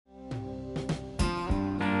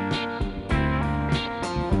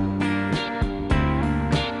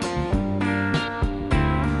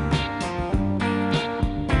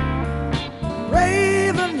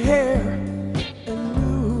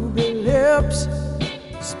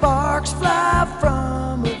Sparks fly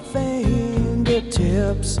from her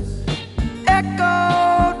fingertips.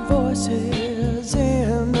 Echoed voices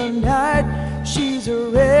in the night. She's a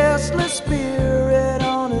restless spirit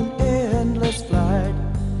on an endless flight.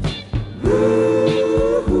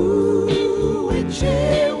 Ooh,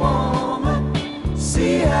 witchy woman,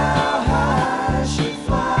 see how high she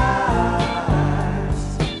flies.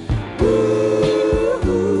 Ooh,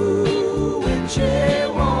 witchy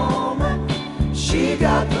woman, she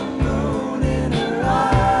got the moon in her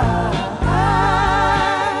eye.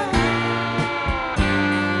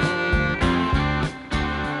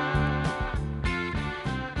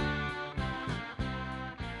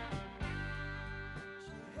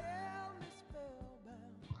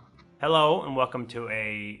 Hello, and welcome to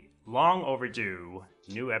a long overdue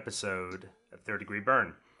new episode of Third Degree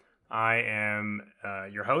Burn. I am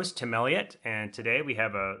your host, Tim Elliott, and today we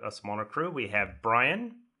have a smaller crew. We have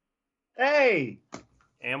Brian. Hey!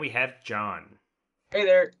 And we have John. Hey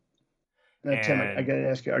there. Now, And Tim, I got to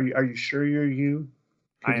ask you, are you sure you're you?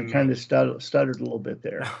 Because you kind of stuttered a little bit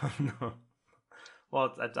there. No.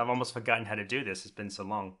 Well, I've almost forgotten how to do this. It's been so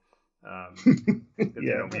long. Yeah.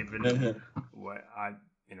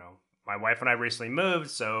 My wife and I recently moved,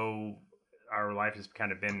 so our life has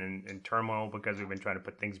kind of been in turmoil because we've been trying to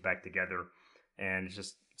put things back together, and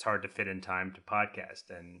it's hard to fit in time to podcast,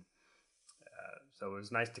 and so it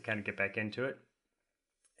was nice to kind of get back into it.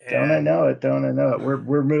 Don't I know it?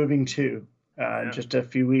 We're moving too. In just a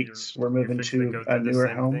few weeks, we're moving to a newer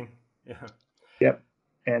home. Yeah. Yep.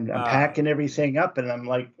 And I'm packing everything up, and I'm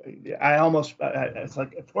like, it's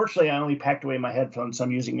like, fortunately, I only packed away my headphones. So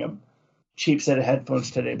I'm using a cheap set of headphones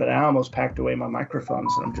today, but I almost packed away my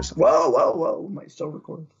microphones, and I'm just, whoa, am I still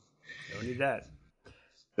recording? Don't need that.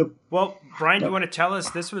 Nope. Well, Brian, do you want to tell us,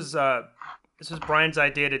 this was Brian's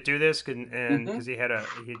idea to do this, and because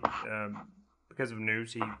because of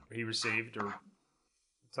news he received or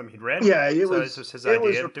something he'd read. Yeah, this was his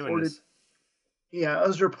idea of doing this. Yeah, it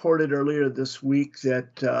was reported earlier this week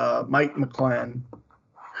that Mike McClan,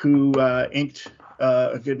 who inked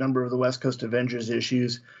a good number of the West Coast Avengers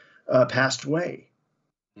issues, passed away.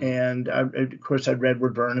 And of course, I'd read where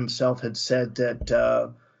Byrne himself had said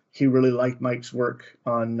that he really liked Mike's work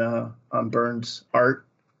on Byrne's art,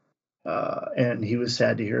 and he was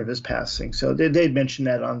sad to hear of his passing. So they'd mentioned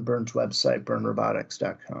that on Byrne's website,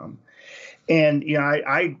 byrnerobotics.com. And,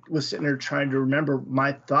 I was sitting there trying to remember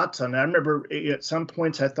my thoughts on it. I remember at some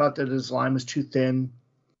points I thought that his line was too thin.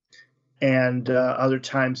 And other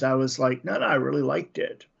times I was like, no, I really liked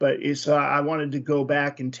it. But so I wanted to go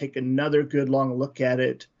back and take another good long look at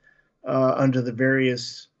it under the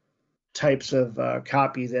various types of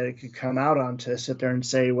copy that it could come out on, to sit there and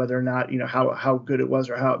say whether or not, how good it was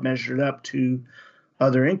or how it measured up to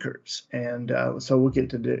other inkers. And so we'll get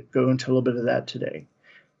to go into a little bit of that today.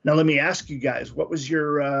 Now, let me ask you guys, what was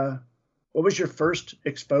your first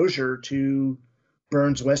exposure to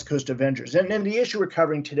Byrne's West Coast Avengers? And then the issue we're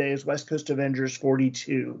covering today is West Coast Avengers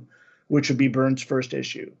 42, which would be Byrne's first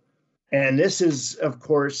issue. And this is, of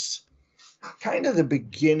course, kind of the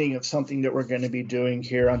beginning of something that we're going to be doing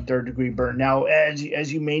here on Third Degree Byrne. Now, as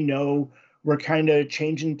you may know, we're kind of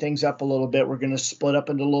changing things up a little bit. We're going to split up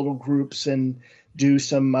into little groups and do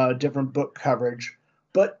some different book coverage.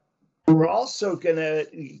 But we're also going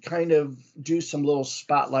to kind of do some little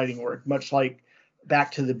spotlighting work, much like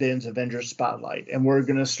Back to the Bins Avengers Spotlight. And we're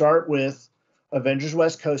going to start with Avengers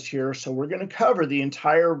West Coast here. So we're going to cover the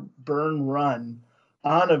entire Byrne run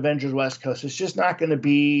on Avengers West Coast. It's just not going to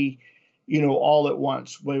be, all at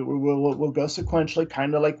once. We'll go sequentially,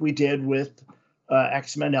 kind of like we did with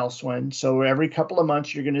X-Men Elsewhere. So every couple of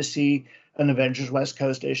months, you're going to see an Avengers West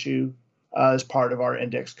Coast issue as part of our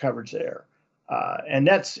index coverage there. And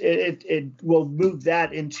that's it. We'll move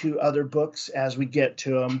that into other books as we get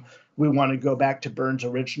to them. We want to go back to Byrne's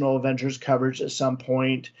original Avengers coverage at some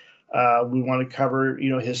point. We want to cover,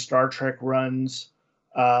 his Star Trek runs,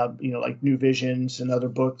 like New Visions and other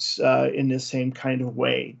books in the same kind of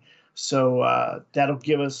way. So that'll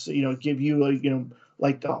give us, give you,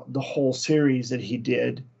 like the whole series that he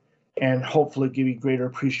did, and hopefully give you greater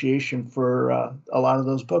appreciation for a lot of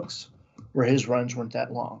those books where his runs weren't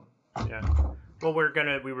that long. Yeah. Well, we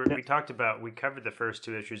covered the first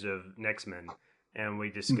two issues of X-Men, and we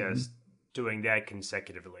discussed doing that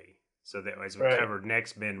consecutively. So that as we covered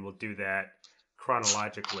X-Men, we'll do that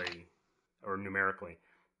chronologically or numerically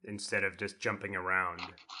instead of just jumping around to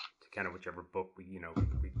kind of whichever book we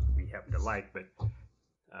happen to like. But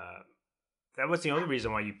that was the only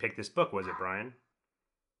reason why you picked this book, was it, Brian?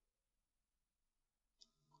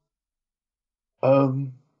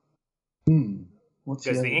 What's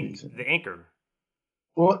the anchor.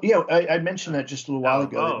 Well, yeah, I mentioned that just a little while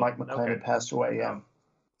ago that Mike McClane okay. had passed away. Yeah.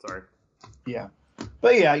 Sorry. Yeah.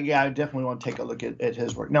 But yeah, I definitely want to take a look at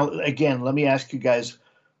his work. Now, again, let me ask you guys,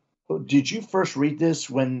 did you first read this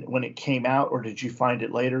when it came out, or did you find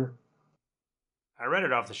it later? I read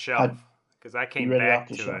it off the How shelf because I you came read it off back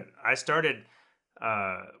the to shelf? it. I started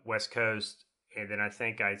West Coast, and then I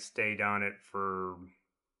think I stayed on it for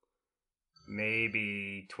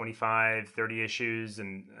maybe 25, 30 issues,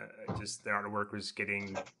 and just the artwork was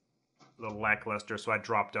getting a little lackluster, so I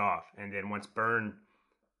dropped off. And then once Byrne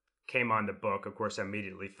came on the book, of course, I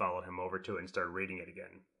immediately followed him over to it and started reading it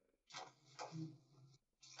again.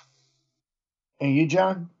 And you,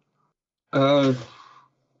 John? I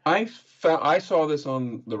saw this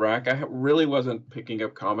on the rack. I really wasn't picking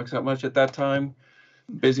up comics that much at that time.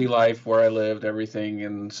 Busy life where I lived, everything,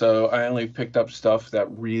 and so I only picked up stuff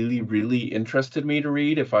that really, really interested me to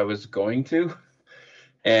read if I was going to.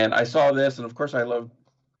 And I saw this, and of course, I loved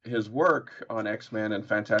his work on X-Men and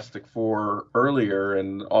Fantastic Four earlier,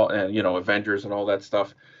 and Avengers and all that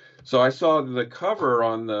stuff. So I saw the cover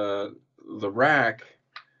on the rack,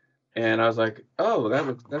 and I was like, "Oh,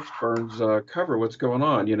 that's Byrne's cover. What's going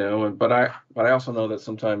on?" But I also know that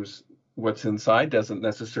sometimes what's inside doesn't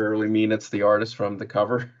necessarily mean it's the artist from the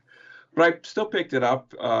cover. But I still picked it up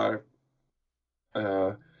because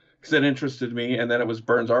it interested me, and then it was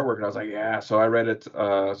Byrne's artwork, and I was like, "Yeah." So I read it.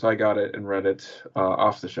 So I got it and read it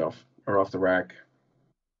off the shelf or off the rack.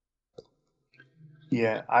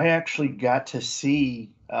 Yeah, I actually got to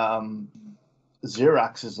see Xeroxes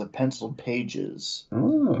of penciled pages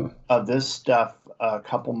of this stuff a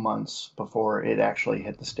couple months before it actually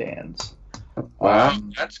hit the stands. Wow,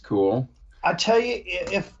 that's cool. I tell you,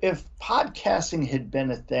 if podcasting had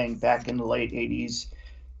been a thing back in the late '80s,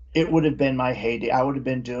 it would have been my heyday. I would have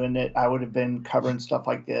been doing it. I would have been covering stuff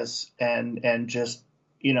like this, and just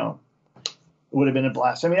it would have been a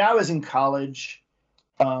blast. I mean, I was in college.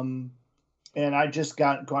 And I just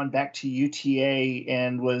gone back to UTA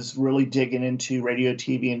and was really digging into radio,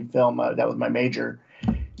 TV, and film. That was my major,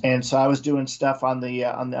 and so I was doing stuff on the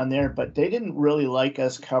on there. But they didn't really like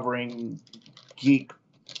us covering geek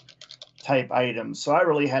type items, so I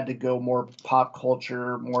really had to go more pop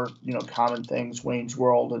culture, more common things, Wayne's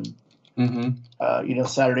World, and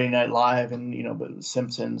Saturday Night Live, and but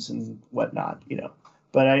Simpsons and whatnot.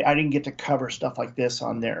 But I didn't get to cover stuff like this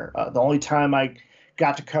on there. The only time I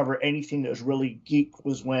got to cover anything that was really geek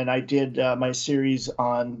was when I did my series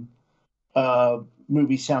on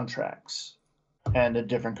movie soundtracks and the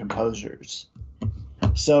different composers.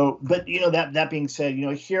 So, but that being said,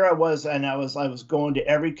 here I was, and I was going to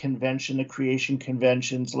every convention, the creation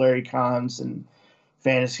conventions, Larry Cons and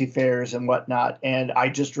fantasy fairs and whatnot. And I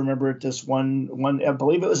just remember at this one, I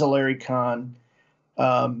believe it was a Larry Con.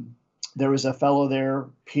 There was a fellow there,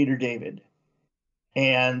 Peter David,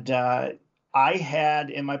 and I had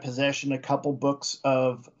in my possession a couple books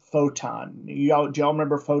of Photon. Do y'all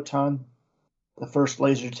remember Photon, the first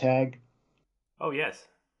laser tag? Oh yes.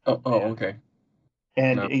 Oh, okay.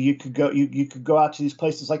 And No. you could go out to these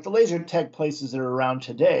places like the laser tag places that are around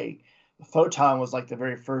today. Photon was like the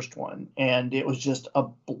very first one, and it was just a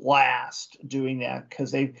blast doing that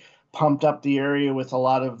because they pumped up the area with a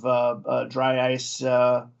lot of dry ice,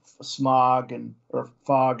 smog or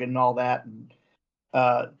fog and all that. And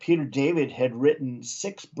Peter David had written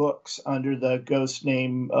 6 books under the ghost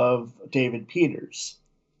name of David Peters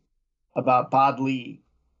about Bod Lee,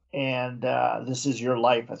 and This Is Your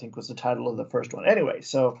Life, I think was the title of the first one. Anyway,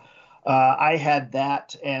 so I had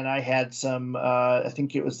that, and I had some, I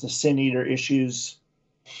think it was the Sin Eater issues,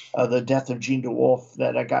 The Death of Gene DeWolf,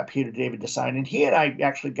 that I got Peter David to sign. And he and I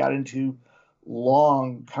actually got into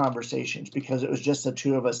long conversations because it was just the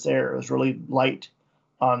two of us there. It was really light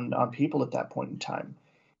on people at that point in time,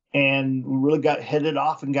 and we really got hit it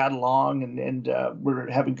off and got along, and we're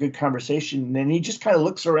having good conversation. And then he just kind of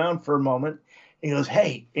looks around for a moment and he goes,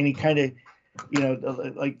 "Hey," and he kind of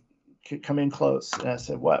like, "Come in close." And I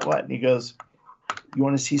said, what and he goes, "You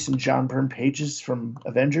want to see some John Byrne pages from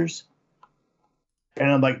Avengers?"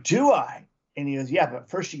 And I'm like, "Do I?" And he goes, "Yeah,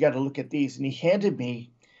 but first you got to look at these." And he handed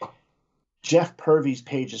me Jeff Purvey's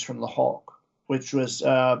pages from the Hulk, which was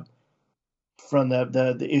from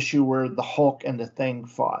the issue where the Hulk and the Thing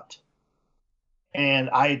fought. And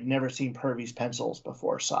I had never seen Purvey's pencils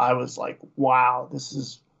before. So I was like, wow,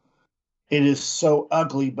 it is so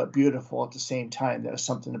ugly but beautiful at the same time. That was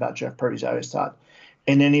something about Jeff Purvey's I always thought.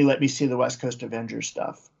 And then he let me see the West Coast Avengers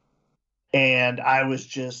stuff. And I was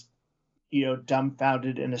just,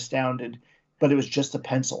 dumbfounded and astounded, but it was just the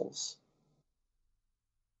pencils.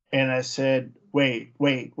 And I said, wait.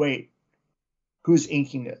 Who's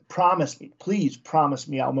inking it? Promise me, please promise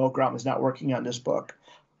me Al Milgrom is not working on this book.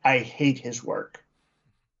 I hate his work.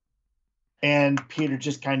 And Peter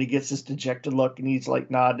just kind of gets this dejected look, and he's like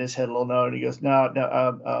nodding his head a little no, and he goes, no,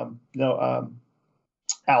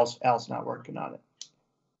 Al's not working on it.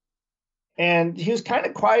 And he was kind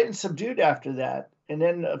of quiet and subdued after that. And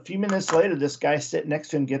then a few minutes later, this guy sitting next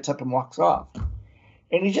to him gets up and walks off.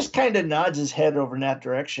 And he just kind of nods his head over in that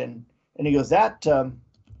direction. And he goes, that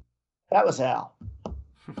was Al.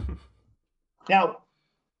 Now,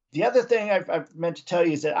 the other thing I've meant to tell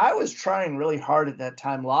you is that I was trying really hard at that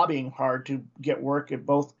time, lobbying hard to get work at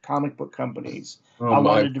both comic book companies. I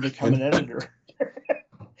wanted to become an editor.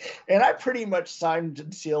 And I pretty much signed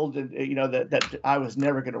and sealed, that I was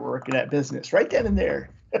never going to work in that business right then and there.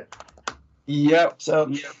 Yep. So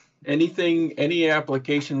yep. Any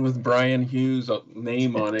application with Brian Hughes'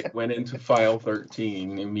 name on it went into file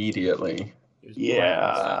 13 immediately.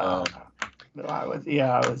 Yeah. I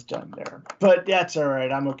was done there. But that's all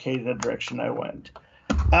right. I'm okay in the direction I went.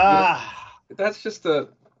 That's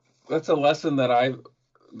a lesson that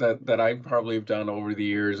I probably have done over the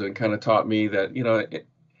years, and kind of taught me that,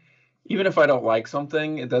 even if I don't like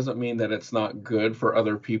something, it doesn't mean that it's not good for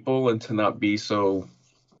other people, and to not be so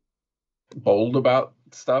bold about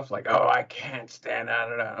stuff like, oh, I can't stand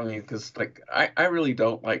out of that. I mean, because like I really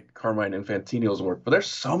don't like Carmine Infantino's work, but there's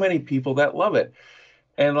so many people that love it.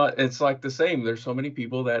 And it's like the same. There's so many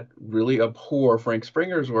people that really abhor Frank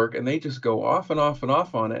Springer's work, and they just go off and off and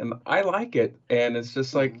off on it. And I like it. And it's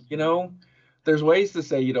just like, there's ways to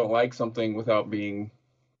say you don't like something without being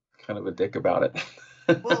kind of a dick about it.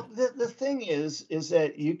 Well, the thing is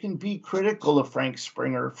that you can be critical of Frank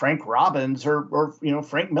Springer, Frank Robbins, or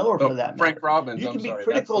Frank Miller for that matter. Frank Robbins. You can be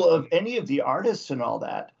critical of any of the artists and all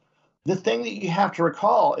that. The thing that you have to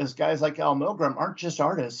recall is guys like Al Milgrom aren't just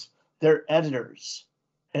artists; they're editors,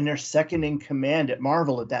 and they're second in command at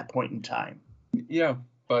Marvel at that point in time. Yeah,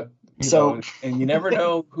 but and you never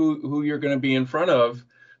know who you're going to be in front of.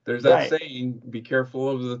 There's that saying: "Be careful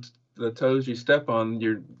of the toes you step on.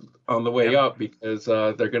 You're on the way up, because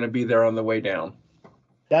they're going to be there on the way down."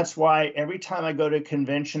 That's why every time I go to a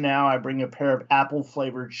convention now, I bring a pair of apple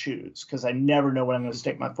flavored shoes, because I never know when I'm going to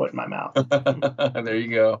stick my foot in my mouth. There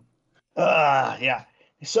you go. Yeah.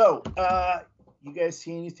 So, you guys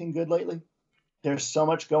see anything good lately? There's so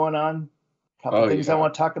much going on. A couple things I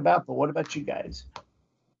want to talk about, but what about you guys?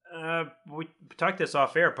 We talked this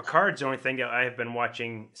off air. Picard's the only thing that I have been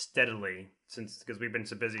watching steadily because we've been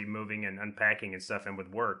so busy moving and unpacking and stuff and with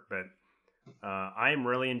work. But I am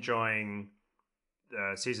really enjoying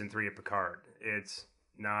season 3 of Picard. It's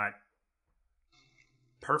not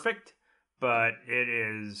perfect, but it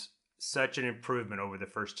is such an improvement over the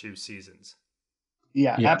first 2 seasons.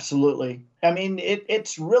 Yeah, absolutely. I mean,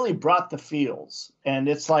 it's really brought the feels, and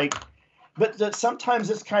it's like, but sometimes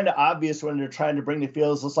it's kind of obvious when they're trying to bring the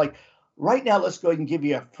feels. It's like, right now, let's go ahead and give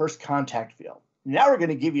you a First Contact feel. Now we're going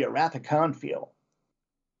to give you a Wrath of Khan feel.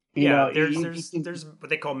 There's what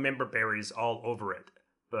they call member berries all over it,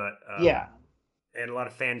 but and a lot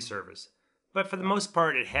of fan service. But for the most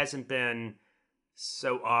part, it hasn't been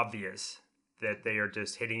so obvious that they are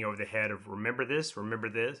just hitting you over the head of remember this.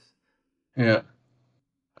 Yeah.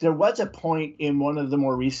 There was a point in one of the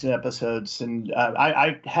more recent episodes, and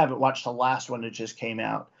I haven't watched the last one that just came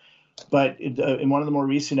out, but in one of the more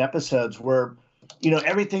recent episodes where,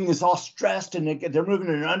 everything is all stressed and they're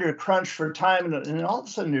moving under a crunch for time, and all of a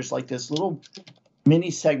sudden there's like this little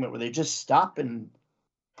mini segment where they just stop and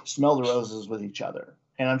smell the roses with each other.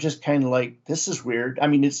 And I'm just kind of like, this is weird. I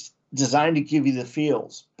mean, it's designed to give you the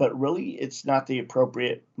feels, but really it's not the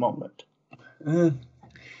appropriate moment.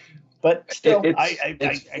 But still, I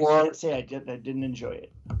can't say I didn't enjoy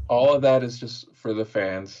it. All of that is just for the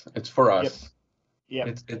fans. It's for us.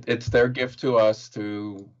 Yep. It's their gift to us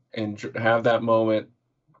to have that moment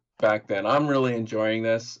back then. I'm really enjoying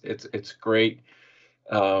this. It's great.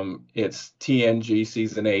 It's TNG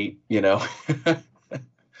season 8. It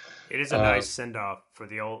is a nice send off for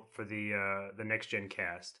the next gen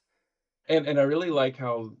cast. And I really like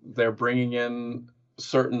how they're bringing in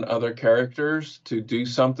certain other characters to do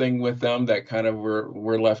something with them that kind of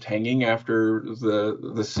were left hanging after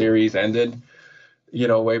the series ended,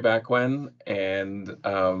 way back when. And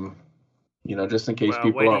just in case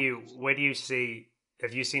people wait do you see?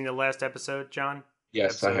 Have you seen the last episode, John?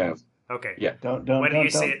 Yes, I have. Okay. Yeah. When do you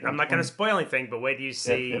see it? I'm not going to spoil anything, but wait do you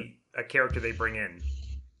see a character they bring in,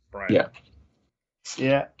 Brian?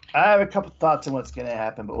 Yeah. I have a couple thoughts on what's going to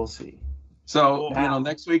happen, but we'll see. So,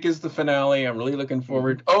 next week is the finale. I'm really looking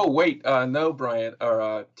forward. Oh, wait. No, Brian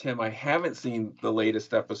or Tim, I haven't seen the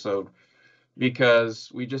latest episode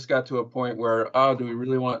because we just got to a point where, do we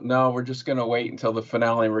really want? No, we're just going to wait until the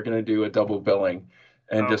finale. We're going to do a double billing.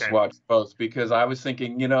 and just Okay. watch both, because I was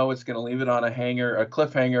thinking, it's going to leave it on a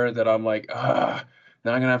cliffhanger that I'm like, now I'm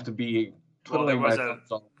going to have to be Well, twiddling my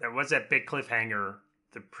thumbs on. there was that big cliffhanger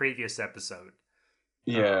the previous episode.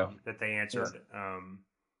 Yeah. That they answered.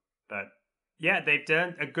 But yeah, they've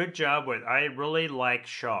done a good job with. I really like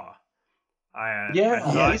Shaw. I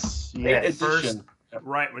thought Great at first, addition.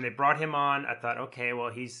 right when they brought him on, I thought, okay, well,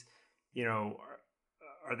 he's,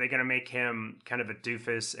 are they going to make him kind of a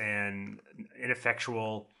doofus and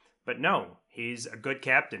ineffectual? But no, he's a good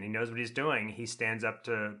captain. He knows what he's doing. He stands up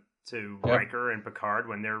to Riker and Picard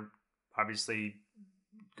when they're obviously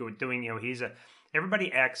doing.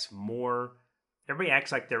 Everybody acts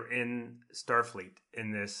like they're in Starfleet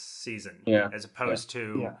in this season, as opposed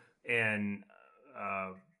to in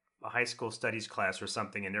a high school studies class or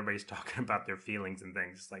something, and everybody's talking about their feelings and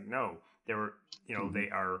things. It's like, no, they were,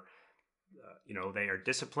 they are, they are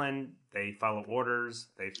disciplined. They follow orders.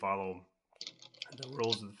 They follow the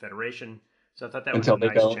rules of the Federation. So I thought that was a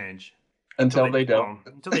nice change. Until they don't.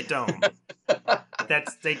 Until they don't.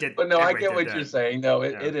 They did. But no, I get what you're saying. No,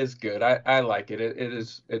 it is good. I like it.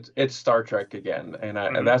 It's Star Trek again,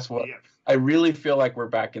 and that's what I really feel like we're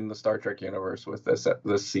back in the Star Trek universe with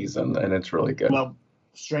this season, and it's really good. Well,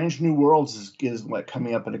 Strange New Worlds is what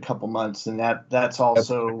coming up in a couple months, and that's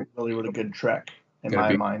also really good Trek in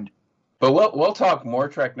my mind. But we'll talk more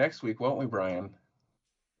Trek next week, won't we, Brian?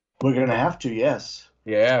 We're gonna have to, yes.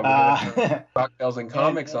 Yeah, we're gonna cocktails and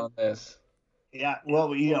comics on this. Yeah,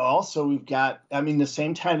 well, also we've got, the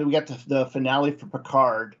same time that we got the finale for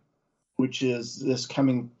Picard, which is this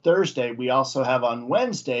coming Thursday, we also have on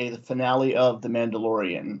Wednesday the finale of The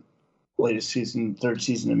Mandalorian, latest season, third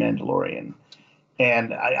season of Mandalorian.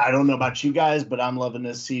 And I don't know about you guys, but I'm loving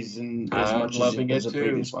this season as much as the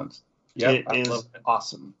previous ones. Yep, it is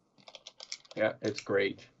awesome. Yeah, it's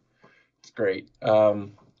great. It's great.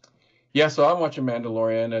 So I'm watching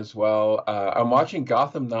Mandalorian as well. I'm watching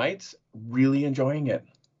Gotham Knights, really enjoying it.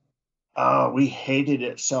 Oh, we hated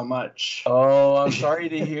it so much. Oh, I'm sorry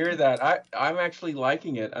to hear that. I'm actually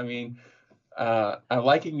liking it. I'm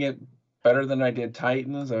liking it better than I did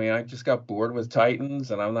Titans. I just got bored with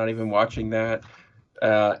Titans, and I'm not even watching that.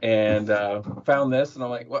 And found this, and I'm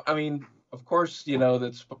like, well, of course,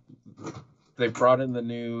 that's they brought in the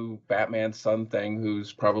new Batman son thing,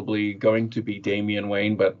 who's probably going to be Damian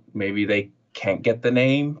Wayne, but maybe they can't get the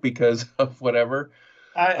name because of whatever.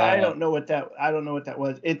 I don't know what that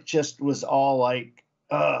was. It just was all like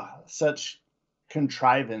such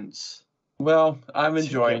contrivance. Well, I'm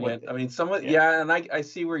enjoying it. And I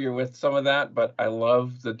see where you're with some of that, but I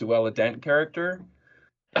love the Duella Dent character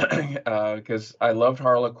because I loved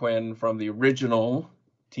Harlequin from the original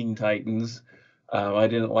Teen Titans. I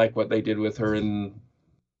didn't like what they did with her in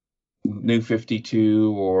New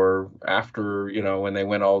 52 or after, when they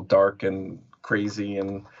went all dark and crazy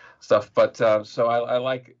and stuff. But so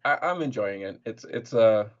I'm enjoying it. It's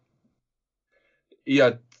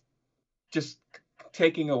just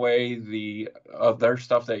taking away the other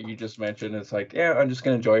stuff that you just mentioned. It's like, I'm just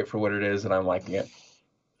going to enjoy it for what it is, and I'm liking it.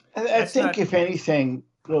 I think if anything,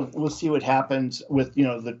 we'll see what happens with,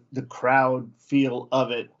 the crowd feel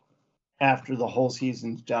of it after the whole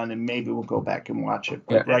season's done, and maybe we'll go back and watch it.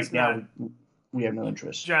 But right now, we have no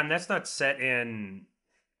interest. John, that's not set in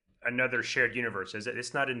another shared universe, is it?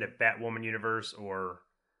 It's not in the Batwoman universe, or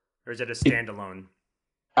is it a standalone?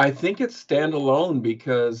 I think it's standalone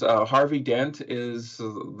because Harvey Dent is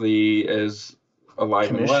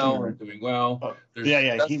alive and well and doing well. Oh,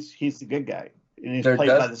 he's the good guy, and he's played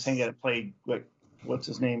by the same guy that played what's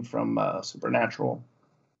his name from Supernatural.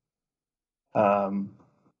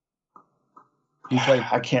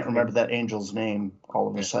 I can't remember that angel's name all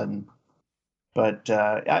of a sudden, but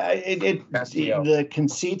the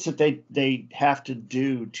conceits that they have to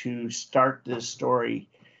do to start this story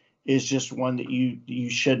is just one that you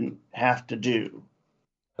shouldn't have to do.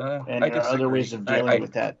 And there are other ways of dealing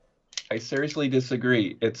with that. I seriously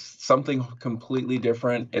disagree. It's something completely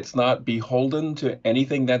different. It's not beholden to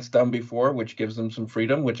anything that's done before, which gives them some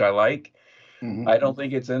freedom, which I like. Mm-hmm. I don't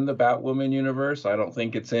think it's in the Batwoman universe. I don't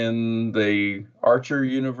think it's in the Archer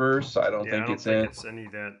universe. I don't think it's any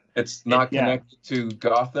of that. It's not connected to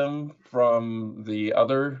Gotham from the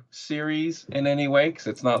other series in any way, because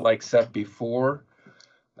it's not like set before.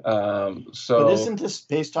 But isn't this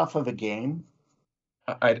based off of a game?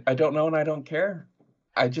 I don't know, and I don't care.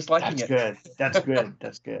 I just liking it. That's good.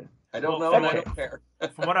 That's good. I don't know, and I don't care.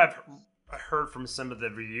 From what I've heard from some of the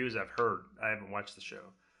reviews I haven't watched the show.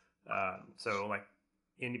 So, like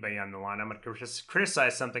anybody on the line, I'm going to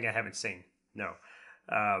criticize something I haven't seen. No.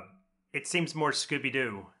 It seems more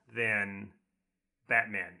Scooby-Doo than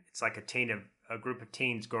Batman. It's like a group of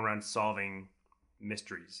teens going around solving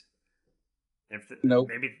mysteries. Nope.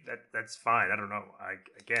 Maybe that's fine. I don't know.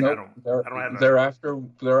 Nope. I don't have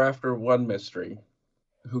They're after one mystery.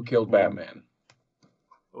 Who killed Batman?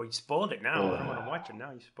 Oh, you spoiled it now. I don't want to watch it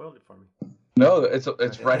now. You spoiled it for me. No, it's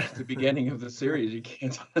right at the beginning of the series. You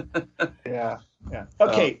can't. Yeah.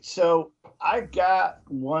 Okay, so I've got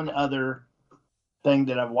one other thing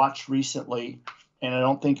that I've watched recently, and I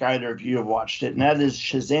don't think either of you have watched it, and that is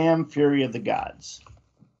Shazam: Fury of the Gods.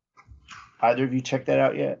 Either of you checked that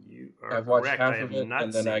out yet? I've watched half of it,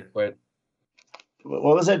 and then I quit.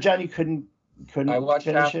 What was that, John? You couldn't I watched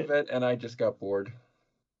finish half of it, and I just got bored.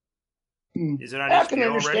 Is it on I HBO can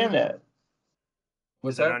understand already? that.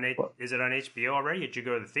 Is it on HBO already? Or did you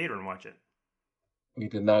go to the theater and watch it? We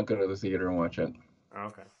did not go to the theater and watch it. Oh,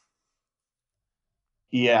 okay.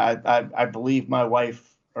 Yeah, I believe my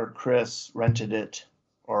wife or Chris rented it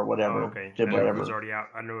or whatever. Oh, okay. Did whatever. It was already out.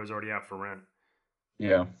 I knew it was already out for rent.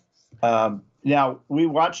 Yeah. Now we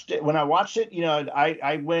watched it. When I watched it,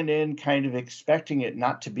 I went in kind of expecting it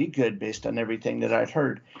not to be good based on everything that I'd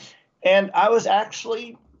heard, and I was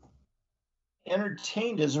actually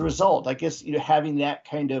entertained as a result. I guess having that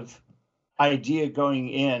kind of idea going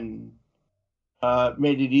in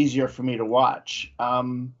made it easier for me to watch.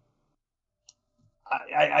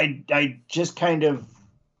 I just kind of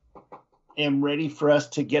am ready for us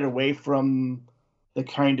to get away from the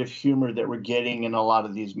kind of humor that we're getting in a lot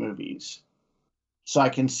of these movies. So I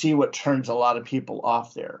can see what turns a lot of people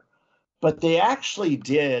off there. But they actually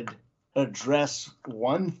did address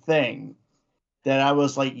one thing that I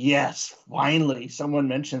was like, yes, finally someone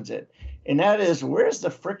mentions it. And that is, where's the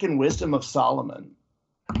frickin' wisdom of Solomon?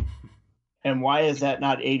 And why is that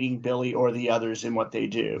not aiding Billy or the others in what they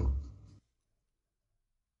do?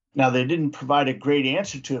 Now, they didn't provide a great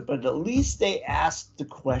answer to it, but at least they asked the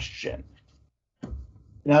question.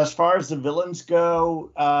 Now, as far as the villains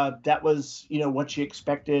go, that was, what you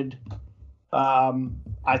expected.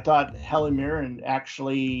 I thought Helen Mirren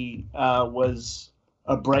actually was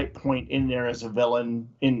a bright point in there as a villain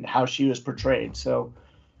in how she was portrayed. So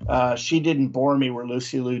she didn't bore me where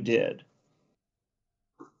Lucy Liu did.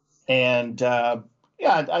 And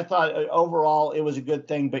I thought overall it was a good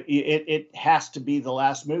thing, but it has to be the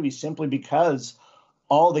last movie simply because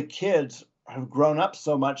all the kids have grown up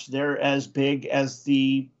so much. They're as big as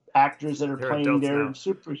the actors that are playing their now.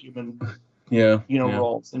 Superhuman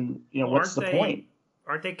roles. And, what's the point?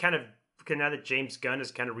 Aren't they kind of, now that James Gunn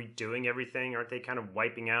is kind of redoing everything, aren't they kind of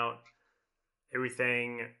wiping out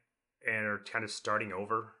everything and are kind of starting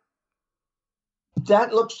over?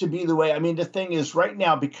 That looks to be the way. I mean, the thing is right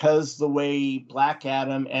now, because the way Black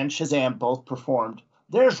Adam and Shazam both performed,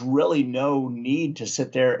 there's really no need to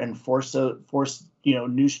sit there and force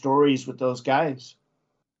new stories with those guys.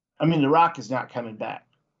 I mean, The Rock is not coming back.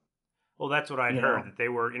 Well, that's what I'd heard, that they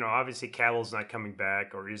were, obviously Cavill's not coming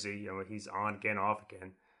back, or is he? He's on again, off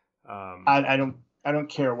again. I don't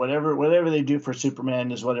care. Whatever they do for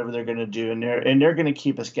Superman is whatever they're going to do, and they're going to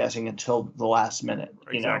keep us guessing until the last minute.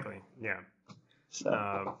 Exactly. Yeah. So,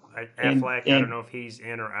 Affleck, I don't know if he's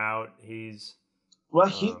in or out.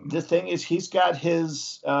 The thing is, he's got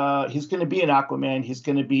his. He's going to be in Aquaman. He's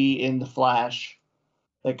going to be in the Flash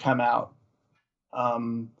that come out.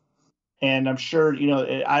 And I'm sure,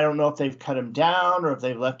 I don't know if they've cut him down or if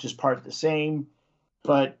they've left his part the same,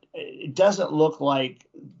 but it doesn't look like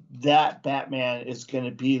that Batman is going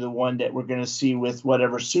to be the one that we're going to see with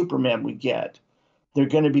whatever Superman we get. They're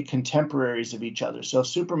going to be contemporaries of each other. So if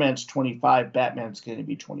Superman's 25, Batman's going to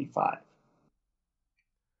be 25.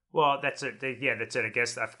 Well, that's it. That's it. I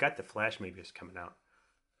guess I forgot the Flash maybe is coming out.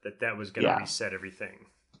 That was going to reset everything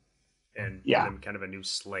and give them kind of a new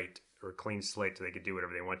slate or a clean slate so they could do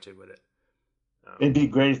whatever they want to with it. It'd be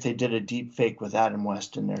great if they did a deep fake with Adam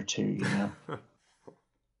West in there too,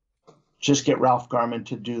 Just get Ralph Garman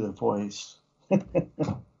to do the voice.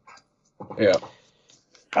 Yeah.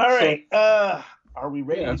 All right. Are we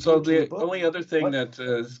ready? Yeah, so the only other thing that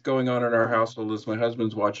is going on in our household is my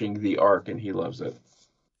husband's watching The Ark, and he loves it.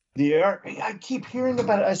 The Ark, I keep hearing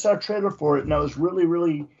about it. I saw a trailer for it, and I was really,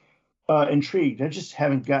 really intrigued. I just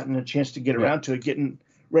haven't gotten a chance to get around to it. Getting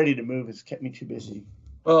ready to move has kept me too busy.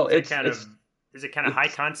 Well, is it kind of high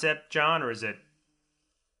concept, John, or is it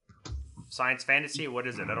science fantasy? What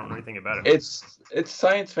is it? I don't know anything about it. It's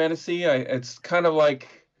science fantasy. It's kind of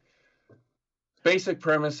like basic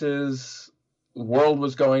premises. World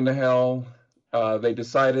was going to hell. They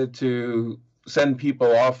decided to send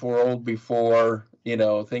people off world before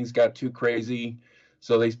things got too crazy.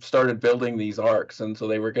 So they started building these arcs, and so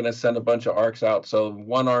they were going to send a bunch of arcs out. So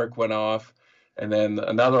one arc went off, and then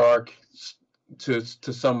another arc to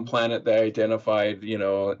some planet they identified,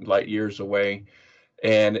 light years away.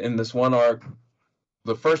 And in this one arc,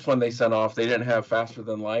 the first one they sent off, they didn't have faster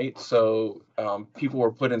than light, so people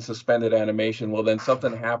were put in suspended animation. Well, then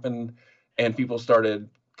something happened, and people started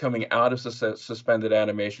coming out of suspended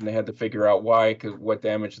animation. They had to figure out why, what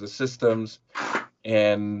damaged the systems,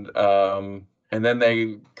 and then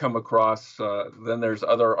they come across. Then there's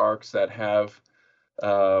other arcs that have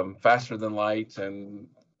faster than light, and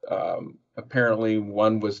apparently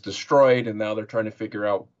one was destroyed, and now they're trying to figure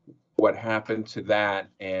out what happened to that.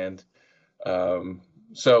 And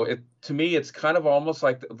so to me, it's kind of almost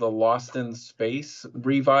like the Lost in Space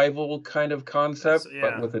revival kind of concept,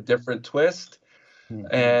 but with a different twist.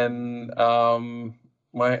 And I'm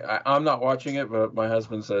not watching it, but my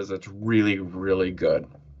husband says it's really, really good.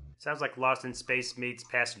 Sounds like Lost in Space meets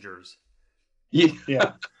Passengers.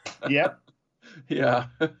 Yeah. Yep. Yeah.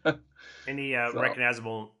 Any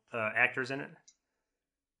recognizable actors in it?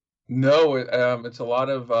 No, it's a lot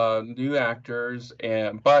of new actors,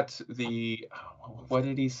 but what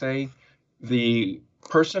did he say? The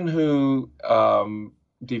person who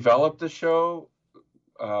developed the show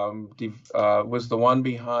was the one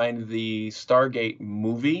behind the Stargate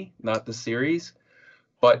movie, not the series,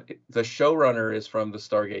 but the showrunner is from the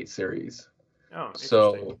Stargate series. Oh, interesting.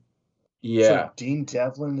 So, yeah. So Dean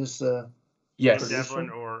Devlin is yes. Dean Devlin,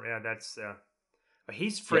 or that's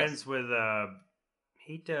he's friends with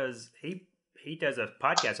he does a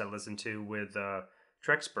podcast I listen to with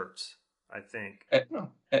Trexperts, I think.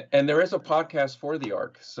 And there is a podcast for the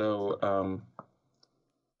Ark, so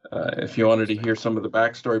if you wanted to hear some of the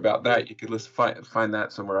backstory about that, you could find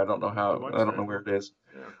that somewhere. I don't know where it is.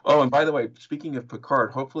 Yeah. Oh, and by the way, speaking of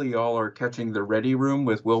Picard, hopefully y'all are catching the Ready Room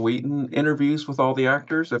with Will Wheaton interviews with all the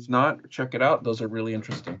actors. If not, check it out. Those are really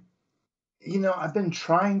interesting. You know, I've been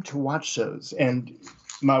trying to watch those, and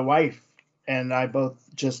my wife and I both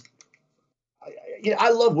just, I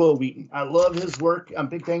love Will Wheaton. I love his work on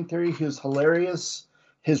Big Bang Theory. He was hilarious.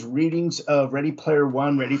 His readings of Ready Player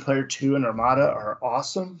One, Ready Player Two, and Armada are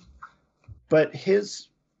awesome. But his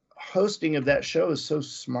hosting of that show is so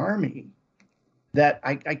smarmy that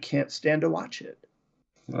I can't stand to watch it.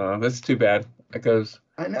 That's too bad, because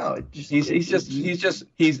I know he's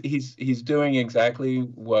doing exactly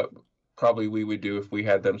what probably we would do if we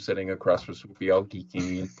had them sitting across us. We'd be all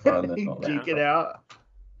geeking and fun and all that. Geeking out.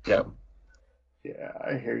 Yeah. Yeah,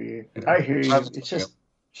 I hear you. I hear you. It's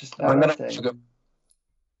just not my thing.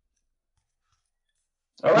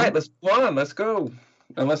 All right, let's go on. Let's go.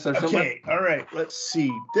 Unless there's okay. All right. Let's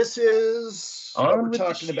see. This is what we're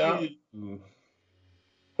talking about.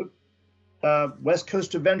 West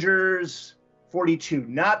Coast Avengers 42.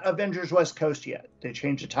 Not Avengers West Coast yet. They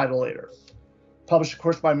changed the title later. Published, of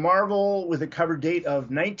course, by Marvel with a cover date of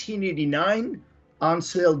 1989. On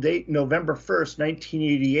sale date November 1st,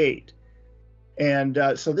 1988. And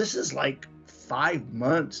so this is like 5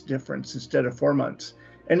 months difference instead of 4 months.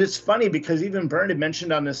 And it's funny because even Byrne had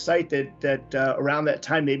mentioned on the site that around that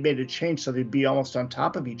time they made a change so they'd be almost on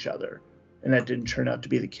top of each other. And that didn't turn out to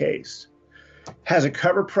be the case. Has a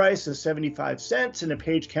cover price of 75 cents and a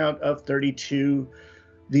page count of 32.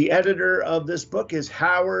 The editor of this book is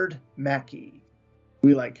Howard Mackey.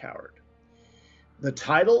 We like Howard. The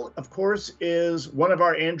title, of course, is One of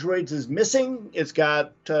Our Androids is Missing. It's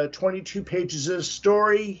got 22 pages of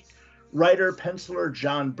story. Writer, penciler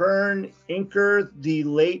John Byrne. Inker, the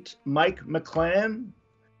late Mike McClann.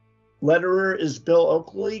 Letterer is Bill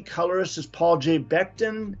Oakley. Colorist is Paul J.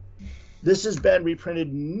 Becton. This has been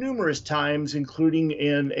reprinted numerous times, including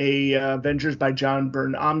in a Avengers by John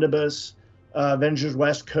Byrne omnibus, Avengers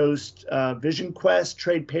West Coast Vision Quest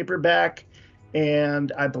trade paperback,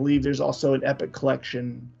 and I believe there's also an Epic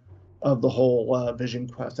collection of the whole Vision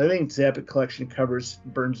Quest. I think the Epic collection covers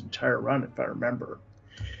Byrne's entire run, if I remember.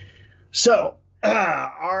 So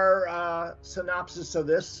our synopsis of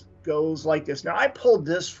this goes like this. Now, I pulled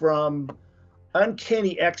this from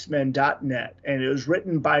UncannyXmen.net, and it was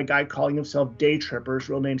written by a guy calling himself Day Tripper, his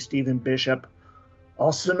real name Stephen Bishop,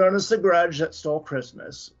 also known as the Grudge that stole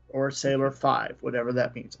Christmas, or Sailor 5, whatever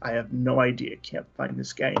that means. I have no idea. Can't find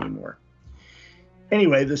this guy anymore.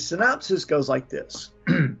 Anyway, the synopsis goes like this.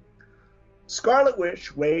 Scarlet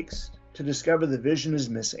Witch wakes to discover the Vision is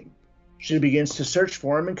missing. She begins to search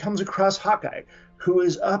for him and comes across Hawkeye, who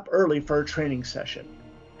is up early for a training session.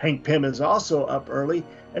 Hank Pym is also up early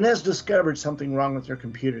and has discovered something wrong with their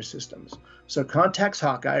computer systems, so contacts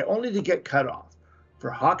Hawkeye only to get cut off, for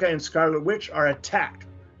Hawkeye and Scarlet Witch are attacked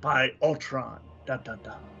by Ultron. Dun, dun,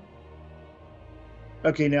 dun.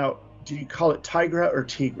 Okay, now, do you call it Tigra or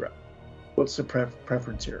Tigra? What's the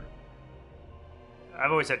preference here?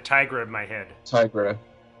 I've always had Tigra in my head. Tigra.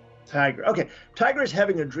 Tiger. Okay, Tiger is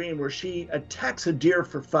having a dream where she attacks a deer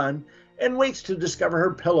for fun and waits to discover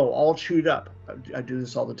her pillow all chewed up. I do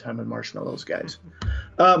this all the time in Marshmallows, guys.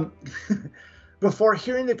 Um, before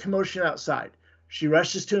hearing the commotion outside, she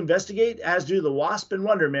rushes to investigate, as do the Wasp and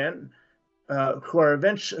Wonder Man, who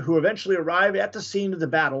eventually arrive at the scene of the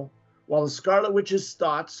battle, while the Scarlet Witch's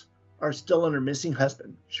thoughts are still on her missing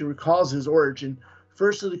husband. She recalls his origin,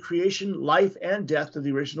 first of the creation, life, and death of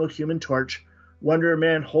the original Human Torch. Wonder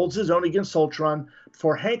Man holds his own against Ultron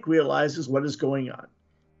before Hank realizes what is going on.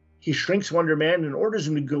 He shrinks Wonder Man and orders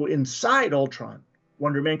him to go inside Ultron.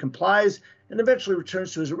 Wonder Man complies and eventually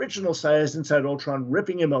returns to his original size inside Ultron,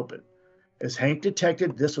 ripping him open. As Hank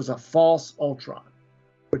detected, this was a false Ultron,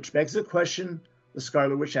 which begs the question the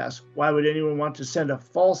Scarlet Witch asks, why would anyone want to send a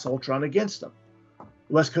false Ultron against them?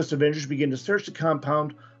 The West Coast Avengers begin to search the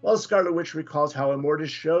compound, while the Scarlet Witch recalls how Immortus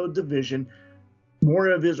showed the Vision more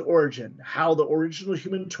of his origin, how the original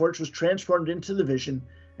Human Torch was transformed into the Vision,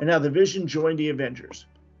 and how the Vision joined the Avengers.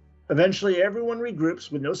 Eventually, everyone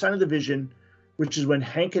regroups with no sign of the Vision, which is when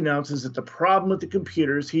Hank announces that the problem with the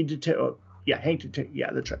computers I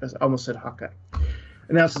almost said Hawkeye.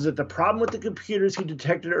 Announces that the problem with the computers he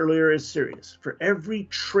detected earlier is serious, for every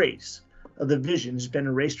trace of the Vision has been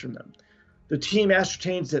erased from them. The team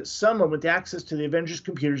ascertains that someone with access to the Avengers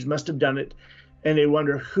computers must have done it, and they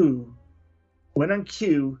wonder who. When on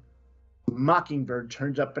cue, Mockingbird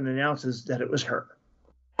turns up and announces that it was her.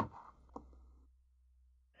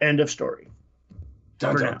 End of story.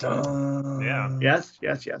 Dun, dun, dun. Yeah.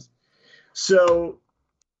 Yes. So,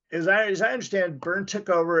 as I understand, Byrne took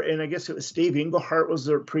over, and I guess it was Steve Englehart was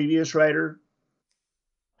the previous writer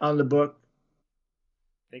on the book.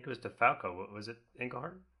 I think it was DeFalco. Was it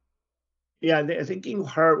Englehart? Yeah, I think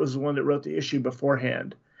Englehart was the one that wrote the issue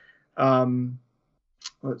beforehand.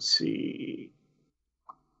 Let's see.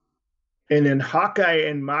 And then Hawkeye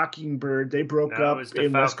and Mockingbird, they broke up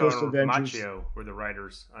in West Coast Avengers. Macchio were the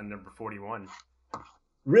writers on number 41.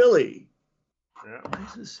 Really? Yeah. Why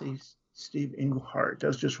does this say Steve Englehart? That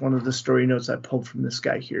was just one of the story notes I pulled from this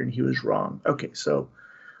guy here, and he was wrong. Okay, so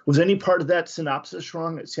was any part of that synopsis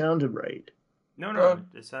wrong? It sounded right. No,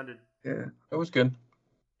 it sounded... Yeah. That was good.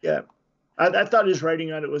 Yeah. I thought his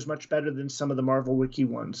writing on it was much better than some of the Marvel Wiki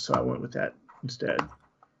ones, so I went with that instead.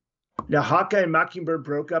 Now, Hawkeye and Mockingbird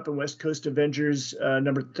broke up in West Coast Avengers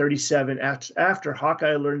number 37 after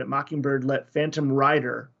Hawkeye learned that Mockingbird let Phantom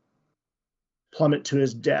Rider plummet to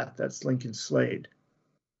his death. That's Lincoln Slade.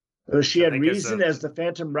 Though she had reason, as the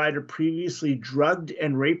Phantom Rider previously drugged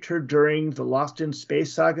and raped her during the Lost in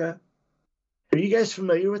Space saga. Are you guys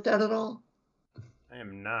familiar with that at all? I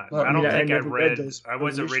am not. Well, I don't think I read those. I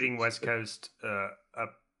wasn't reading West Coast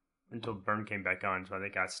up until Byrne came back on, so I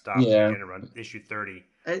think I stopped again around issue 30.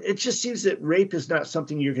 It just seems that rape is not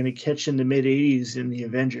something you're going to catch in the mid-'80s in the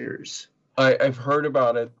Avengers. I've heard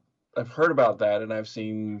about it. I've heard about that, and I've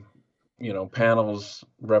seen, panels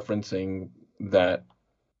referencing that.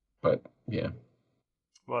 But yeah.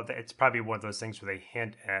 Well, it's probably one of those things where they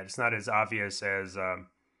hint at. It's not as obvious as.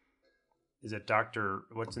 Is it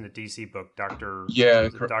what's in the DC book? Dr.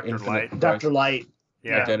 Light? Dr. Light.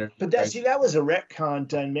 Yeah. But that was a retcon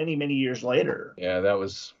done many, many years later. Yeah, that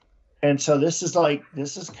was. And so this is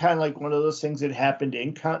kind of like one of those things that happened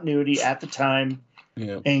in continuity at the time.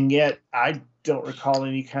 Yeah. And yet I don't recall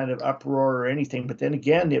any kind of uproar or anything. But then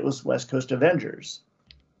again, it was West Coast Avengers.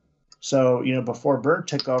 So, before Byrne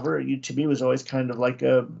took over, to me was always kind of like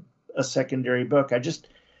a secondary book. I just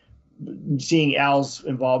seeing Al's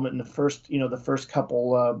involvement in the first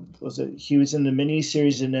couple, he was in the mini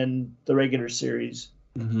series and then the regular series.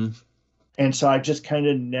 Mm-hmm. And so I just kind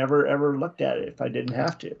of never ever looked at it if I didn't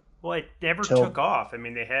have to. Well, it never took off. I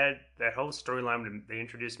mean, they had that whole storyline when they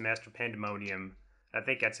introduced Master Pandemonium. I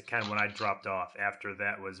think that's kind of when I dropped off after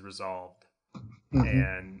that was resolved. Mm-hmm.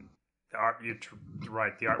 And the art, you're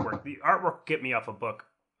right, the artwork get me off a book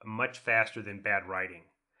much faster than bad writing.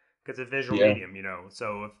 Because it's a visual medium,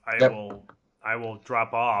 So if I will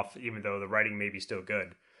drop off, even though the writing may be still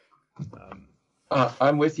good.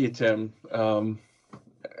 I'm with you, Tim.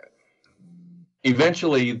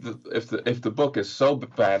 Eventually, if the book is so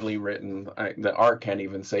badly written, the art can't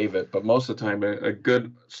even save it. But most of the time, a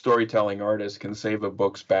good storytelling artist can save a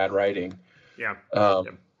book's bad writing. Yeah.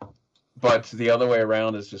 But the other way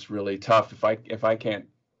around is just really tough. If I can't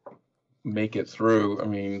make it through, I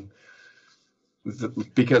mean.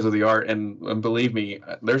 Because of the art, and believe me,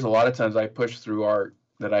 there's a lot of times I push through art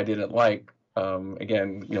that I didn't like.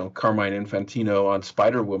 Again, Carmine Infantino on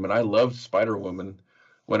Spider-Woman. I loved Spider-Woman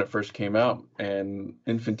when it first came out, and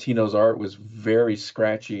Infantino's art was very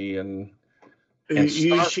scratchy and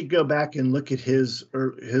you should go back and look at his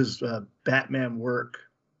Batman work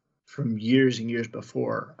from years and years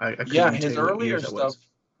before. I couldn't Yeah, even tell his you what earlier years that stuff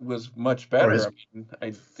was much Or better. his I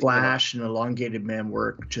mean, Flash and Elongated Man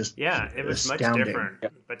work just Yeah, it was astounding. much different.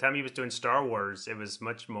 By the time he was doing Star Wars, it was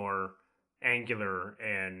much more angular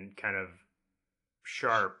and kind of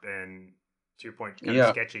sharp and, to your point, kind of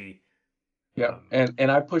sketchy. Yeah,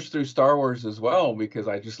 and I pushed through Star Wars as well because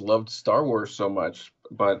I just loved Star Wars so much.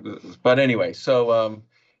 But anyway, so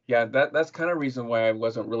yeah, that's kind of reason why I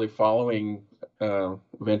wasn't really following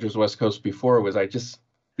Avengers West Coast before, was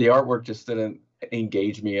the artwork just didn't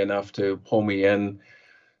engage me enough to pull me in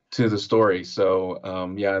to the story. So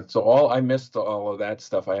yeah, so I missed all of that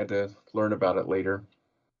stuff. I had to learn about it later.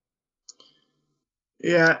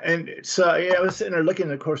 Yeah, and so yeah, I was sitting there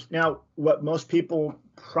looking, of course, now what most people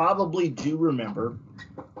probably do remember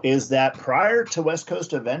is that prior to West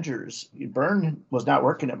Coast Avengers, Byrne was not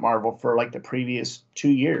working at Marvel for like the previous 2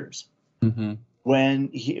 years. Mm-hmm. When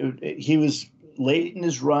he was late in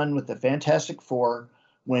his run with the Fantastic Four,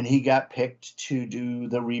 when he got picked to do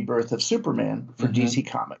the rebirth of Superman for DC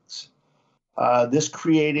Comics. This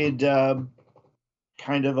created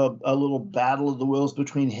kind of a little battle of the wills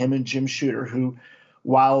between him and Jim Shooter, who,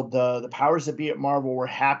 while the powers that be at Marvel were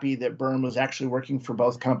happy that Byrne was actually working for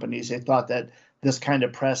both companies, they thought that this kind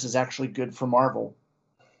of press is actually good for Marvel,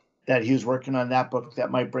 that he was working on that book that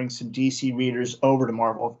might bring some DC readers over to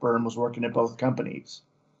Marvel if Byrne was working at both companies.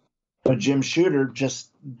 But Jim Shooter just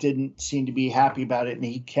didn't seem to be happy about it, and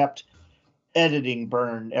he kept editing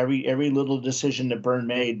Byrne. Every little decision that Byrne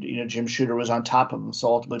made, Jim Shooter was on top of him. So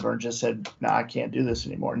ultimately, Byrne just said, "No, I can't do this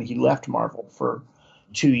anymore," and he left Marvel for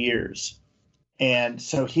 2 years. And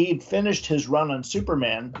so he finished his run on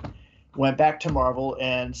Superman, went back to Marvel,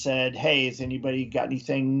 and said, "Hey, has anybody got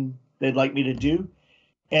anything they'd like me to do?"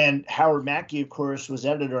 And Howard Mackie, of course, was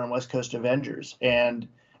editor on West Coast Avengers, and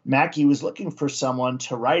Mackie was looking for someone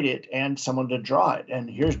to write it and someone to draw it. And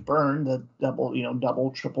here's Byrne, the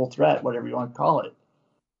double, triple threat, whatever you want to call it.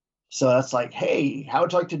 So that's like, hey, how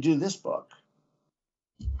would you like to do this book?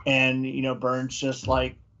 And, Byrne's just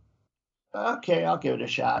like, okay, I'll give it a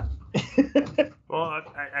shot. Well,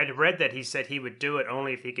 I read that he said he would do it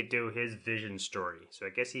only if he could do his Vision story. So I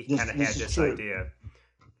guess he kind of had this idea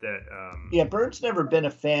that... Yeah, Byrne's never been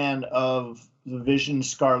a fan of the Vision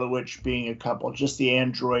Scarlet Witch being a couple, just the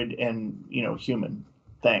android and human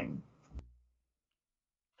thing.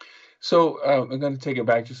 So I'm going to take it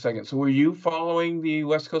back just a second. So were you following the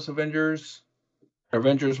West Coast Avengers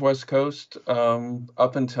West Coast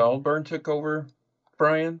up until Byrne took over,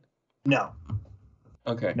 Brian? No.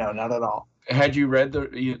 Okay. No, not at all. Had you read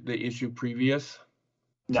the issue previous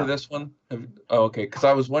to this one? Okay, because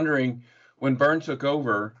I was wondering when Byrne took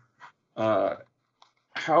over,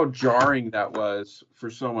 how jarring that was for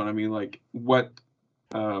someone. I mean, like what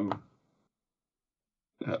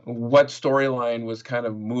storyline was kind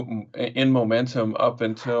of in momentum up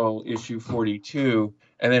until issue 42,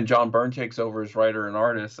 and then John Byrne takes over as writer and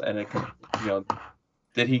artist, and it,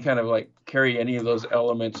 did he kind of like carry any of those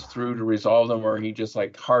elements through to resolve them, or he just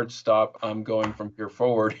like hard stop, I'm going from here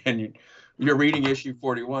forward, and you're reading issue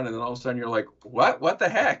 41, and then all of a sudden you're like, what the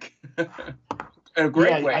heck? In a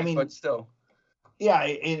great way, I mean, but still. Yeah,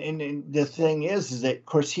 and the thing is that, of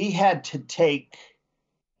course, he had to take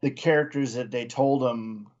the characters that they told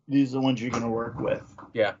him, these are the ones you're going to work with.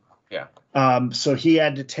 Yeah. So he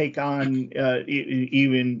had to take on,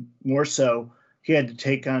 even more so, he had to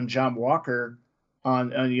take on John Walker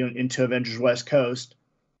on into Avengers West Coast,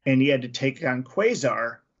 and he had to take on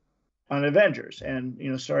Quasar on Avengers.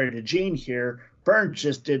 And, sorry to Gene here, Byrne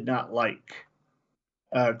just did not like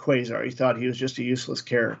Quasar. He thought he was just a useless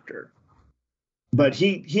character. But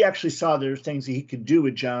he actually saw there were things that he could do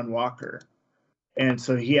with John Walker. And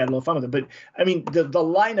so he had a little fun with it. But, I mean, the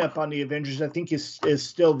lineup on the Avengers, I think, is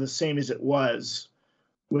still the same as it was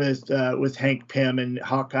with Hank Pym and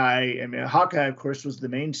Hawkeye. I mean, Hawkeye, of course, was the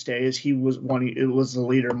mainstay, as he was the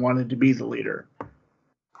leader and wanted to be the leader.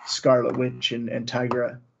 Scarlet Witch and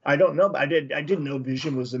Tigra. I don't know, but I didn't know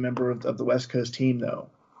Vision was a member of the West Coast team, though.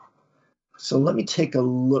 So let me take a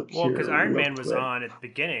look here. Well, because Iron Man was on at the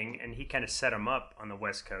beginning, and he kind of set him up on the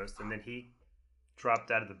West Coast, and then he dropped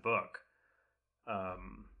out of the book.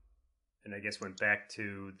 And I guess went back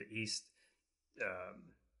to the East.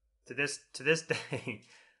 To this day,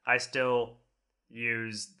 I still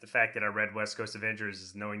use the fact that I read West Coast Avengers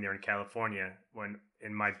as knowing they're in California, when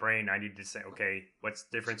in my brain I need to say, okay, what's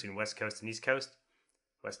the difference between West Coast and East Coast?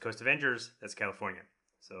 West Coast Avengers, that's California.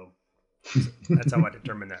 So that's how I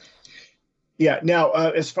determine that. Yeah. Now,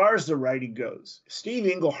 as far as the writing goes, Steve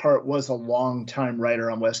Englehart was a long-time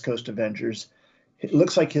writer on West Coast Avengers. It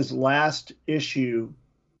looks like his last issue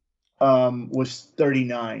was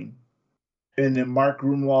 39. And then Mark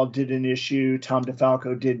Grunwald did an issue, Tom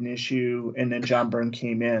DeFalco did an issue, and then John Byrne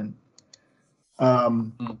came in.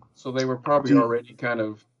 So they were probably already kind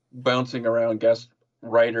of bouncing around guest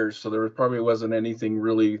writers, so there probably wasn't anything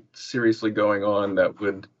really seriously going on that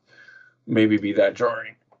would maybe be that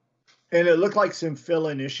jarring. And it looked like some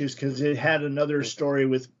fill-in issues because it had another story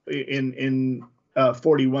with in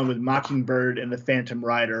 41 with Mockingbird and the Phantom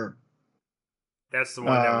Rider. That's the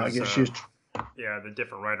one that was, I guess she was, the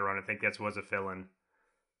different writer on it. I think that was a fill-in.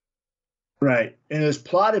 Right. And it was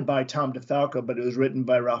plotted by Tom DeFalco, but it was written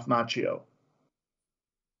by Ralph Macchio.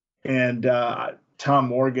 And Tom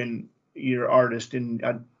Morgan, your artist, and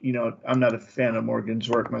I'm not a fan of Morgan's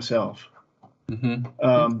work myself.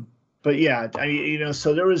 Mm-hmm. But yeah,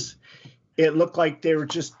 so there was. It looked like they were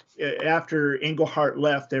just after Englehart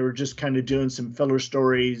left, they were just kind of doing some filler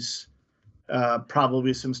stories,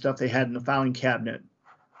 probably some stuff they had in the filing cabinet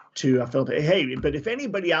to fill. Hey, but if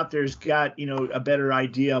anybody out there's got a better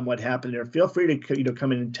idea on what happened there, feel free to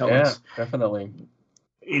come in and tell us. Yeah, definitely.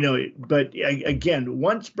 But again,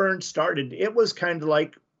 once Byrne started, it was kind of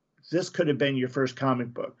like this could have been your first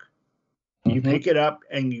comic book. You pick it up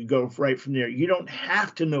and you go right from there. You don't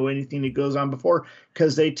have to know anything that goes on before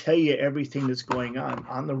because they tell you everything that's going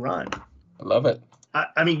on the run. I love it.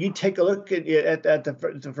 I mean, you take a look at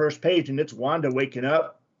the first page and it's Wanda waking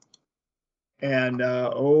up. And,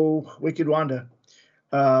 wicked Wanda.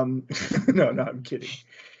 No, I'm kidding.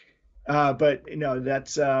 But,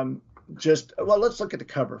 that's let's look at the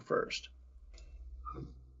cover first.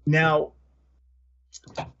 Now,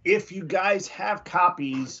 if you guys have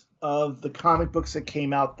copies of the comic books that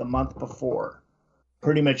came out the month before,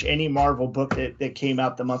 pretty much any Marvel book that came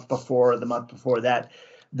out the month before or the month before that,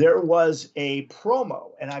 there was a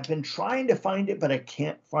promo, and I've been trying to find it, but I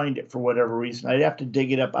can't find it for whatever reason. I'd have to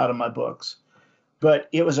dig it up out of my books. But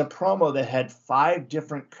it was a promo that had 5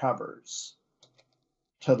 different covers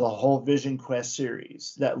to the whole Vision Quest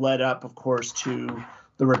series that led up, of course, to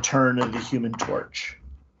the return of the Human Torch.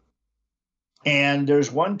 And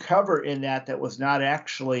there's one cover in that was not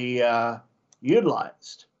actually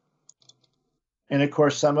utilized. And, of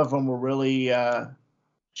course, some of them were really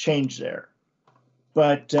changed there.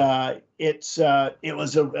 But it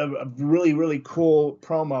was a really, really cool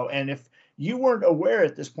promo. And if you weren't aware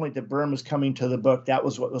at this point that Byrne was coming to the book, that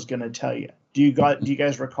was what was going to tell you. Do you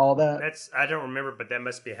guys recall that? I don't remember, but that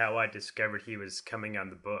must be how I discovered he was coming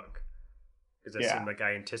on the book. Because it seemed like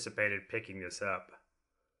I anticipated picking this up.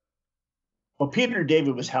 Well, Peter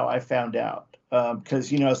David was how I found out.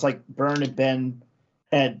 Because, it's like Byrne had been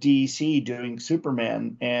at DC doing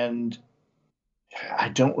Superman, and I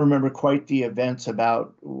don't remember quite the events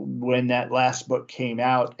about when that last book came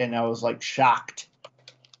out, and I was like shocked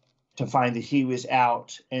to find that he was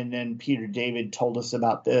out. And then Peter David told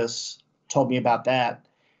me about that,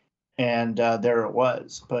 and there it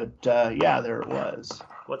was. But there it was.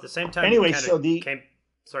 Well, at the same time, anyway,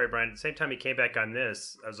 sorry, Brian. At the same time he came back on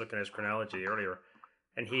this, I was looking at his chronology earlier,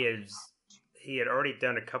 and he had already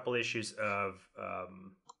done a couple issues of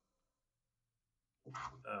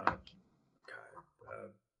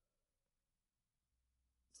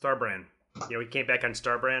Starbrand. He came back on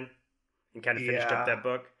Starbrand and kind of finished up that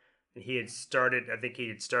book. And I think he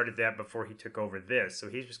had started that before he took over this. So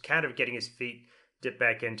he was kind of getting his feet dipped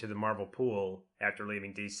back into the Marvel pool after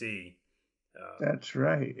leaving DC. That's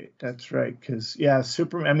right. Because,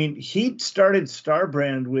 Superman, I mean, he started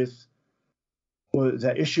Starbrand with, was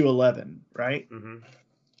that issue 11, right? Mm-hmm.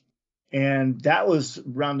 And that was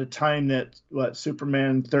around the time that,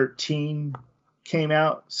 Superman 13 came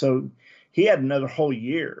out. So he had another whole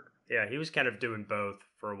year. Yeah, he was kind of doing both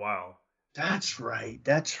for a while. That's right.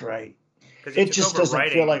 It just doesn't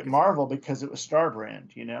feel like Marvel because it was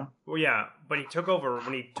Starbrand, Well, yeah, but when he took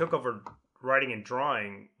over writing and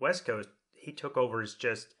drawing West Coast, he took over as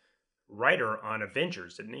just writer on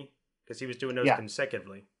Avengers, didn't he? Because he was doing those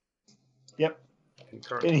consecutively. Yep.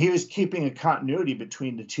 And he was keeping a continuity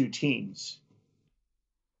between the two teams.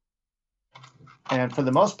 And for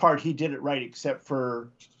the most part, he did it right, except for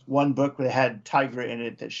one book that had Tigra in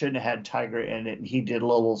it that shouldn't have had Tigra in it. And he did a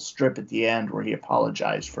little strip at the end where he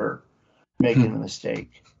apologized for making the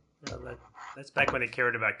mistake. Well, that's back when they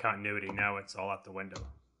cared about continuity. Now it's all out the window.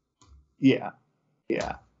 Yeah.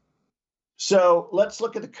 So let's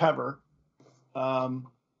look at the cover. And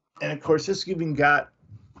of course, this even got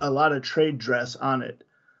a lot of trade dress on it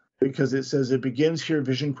because it says it begins here,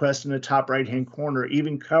 Vision Quest in the top right-hand corner,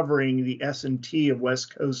 even covering the S&T of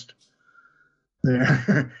West Coast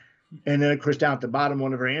there. And then, of course, down at the bottom,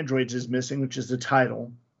 one of our androids is missing, which is the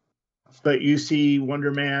title. But you see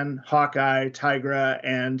Wonder Man, Hawkeye, Tigra,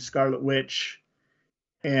 and Scarlet Witch.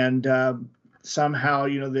 And somehow,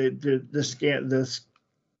 the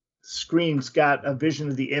screen's got a vision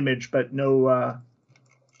of the image, but no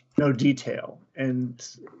detail. And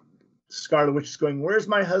Scarlet Witch is going, "Where's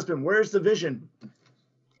my husband? Where's the vision?"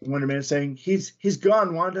 Wonder Man saying, "He's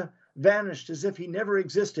gone, Wanda, vanished as if he never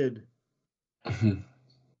existed."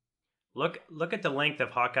 Look at the length of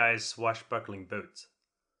Hawkeye's swashbuckling boots.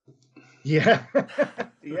 Yeah,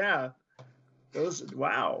 yeah. Those,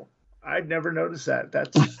 wow. I'd never noticed that.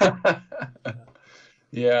 That's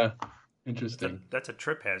yeah, interesting. That's a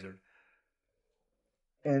trip hazard.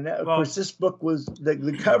 And of course, this book was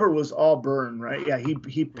the cover was all Byrne, right? Yeah,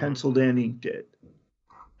 he penciled and inked it.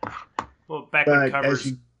 Well, back when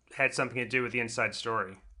covers had something to do with the inside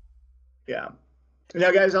story. Yeah.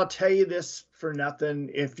 Now, guys, I'll tell you this for nothing.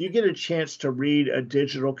 If you get a chance to read a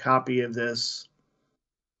digital copy of this,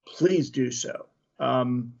 please do so.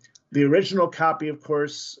 The original copy, of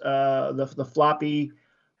course, the floppy,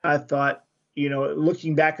 I thought,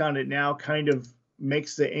 looking back on it now, kind of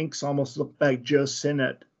makes the inks almost look like Joe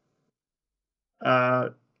Sinnott,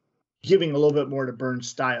 giving a little bit more to Byrne's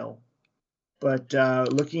style. But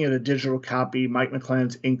looking at a digital copy, Mike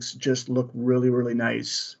McClann's inks just look really, really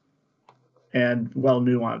nice and well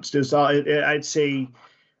nuanced. It's all, I'd say,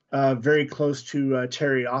 very close to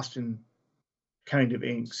Terry Austin kind of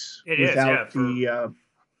inks.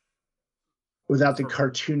 Without the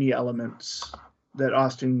cartoony elements that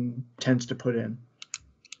Austin tends to put in.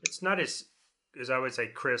 It's not as I would say,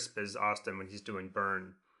 crisp as Austin when he's doing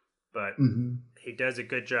Byrne, but he does a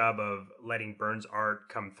good job of letting Byrne's art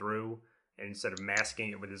come through instead of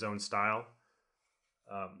masking it with his own style.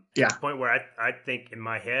 To the point where I think in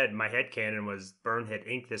my head canon was Byrne had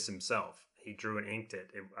inked this himself. He drew and inked it.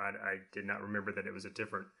 I did not remember that it was a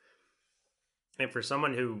different. And for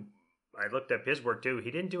someone who, I looked up his work too,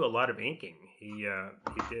 he didn't do a lot of inking. He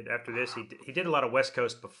did after this. He did a lot of West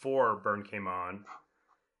Coast before Byrne came on,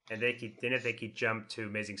 and I think he jumped to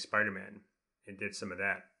Amazing Spider-Man and did some of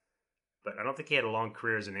that. But I don't think he had a long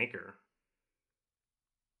career as an inker.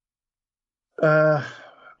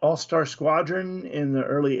 All-Star Squadron in the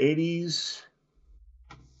early 80s.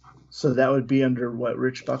 So that would be under what,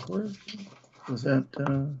 Rich Buckler? Was that?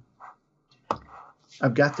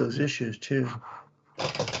 I've got those issues too.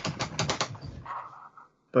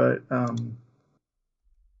 But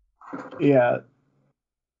yeah,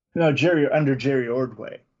 no, under Jerry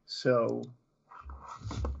Ordway. So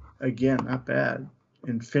again, not bad.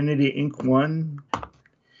 Infinity Inc. 1.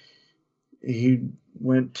 He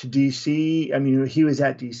went to DC. I mean, he was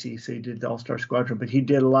at DC, so he did the All-Star Squadron, but he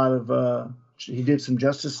did a lot of he did some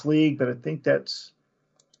Justice League, but I think is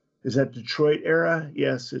that Detroit era?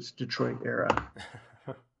 Yes, it's Detroit era.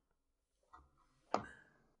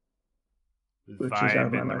 Which is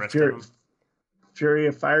out of my Fury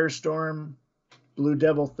of Firestorm, Blue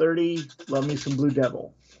Devil 30. Love me some Blue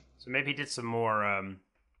Devil. So maybe he did some more.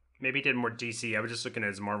 Maybe he did more DC. I was just looking at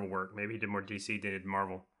his Marvel work. Maybe he did more DC than he did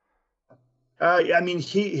Marvel. I mean,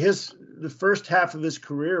 the first half of his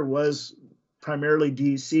career was primarily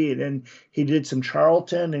DC, and then he did some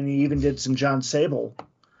Charlton, and he even did some John Sable.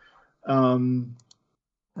 And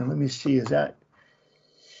let me see, is that?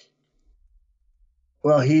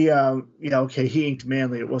 Well, he inked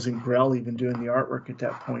Manley. It wasn't Grell even doing the artwork at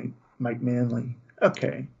that point. Mike Manley.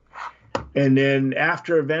 Okay. And then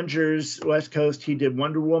after Avengers West Coast, he did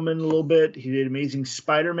Wonder Woman a little bit. He did Amazing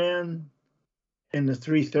Spider-Man in the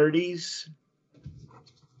 330s.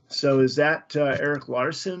 So is that Eric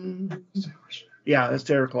Larson? Yeah, that's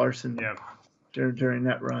Eric Larson. Yeah. During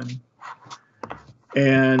that run.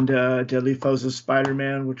 And Deadly Foes of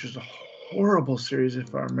Spider-Man, which is a horrible series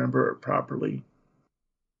if I remember it properly.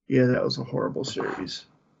 Yeah, that was a horrible series.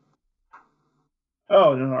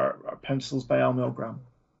 Oh, no, our pencils by Al Milgrom.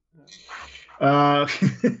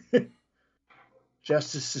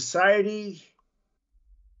 Justice Society,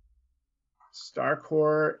 Star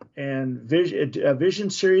Corps, and Vision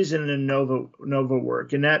series, and a Nova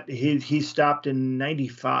work. And that he stopped in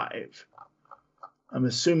 95. I'm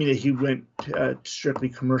assuming that he went strictly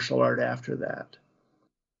commercial art after that,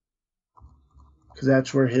 because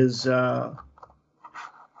that's where his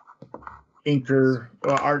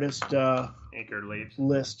artist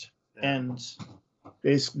list ends,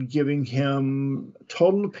 basically giving him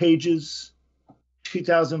total pages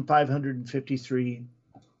 2,553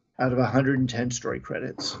 out of 110 story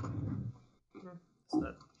credits. It's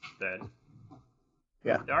not bad.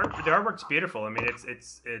 Yeah, the artwork's beautiful. I mean,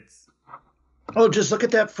 it's. Oh, just look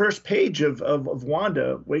at that first page of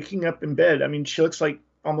Wanda waking up in bed. I mean, she looks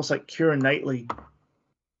almost like Keira Knightley.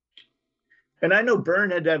 And I know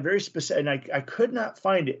Byrne had that very specific, and I could not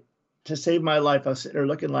find it to save my life. I was sitting there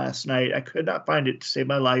looking last night. I could not find it to save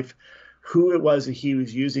my life who it was that he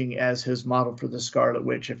was using as his model for the Scarlet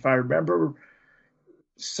Witch. If I remember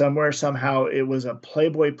somehow, it was a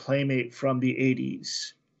Playboy Playmate from the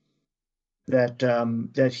 80s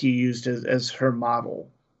that he used as her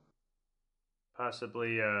model.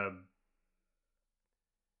 Possibly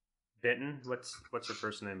Benton. What's her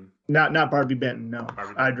first name? Not Barbie Benton. No,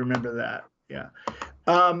 Barbie I'd Benton. remember that. Yeah.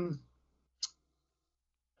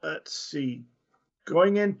 Let's see.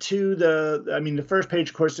 Going into the first page,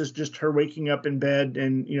 of course, is just her waking up in bed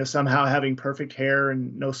and, somehow having perfect hair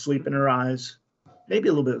and no sleep in her eyes. Maybe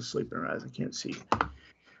a little bit of sleep in her eyes. I can't see.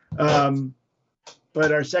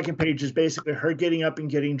 But our second page is basically her getting up and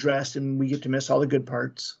getting dressed, and we get to miss all the good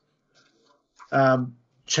parts.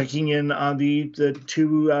 Checking in on the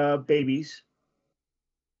two babies.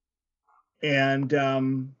 And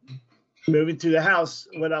moving through the house.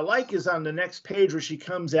 What I like is on the next page where she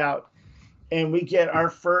comes out, and we get our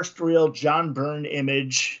first real John Byrne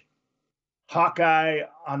image, Hawkeye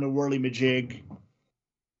on the whirly-majig,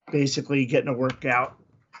 basically getting a workout.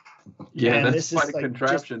 Yeah, and that's quite a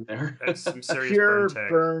contraption there. That's some serious pure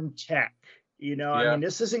Byrne tech. Yeah. I mean,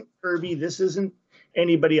 this isn't Kirby. This isn't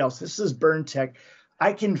anybody else. This is Byrne tech.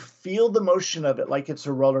 I can feel the motion of it like it's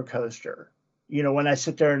a roller coaster. When I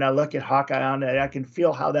sit there and I look at Hawkeye on it, I can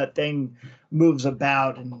feel how that thing moves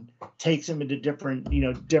about and takes him into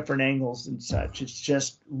different angles and such. It's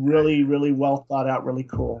just really, really well thought out, really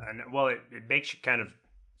cool. And well, it makes you kind of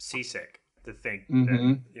seasick to think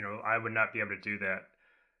that I would not be able to do that.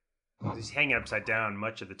 He's hanging upside down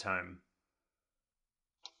much of the time.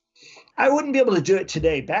 I wouldn't be able to do it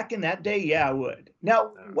today. Back in that day, yeah, I would.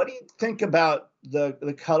 Now, what do you think about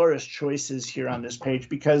the colorist choices here on this page?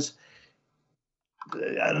 Because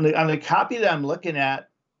on the copy that I'm looking at,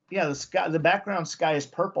 the background sky is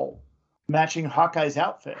purple, matching Hawkeye's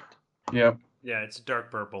outfit. Yeah. Yeah, it's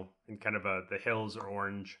dark purple and kind of the hills are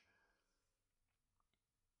orange.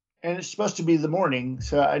 And it's supposed to be the morning,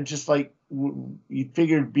 so I just you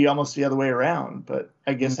figured it'd be almost the other way around, but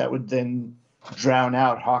I guess that would then drown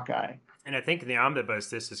out Hawkeye. And I think in the omnibus,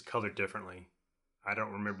 this is colored differently. I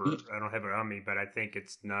don't remember. I don't have it on me, but I think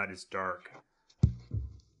it's not as dark.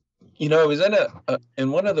 It was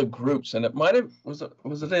in one of the groups, and it might have was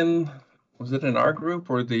it in our group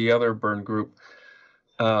or the other Byrne group?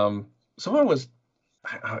 Someone was,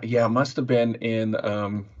 must have been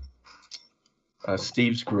in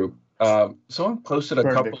Steve's group. Someone posted a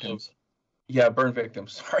couple victims. Burn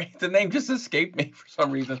victims. Sorry, the name just escaped me for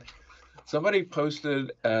some reason. Somebody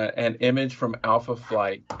posted an image from Alpha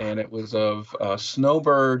Flight, and it was of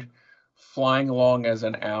Snowbird flying along as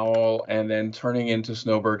an owl and then turning into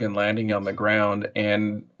Snowbird and landing on the ground.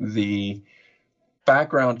 And the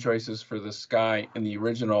background choices for the sky in the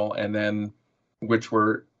original, and then which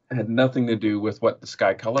had nothing to do with what the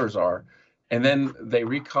sky colors are. And then they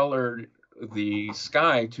recolored the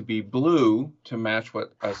sky to be blue to match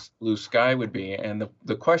what a blue sky would be. And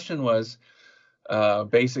the question was,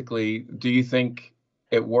 basically, do you think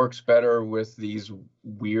it works better with these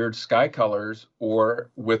weird sky colors or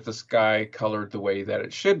with the sky colored the way that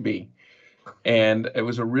it should be? And it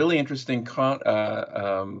was a really interesting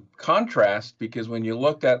contrast, because when you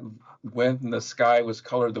looked at when the sky was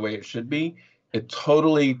colored the way it should be, it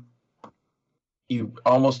totally, you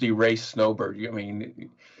almost erased Snowbird. I mean,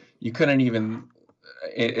 you couldn't even,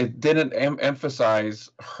 it didn't emphasize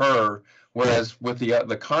her. Whereas with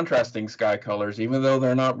the contrasting sky colors, even though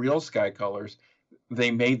they're not real sky colors, they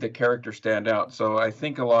made the character stand out. So I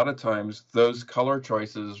think a lot of times those color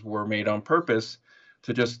choices were made on purpose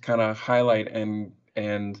to just kind of highlight and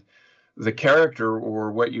the character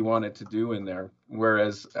or what you want it to do in there.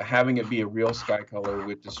 Whereas having it be a real sky color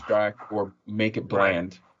would distract or make it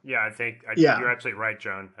bland. Right. Yeah, I think you're absolutely right,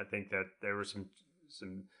 John. I think that there were some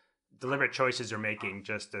deliberate choices they're making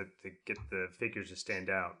just to get the figures to stand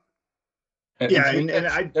out. And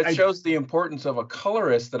that shows the importance of a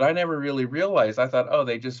colorist that I never really realized. I thought,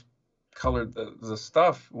 they just colored the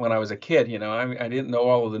stuff when I was a kid. I didn't know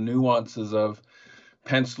all of the nuances of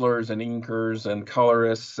pencilers and inkers and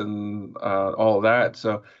colorists and all of that.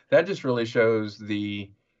 So that just really shows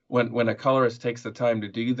when a colorist takes the time to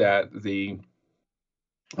do that, the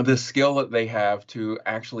skill that they have to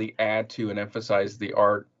actually add to and emphasize the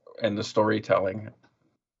art and the storytelling.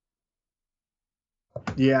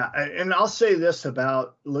 Yeah, and I'll say this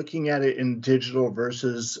about looking at it in digital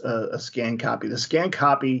versus a scan copy. The scan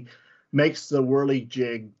copy makes the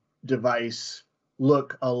whirly-jig device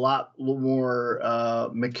look a lot more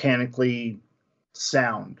mechanically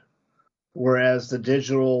sound, whereas the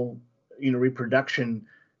digital, reproduction,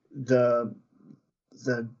 the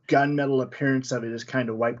gunmetal appearance of it is kind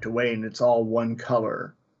of wiped away, and it's all one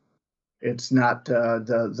color. It's not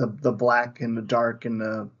the black and the dark and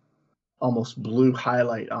the almost blue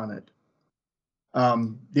highlight on it.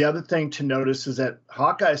 The other thing to notice is that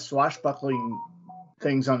Hawkeye's swashbuckling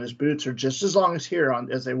things on his boots are just as long as here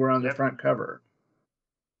as they were on the front cover.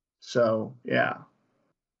 So yeah.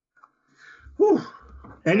 Whew.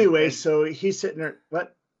 Anyway, so he's sitting there.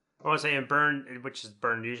 What? I was saying Byrne, which is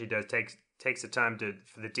Byrne usually does, takes the time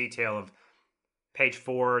for the detail of page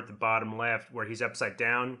 4 at the bottom left, where he's upside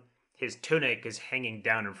down. His tunic is hanging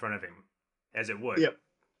down in front of him, as it would. Yep.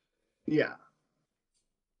 Yeah.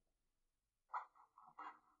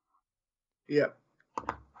 Yep.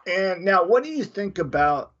 And now, what do you think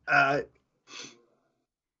about? I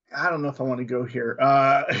don't know if I want to go here.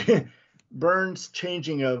 Byrne's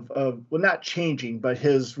changing of well, not changing, but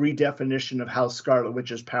his redefinition of how Scarlet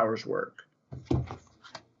Witch's powers work.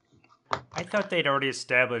 I thought they'd already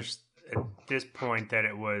established at this point that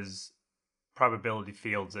it was probability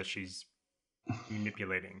fields that she's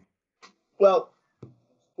manipulating. Well,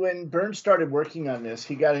 when Byrne started working on this,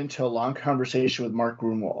 he got into a long conversation with Mark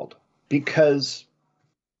Grunwald, because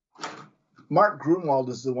Mark Grunwald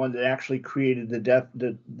is the one that actually created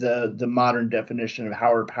the modern definition of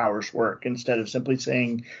how her powers work. Instead of simply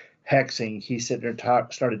saying hexing, he started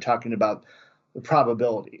talking about the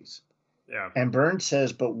probabilities. Yeah. And Byrne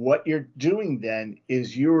says, but what you're doing then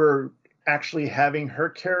is you're actually having her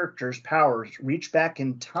character's powers reach back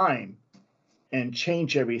in time and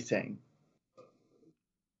change everything.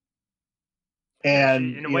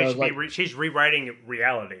 And in a way, she's rewriting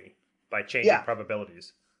reality by changing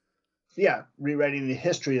probabilities. Yeah, rewriting the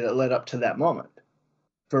history that led up to that moment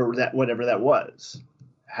for that, whatever that was.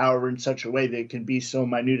 However, in such a way that it can be so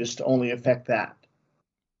minute as to only affect that.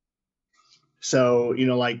 So,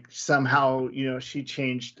 like somehow, she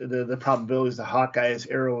changed the probabilities that Hawkeye's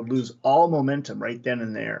arrow would lose all momentum right then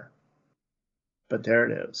and there. But there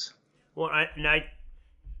it is. Well,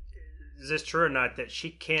 is this true or not that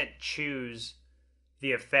she can't choose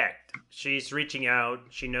the effect? She's reaching out.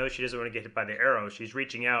 She knows she doesn't want to get hit by the arrow. She's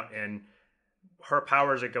reaching out, and her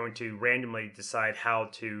powers are going to randomly decide how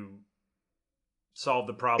to solve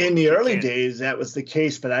the problem. In the early days, that was the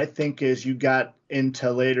case, but I think as you got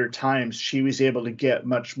into later times, she was able to get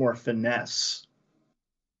much more finesse,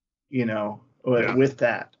 with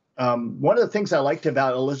that. One of the things I liked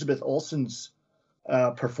about Elizabeth Olsen's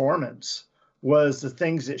performance was the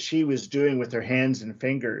things that she was doing with her hands and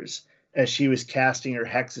fingers as she was casting her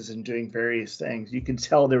hexes and doing various things. You can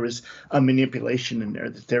tell there was a manipulation in there,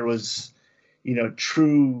 that there was,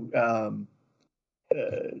 true,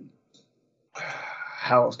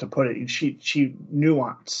 how else to put it? She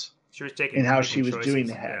nuance. She was taking in how she was choices. doing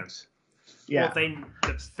the hex. Yeah. Well,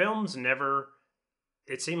 the films never.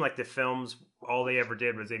 It seemed like the films, all they ever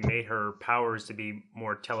did was they made her powers to be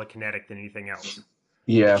more telekinetic than anything else.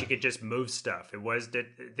 Yeah. She could just move stuff. It was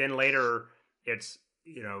that. Then later, it's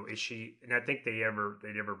is she? And I think they ever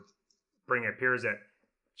bring up here is that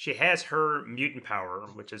she has her mutant power,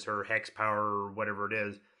 which is her hex power or whatever it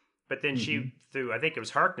is. But then she, through, I think it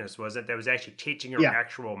was Harkness, wasn't it? That was actually teaching her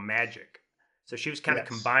actual magic. So she was kind of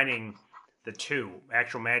combining the two,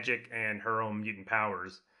 actual magic and her own mutant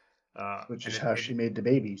powers. Which is how she made the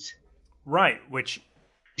babies. Right, which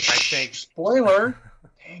I think... Spoiler!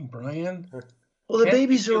 Dang, Brian. Well, the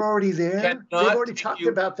babies are already there. They've already talked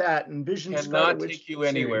about that in Vision Scarlet Witch. Cannot take you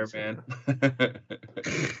anywhere, man.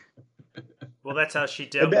 Well, that's how she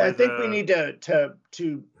dealt I think we need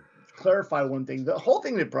to clarify one thing. The whole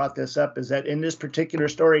thing that brought this up is that in this particular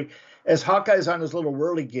story, as Hawkeye's on his little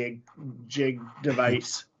jig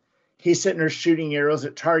device, he's sitting there shooting arrows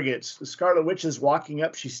at targets. The Scarlet Witch is walking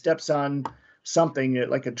up. She steps on something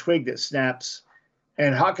like a twig that snaps,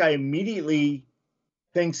 and Hawkeye immediately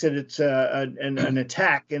thinks that it's an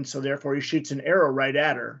attack, and so therefore he shoots an arrow right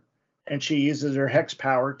at her, and she uses her hex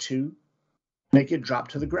power to make it drop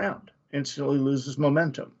to the ground. Instantly loses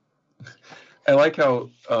momentum. I like how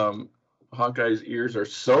Hawkeye's ears are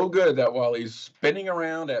so good that while he's spinning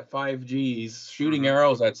around at 5 Gs, shooting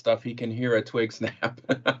arrows at stuff, he can hear a twig snap.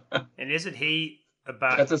 And isn't he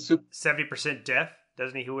about 70% deaf?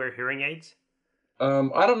 Doesn't he wear hearing aids?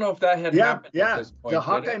 I don't know if that had happened at this point. The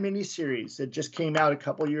Hawkeye miniseries that just came out a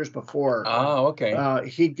couple years before. Oh, okay.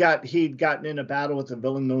 He'd gotten in a battle with a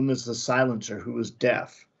villain known as the Silencer, who was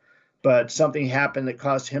deaf. But something happened that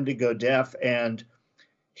caused him to go deaf, and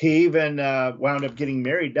he even wound up getting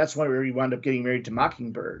married. That's where he wound up getting married to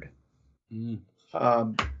Mockingbird.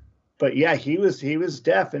 But yeah, he was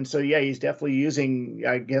deaf, and so yeah, he's definitely using,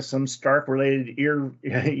 I guess, some Stark-related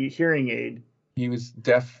hearing aid. He was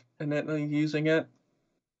definitely using it.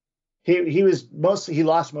 He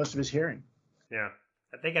lost most of his hearing. Yeah,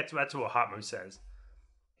 I think that's what Hotmo says.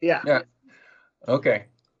 Yeah. Yeah. Okay.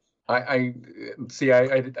 I see.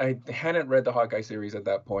 I hadn't read the Hawkeye series at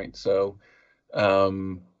that point, so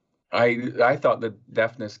um, I thought the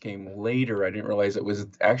deafness came later. I didn't realize it was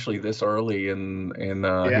actually this early in his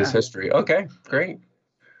Yeah. history. Okay, great.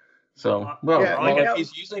 So, Yeah. I'll well, if get.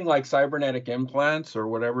 he's using like cybernetic implants or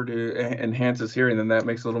whatever to enhance his hearing, then that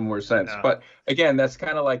makes a little more sense. No. But again, that's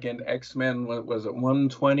kind of like in X-Men. What was it,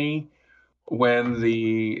 120, when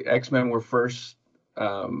the X-Men were first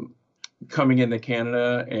coming into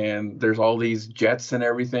Canada, and there's all these jets and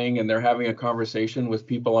everything, and they're having a conversation with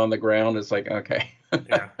people on the ground. It's like, okay,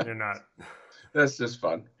 Yeah, you're not. that's just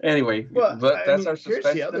fun. Anyway, Well, but that's our here's the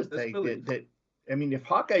suspension other of thing disbelief. if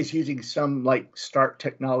Hawkeye's using some like Stark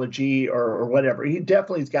technology or whatever, he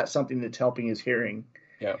definitely's got something that's helping his hearing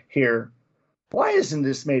Yeah. here. Why isn't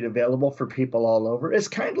this made available for people all over? It's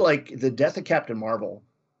kind of like the death of Captain Marvel.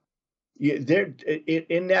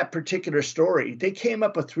 In that particular story, they came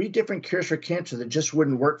up with 3 different cures for cancer that just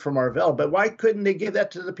wouldn't work for Marvel. But why couldn't they give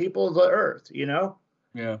that to the people of the Earth? Yeah.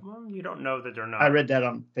 Well, you don't know that they're not. I read that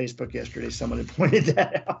on Facebook yesterday. Someone had pointed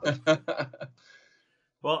that out.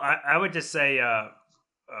 Well, I would just say I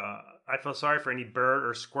feel sorry for any bird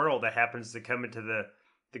or squirrel that happens to come into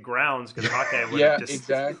the grounds, because Hawkeye would Yeah, have just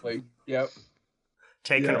exactly. Yep.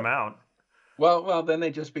 taken Yeah. them out. Well, then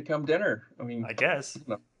they just become dinner. I mean, I guess. you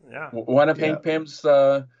know, Yeah. one of Yeah. Hank Pym's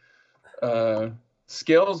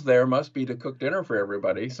skills there must be to cook dinner for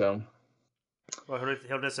everybody. So Well,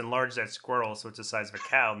 he'll just enlarge that squirrel so it's the size of a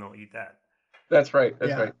cow, and they'll eat that. that's right.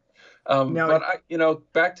 That's Yeah. right. Now,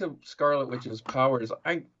 But back to Scarlet Witch's powers.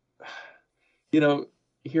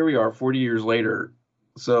 Here we are 40 years later.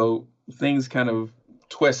 So things kind of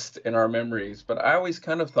twist in our memories. But I always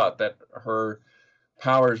kind of thought that her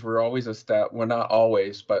powers were always well, not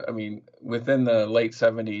always, but I mean, within the late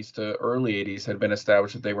 70s to early 80s had been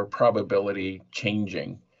established that they were probability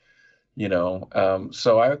changing,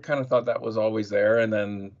 so I kind of thought that was always there. And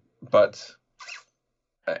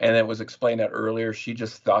it was explained that earlier she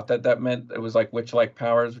just thought that meant it was like witch-like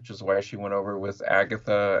powers, which is why she went over with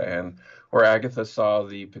Agatha, and where Agatha saw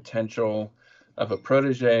the potential of a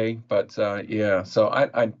protege. But so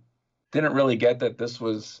I didn't really get that this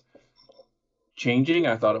was changing.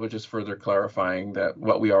 I thought it was just further clarifying that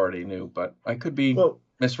what we already knew, but I could be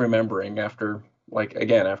misremembering after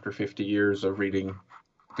 50 years of reading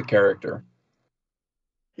the character.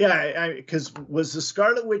 Yeah, because was the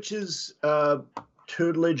Scarlet Witch's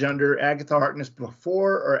tutelage under Agatha Harkness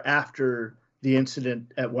before or after the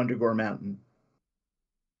incident at Wundagore Mountain?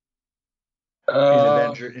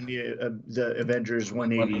 In the Avengers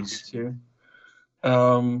 180s.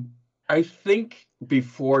 I think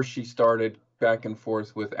before she started back and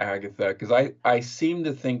forth with Agatha, because I seem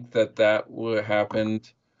to think that would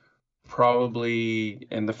happened probably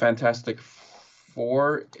in the Fantastic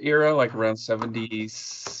Four era, like around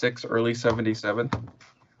 76, early 77.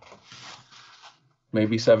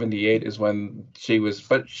 Maybe 78 is when she was,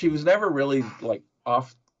 but she was never really like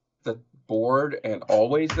off the board and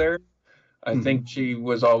always there. I think she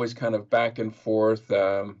was always kind of back and forth.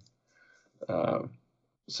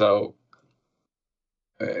 So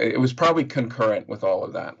it was probably concurrent with all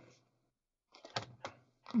of that.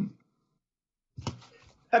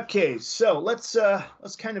 Okay, so let's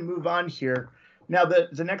kind of move on here. Now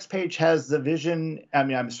the next page has the Vision.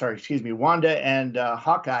 Wanda and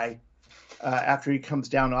Hawkeye after he comes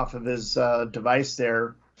down off of his device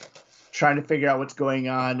there, trying to figure out what's going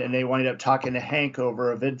on, and they wind up talking to Hank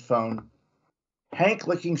over a vid phone. Hank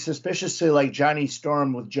looking suspiciously like Johnny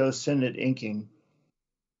Storm with Joe Sinnott inking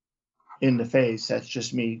in the face. That's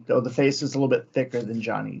just me, though the face is a little bit thicker than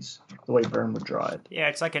Johnny's, the way Byrne would draw it. Yeah,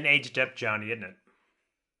 it's like an aged up Johnny, isn't it?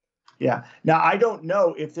 Yeah. Now, I don't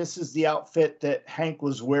know if this is the outfit that Hank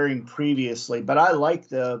was wearing previously, but I like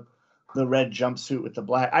the red jumpsuit with the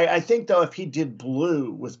black. I think, though, if he did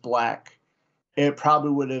blue with black, it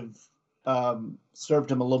probably would have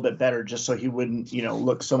served him a little bit better, just so he wouldn't,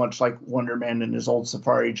 look so much like Wonder Man in his old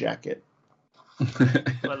safari jacket.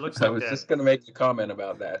 Well, it looks like I was just going to make a comment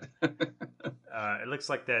about that. It looks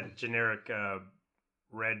like that generic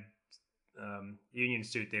red union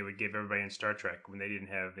suit they would give everybody in Star Trek when they didn't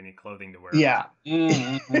have any clothing to wear. Yeah.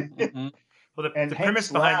 Well, the Hank's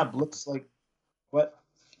premise lab looks like what?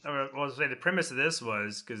 I'll say the premise of this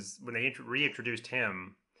was because when they reintroduced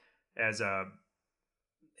him as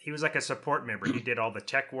he was like a support member. He did all the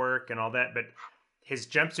tech work and all that, but his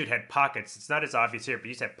jumpsuit had pockets. It's not as obvious here, but he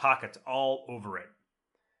used to have pockets all over it.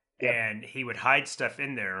 Yep. And he would hide stuff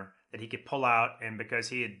in there that he could pull out, and because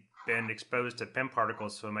he had been exposed to PEM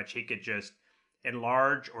particles so much, he could just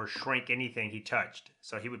enlarge or shrink anything he touched.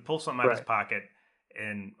 So he would pull something out of his pocket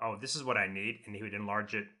and this is what I need, and he would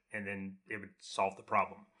enlarge it, and then it would solve the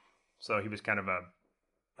problem. So he was kind of a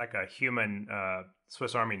human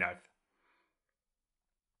Swiss Army knife.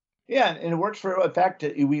 Yeah, and it works for in fact.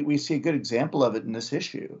 We see a good example of it in this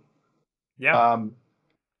issue. Yeah.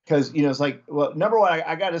 Because it's like, well, number one,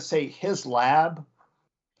 I got to say his lab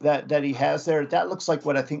that he has there, that looks like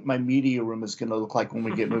what I think my media room is going to look like when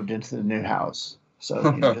we get moved into the new house. So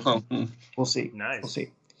we'll see. Nice. We'll see.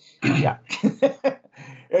 Yeah.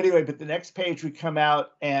 Anyway, but the next page we come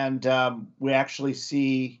out and we actually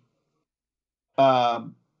see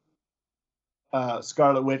Scarlet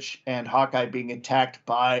Witch and Hawkeye being attacked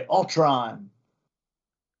by Ultron.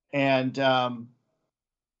 And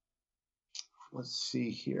let's see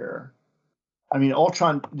here. I mean,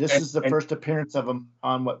 Ultron, this is the first appearance of him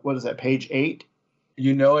on what is that, page 8?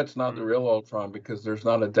 It's not the real Ultron because there's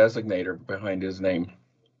not a designator behind his name.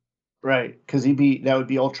 Right, because that would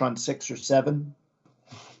be Ultron 6 or 7?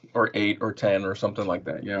 Or 8 or 10 or something like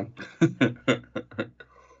that, yeah.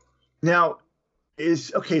 Now,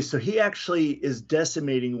 so he actually is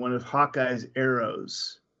decimating one of Hawkeye's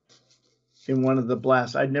arrows in one of the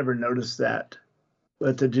blasts. I'd never noticed that,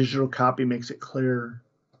 but the digital copy makes it clear.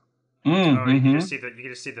 You can just see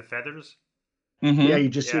the feathers. Mm-hmm. Yeah, you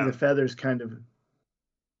just see the feathers kind of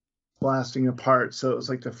blasting apart. So it was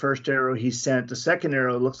like the first arrow he sent. The second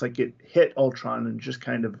arrow looks like it hit Ultron and just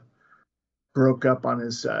kind of broke up on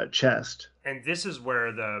his chest. And this is where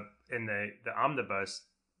in the omnibus,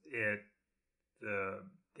 the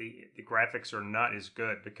graphics are not as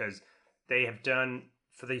good because they have done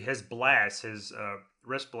for his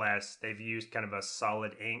wrist blast. They've used kind of a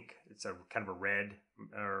solid ink. It's a kind of a red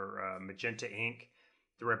or magenta ink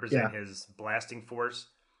to represent his blasting force.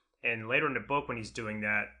 And later in the book, when he's doing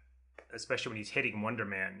that, especially when he's hitting Wonder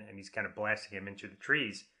Man and he's kind of blasting him into the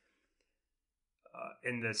trees,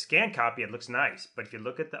 in the scan copy it looks nice, but if you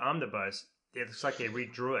look at the omnibus, it looks like they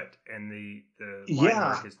redrew it, and the line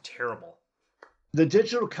work is terrible. The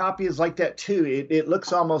digital copy is like that too. It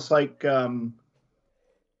looks almost like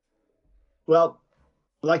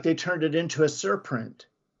like they turned it into a surprint.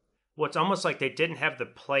 Well, it's almost like they didn't have the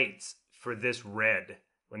plates for this red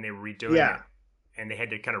when they were redoing it, and they had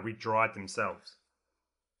to kind of redraw it themselves.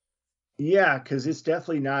 Yeah, because it's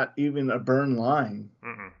definitely not even a Byrne line.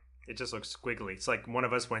 Mm-mm. It just looks squiggly. It's like one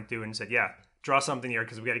of us went through and said, yeah, draw something here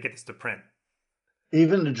because we got to get this to print.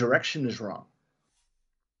 Even the direction is wrong.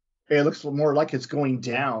 It looks more like it's going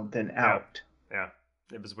down than out. Yeah,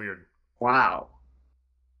 it was weird. Wow.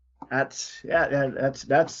 That's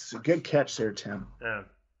a good catch there, Tim. Yeah.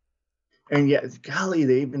 And golly,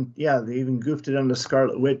 they even goofed it on the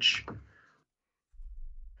Scarlet Witch.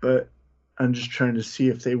 But I'm just trying to see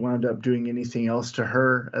if they wound up doing anything else to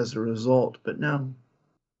her as a result. But no.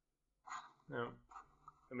 No.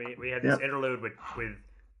 I mean, we had this interlude with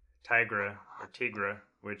Tigra,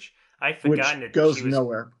 which I'd forgotten which goes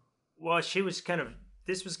nowhere. Well, this was kind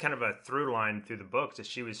of a through line through the book, that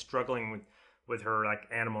she was struggling with her like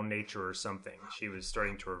animal nature or something. She was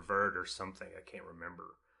starting to revert or something. I can't remember.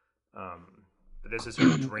 But this is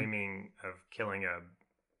her dreaming of killing a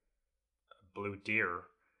blue deer.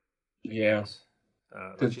 Yes.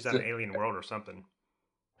 Like she's on an alien world or something.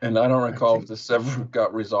 And I don't recall if this ever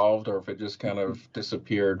got resolved or if it just kind of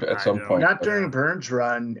disappeared at some point. Not during Byrne's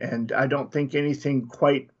run, and I don't think anything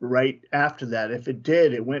quite right after that. If it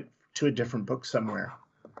did, it went to a different book somewhere.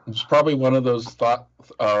 It's probably one of those plot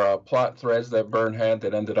threads that Byrne had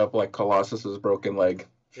that ended up like Colossus's broken leg.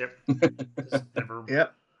 Yep.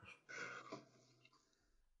 Yep.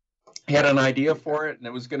 He had an idea for it, and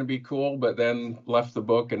it was going to be cool, but then left the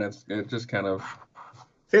book, and it just kind of...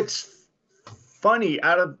 It's funny,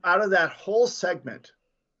 out of that whole segment,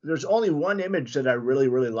 there's only one image that I really,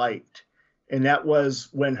 really liked, and that was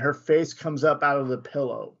when her face comes up out of the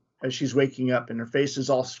pillow as she's waking up, and her face is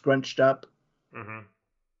all scrunched up,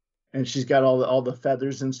 and she's got all the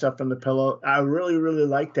feathers and stuff on the pillow. I really, really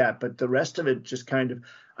like that, but the rest of it just kind of,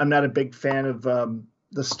 I'm not a big fan of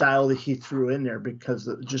the style that he threw in there because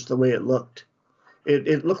of just the way it looked.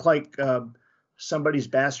 It looked like somebody's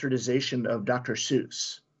bastardization of Dr.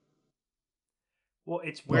 Seuss. Well,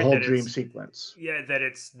 it's weird the whole that dream sequence. Yeah, that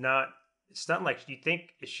it's not like you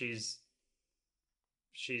think she's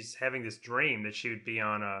having this dream that she would be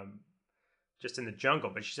on just in the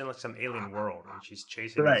jungle, but she's in like some alien world and she's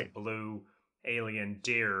chasing this blue alien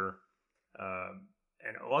deer.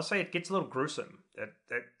 And I'll say it gets a little gruesome.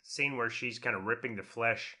 That scene where she's kind of ripping the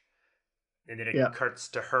flesh, and then it cuts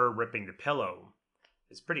to her ripping the pillow.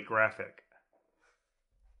 It's pretty graphic.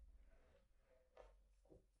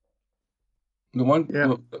 The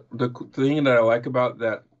thing that I like about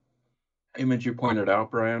that image you pointed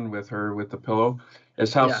out, Brian, with her with the pillow,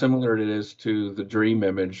 is how similar it is to the dream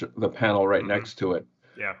image, the panel right next to it.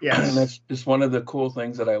 Yeah. Yes. And that's just one of the cool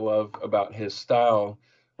things that I love about his style.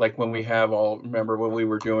 Like when we have remember when we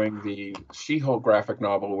were doing the She-Hulk graphic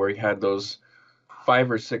novel where he had those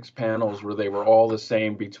 5 or 6 panels where they were all the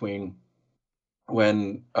same between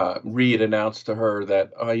when Reed announced to her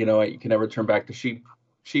that, oh, you know what, you can never turn back to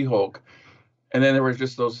She-Hulk. And then there was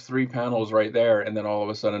just those 3 panels right there. And then all of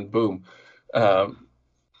a sudden, boom. And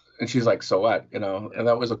she's like, so what? You know, and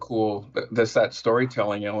that was a cool, that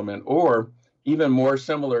storytelling element. Or even more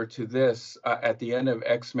similar to this, at the end of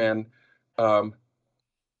X-Men, sorry,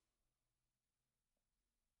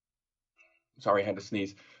 I had to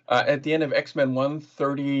sneeze. At the end of X-Men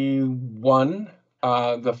 131,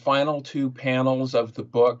 the final 2 panels of the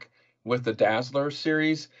book with the Dazzler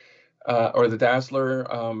series, or the Dazzler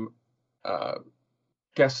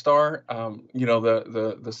guest star, you know,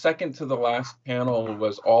 the second to the last panel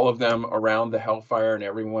was all of them around the Hellfire and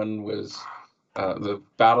everyone was, the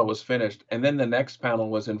battle was finished. And then the next panel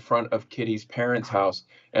was in front of Kitty's parents' house,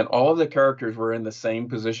 and all of the characters were in the same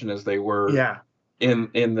position as they were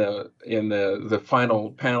in the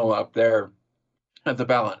final panel up there at the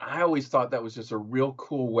battle. I always thought that was just a real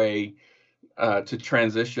cool way to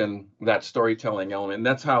transition that storytelling element. And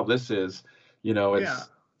that's how this is, you know, it's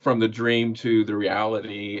from the dream to the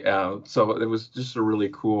reality. So it was just a really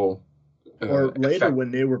cool. Or later effect. When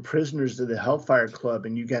they were prisoners of the Hellfire Club,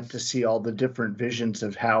 and you got to see all the different visions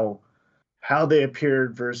of how they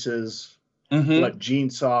appeared versus what Jean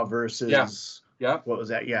saw versus what was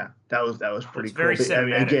that? Yeah, that was pretty cool. Very cinematic. I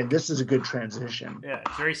mean, again, this is a good transition. Yeah,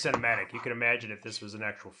 it's very cinematic. You can imagine if this was an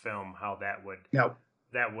actual film, how that would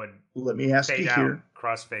let me ask you here,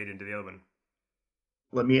 crossfade into the other one.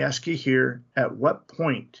 Let me ask you here: at what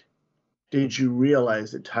point did you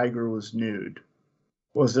realize that Tiger was nude?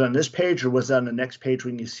 Was it on this page, or was it on the next page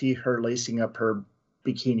when you see her lacing up her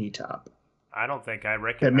bikini top? I don't think I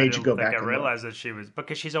reckon. That made you go back. I realized that she was,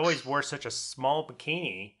 because she's always wore such a small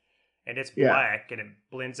bikini, and it's black and it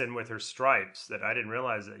blends in with her stripes, that I didn't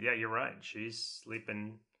realize that. Yeah, you're right. She's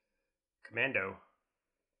sleeping commando.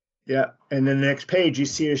 Yeah, and then the next page you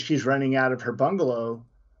see as she's running out of her bungalow,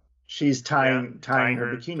 she's tying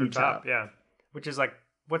her bikini top. Yeah, which is like,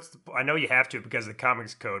 I know you have to because of the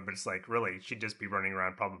comics code, but it's like, really, she'd just be running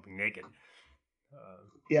around probably naked.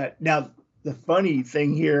 Yeah. Now the funny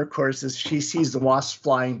thing here, of course, is she sees the wasp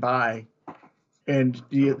flying by, and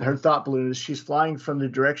her thought balloon is she's flying from the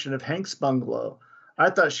direction of Hank's bungalow.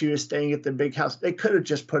 I thought she was staying at the big house. They could have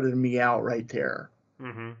just put a meow right there.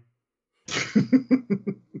 Mm-hmm.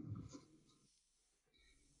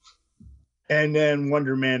 And then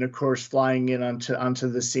Wonder Man, of course, flying in onto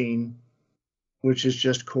the scene, which is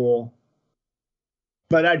just cool.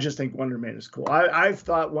 But I just think Wonder Man is cool. I've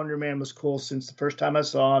thought Wonder Man was cool since the first time I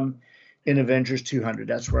saw him in Avengers 200.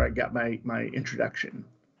 That's where I got my introduction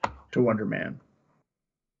to Wonder Man.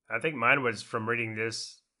 I think mine was from reading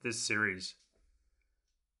this series.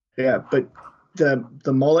 Yeah, but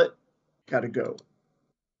the mullet got to go.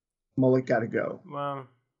 Mullet got to go. Well,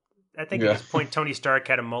 I think at this point Tony Stark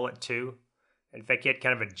had a mullet too. In fact, he had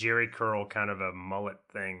kind of a Jerry curl kind of a mullet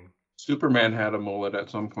thing. Superman had a mullet at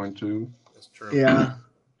some point too. That's true. Yeah.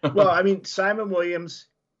 Well, I mean, Simon Williams,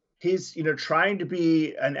 he's trying to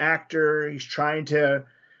be an actor. He's trying to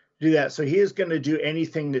do that. So he is going to do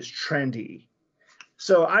anything that's trendy.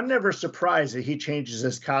 So I'm never surprised that he changes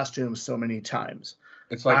his costume so many times.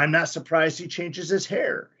 It's like, I'm not surprised he changes his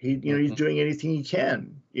hair. He's doing anything he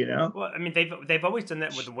can. Well, I mean, they've always done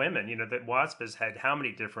that with women. The Wasp has had how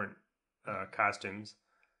many different costumes,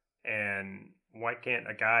 and why can't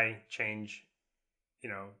a guy change?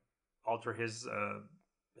 Alter his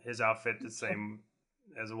outfit the same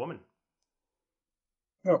as a woman.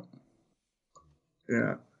 Oh.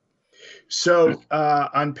 Yeah. So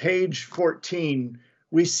on page 14,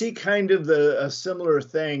 we see kind of a similar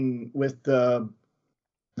thing with the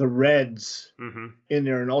Reds in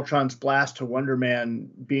there, and Ultron's blast to Wonder Man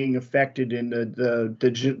being affected in the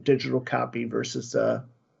digital copy versus the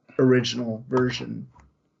original version.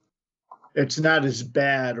 It's not as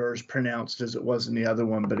bad or as pronounced as it was in the other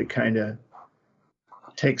one, but it kind of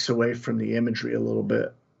takes away from the imagery a little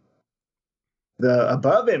bit. The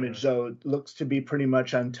above image, though, looks to be pretty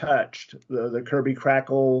much untouched. The Kirby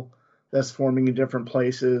Crackle that's forming in different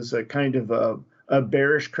places, a kind of a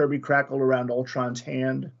bearish Kirby Crackle around Ultron's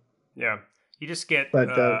hand. Yeah, you just get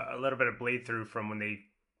a little bit of bleed through from when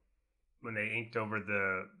they inked over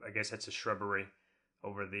I guess that's a shrubbery,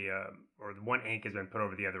 over or the one ink has been put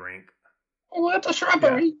over the other ink. Oh, that's a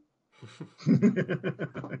shrubbery.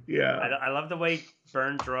 Yeah. I love the way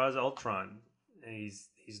Byrne draws Ultron. And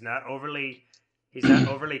he's not overly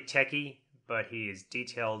techy, but he is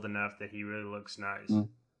detailed enough that he really looks nice.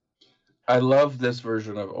 I love this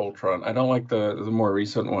version of Ultron. I don't like the more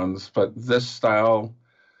recent ones, but this style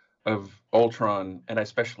of Ultron, and I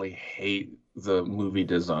especially hate the movie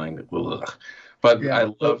design. Ugh. But Yeah,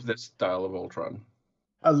 I love this style of Ultron.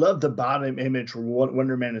 I love the bottom image where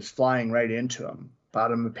Wonder Man is flying right into him,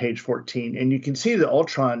 bottom of page 14. And you can see that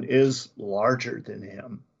Ultron is larger than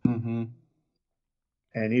him. Mm-hmm.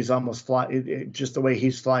 And he's almost flying, just the way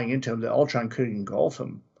he's flying into him, the Ultron could engulf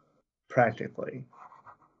him practically.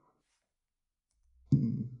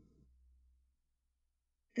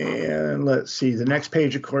 And let's see, the next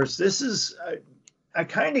page, of course, this is, I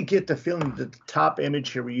kind of get the feeling that the top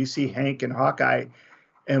image here where you see Hank and Hawkeye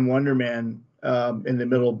and Wonder Man in the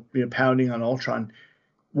middle, pounding on Ultron,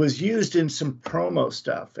 was used in some promo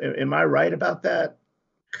stuff. Am I right about that?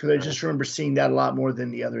 Because I just remember seeing that a lot more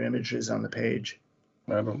than the other images on the page.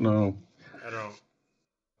 I don't know. I don't.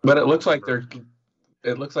 But it looks like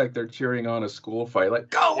they're cheering on a school fight, like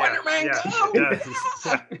 "Go, Wonder Man, go!"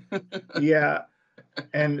 Yeah,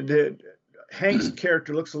 and Hank's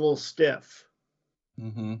character looks a little stiff.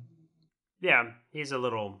 Mm-hmm. Yeah, he's a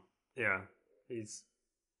little. Yeah, he's.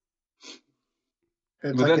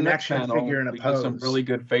 It's like an action figure in a we pose. got some really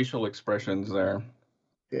good facial expressions there.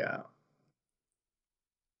 Yeah.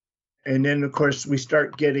 And then, of course, we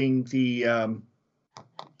start getting the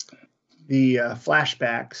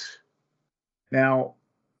flashbacks. Now,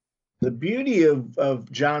 the beauty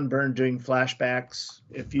of John Byrne doing flashbacks,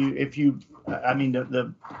 the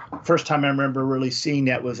first time I remember really seeing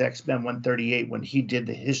that was X-Men 138 when he did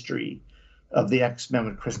the history of the X-Men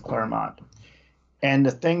with Chris Claremont. And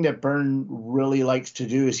the thing that Byrne really likes to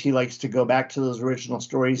do is he likes to go back to those original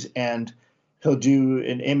stories and he'll do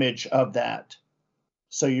an image of that.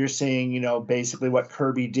 So you're seeing, basically what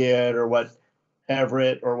Kirby did or what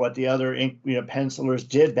Everett or what the other pencilers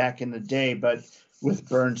did back in the day, but with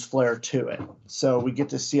Byrne's flair to it. So we get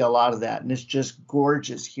to see a lot of that. And it's just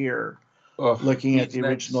gorgeous here. Looking at the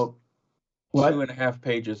original. 2.5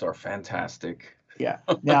 pages are fantastic. Yeah.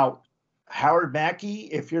 Now, Howard Mackey,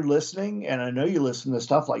 if you're listening, and I know you listen to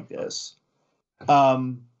stuff like this,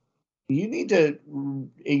 you need to,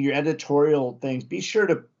 in your editorial things, be sure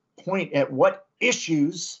to point at what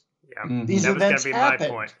issues these that events was going to be happened.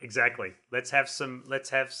 my point. Exactly. Let's have some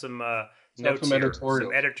notes some here,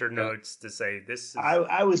 some editor notes to say this. Is...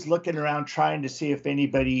 I was looking around trying to see if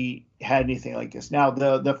anybody had anything like this. Now,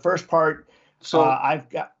 the first part, so I've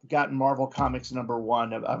gotten Marvel Comics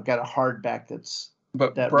 #1. I've got a hardback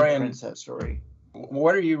that Brian, reprints that story.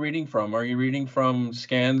 What are you reading from? Are you reading from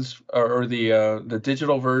scans or the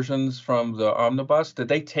digital versions from the omnibus? Did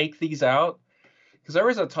they take these out? Because there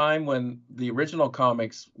was a time when the original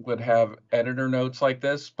comics would have editor notes like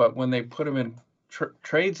this, but when they put them in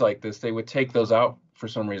trades like this, they would take those out for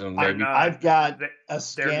some reason. I've got a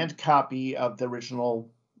scanned copy of the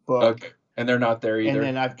original book. Okay. And they're not there either. And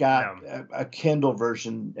then I've got a Kindle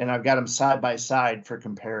version, and I've got them side by side for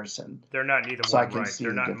comparison. They're not neither so one, I can right? see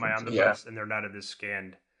They're the not in my differences. omnibus, and they're not in this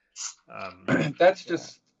scanned. That's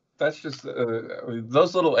just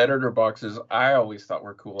those little editor boxes I always thought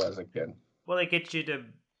were cool as a kid. Well, they get you to,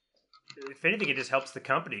 if anything, it just helps the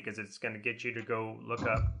company because it's going to get you to go look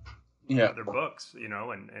up other books,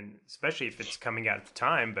 and especially if it's coming out at the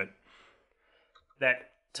time. But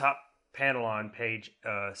that top panel on page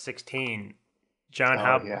 16, John,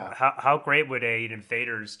 how great would an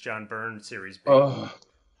Invaders John Byrne series be?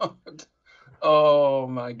 Oh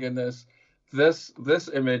my goodness. This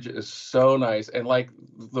image is so nice, and like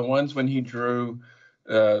the ones when he drew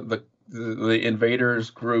the Invaders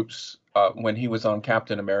groups when he was on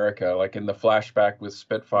Captain America, like in the flashback with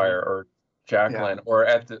Spitfire or Jacqueline, or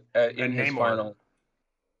in his final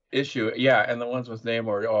issue, and the ones with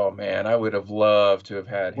Namor. Oh man, I would have loved to have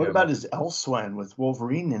had him. What about his Elsewhere with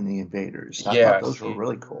Wolverine and the Invaders? I thought those were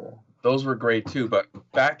really cool. Those were great too. But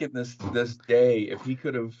back in this day, if he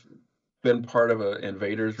could have been part of an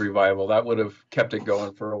Invaders revival, that would have kept it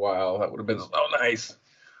going for a while. That would have been so nice.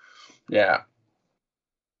 Yeah.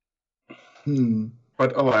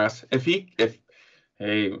 But alas, if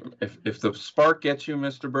the spark gets you,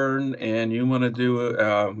 Mr. Byrne, and you want to do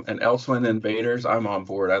an Elsewhere Invaders, I'm on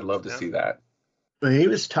board. I'd love to see that. But he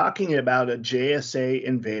was talking about a JSA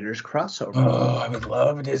Invaders crossover. Oh, I would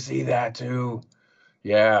love to see that too.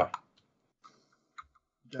 Yeah.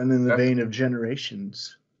 Done in the vein of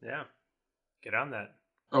Generations. Yeah. Get on that.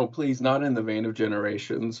 Oh, please, not in the vein of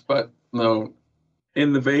Generations, but no,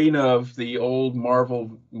 in the vein of the old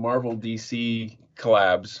Marvel DC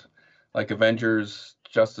collabs, like Avengers,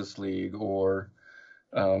 Justice League, or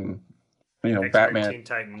X-Men, Batman. Teen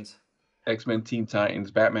Titans. X-Men, Teen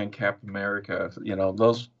Titans, Batman, Captain America,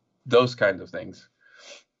 those kinds of things.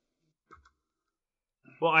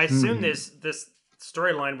 Well, I assume this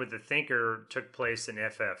storyline with the Thinker took place in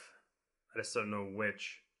FF. I just don't know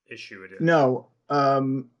which issue it is. No.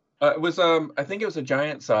 It was I think it was a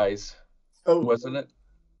giant size. Oh, wasn't it?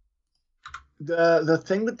 The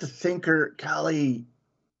thing with the Thinker, golly,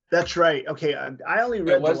 that's right. Okay, I only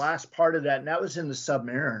read the last part of that, and that was in the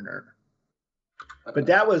Submariner. But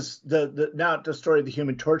that was not the story of the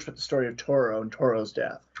Human Torch, but the story of Toro and Toro's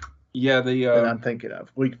death. Yeah, that I'm thinking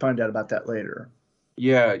of. We can find out about that later.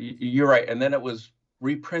 Yeah, you're right. And then it was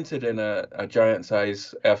reprinted in a giant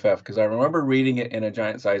size FF, because I remember reading it in a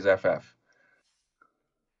giant size FF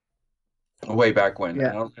way back when. Yeah.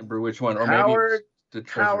 I don't remember which one. Or Howard, maybe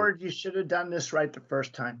Howard, you should have done this right the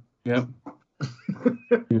first time. Yep.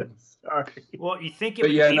 Sorry. Well, you think it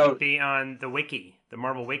would even be on the wiki, the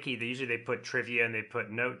Marvel wiki. They put trivia and they put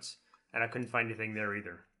notes, and I couldn't find anything there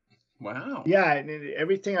either. Wow. Yeah, and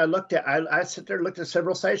everything I looked at, I sat there and looked at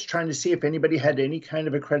several sites trying to see if anybody had any kind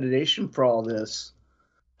of accreditation for all this.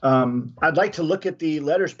 I'd like to look at the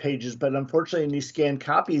letters pages, but unfortunately in these scanned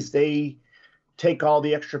copies, they take all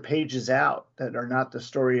the extra pages out that are not the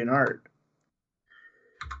story and art.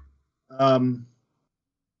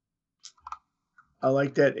 I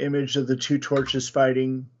like that image of the two torches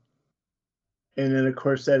fighting. And then, of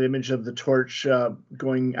course, that image of the torch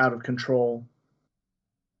going out of control.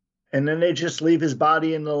 And then they just leave his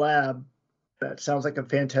body in the lab. That sounds like a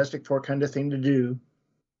Fantastic Four kind of thing to do.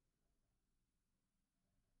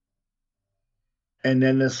 And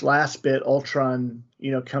then this last bit, Ultron,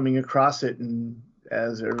 coming across it. And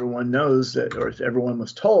as everyone knows, or as everyone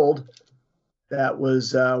was told, that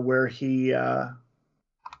was where he got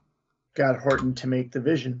Horton to make the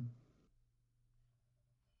Vision.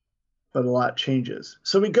 But a lot changes.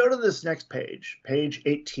 So we go to this next page, page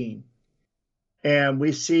 18. And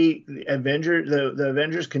we see the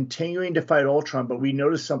Avengers continuing to fight Ultron, but we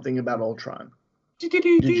notice something about Ultron.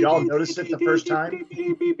 Did y'all notice it the first time?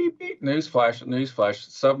 Newsflash.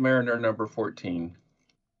 Submariner number 14.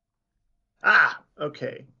 Ah,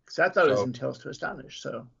 okay. Because I thought it was in Tales to Astonish.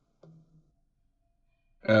 So.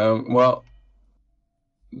 Well,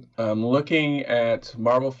 I'm looking at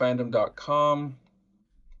MarvelFandom.com,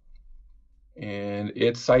 and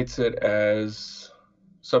it cites it as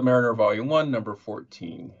Submariner Volume 1, number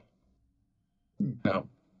 14. No.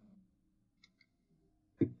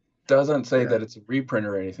 It doesn't say that it's a reprint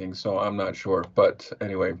or anything, so I'm not sure. But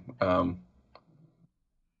anyway,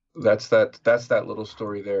 that's that little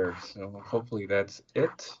story there. So hopefully that's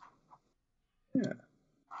it. Yeah.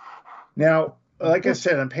 Now, like I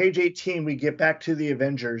said, on page 18, we get back to the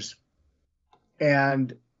Avengers.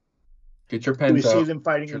 And get your pens out. We see them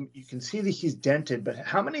fighting him. You can see that he's dented, but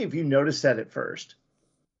how many of you noticed that at first?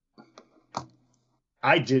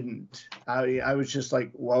 I didn't. I was just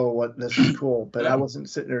like, whoa, this is cool. But I wasn't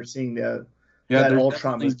sitting there seeing that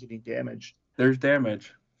Ultron was getting damaged. There's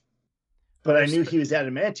damage. But I knew he was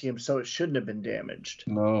adamantium, so it shouldn't have been damaged.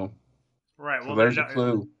 No. Right. Well, so there's a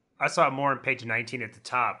clue. I saw it more on page 19 at the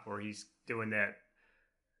top where he's doing that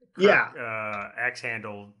axe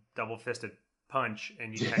handle double-fisted punch,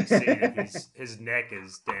 and you kind of see that his neck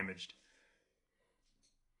is damaged.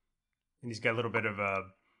 And he's got a little bit of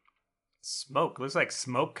smoke. Looks like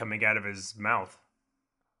smoke coming out of his mouth.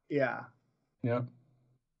 Yeah. Yeah.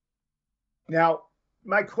 Now,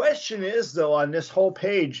 my question is, though, on this whole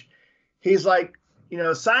page, he's like,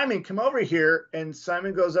 Simon, come over here. And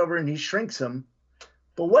Simon goes over and he shrinks him.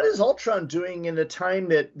 But what is Ultron doing in the time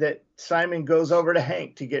that Simon goes over to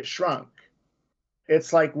Hank to get shrunk?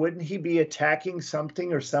 It's like, wouldn't he be attacking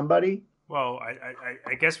something or somebody? Well,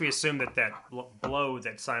 I guess we assume that blow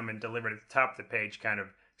that Simon delivered at the top of the page kind of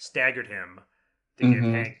staggered him to give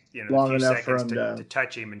Hank a few seconds to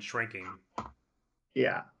touch him and shrink him.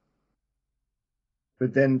 Yeah.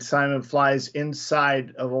 But then Simon flies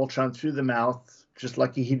inside of Ultron through the mouth. Just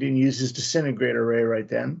lucky he didn't use his disintegrator ray right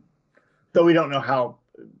then. Though we don't know how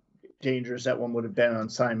dangerous that one would have been on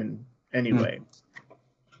Simon anyway.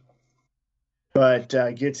 But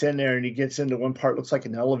gets in there and he gets into one part, looks like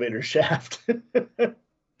an elevator shaft.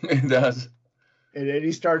 It does. And then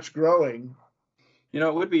he starts growing.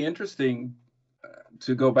 It would be interesting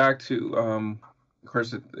to go back to, of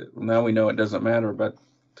course, now we know it doesn't matter, but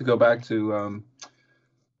to go back to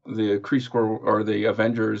the Kree Squirrel or the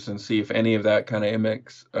Avengers and see if any of that kind of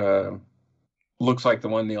mimics looks like the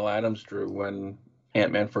one Neil Adams drew when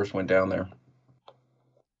Ant-Man first went down there.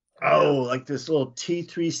 Oh, like this little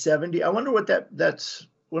T-370. I wonder what that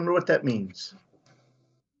means.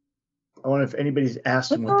 I wonder if anybody's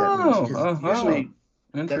asked him what that means. Usually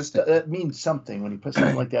Interesting. That means something when you put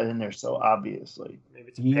something like that in there so obviously. Maybe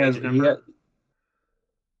it's a page number.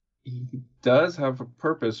 He does have a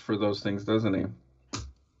purpose for those things, doesn't he?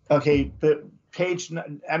 Okay, but page,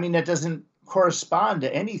 I mean, that doesn't correspond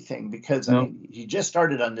to anything because, I mean, he just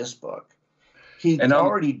started on this book. He'd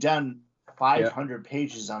already done 500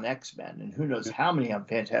 pages on X-Men, and who knows how many on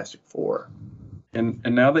Fantastic Four. And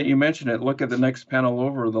now that you mention it, look at the next panel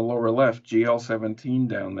over in the lower left, GL17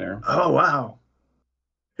 down there. Oh, wow.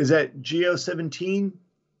 Is that GO17?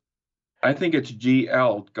 I think it's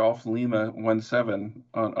GL, Golf Lima 17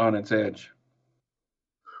 on its edge.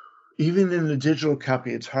 Even in the digital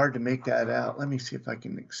copy, it's hard to make that out. Let me see if I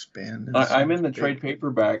can expand this. I'm in the trade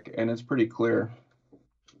paperback, and it's pretty clear.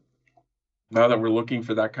 Now that we're looking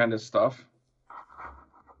for that kind of stuff.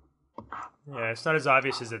 Yeah, it's not as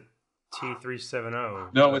obvious as a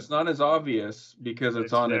T370. No, it's not as obvious because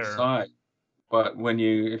it's on its side. But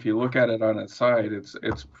if you look at it on its side, it's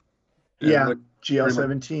yeah,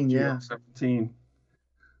 GL17, yeah. GL17.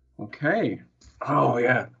 Okay. Oh,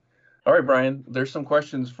 yeah. All right, Brian, there's some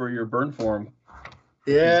questions for your Byrne form.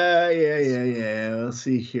 Yeah. Let's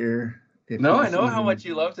see here. I know how much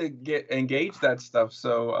you love to engage that stuff.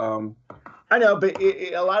 So I know, but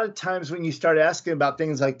a lot of times when you start asking about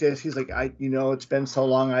things like this, he's like, it's been so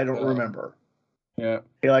long, I don't remember. Yeah.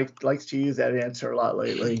 He likes to use that answer a lot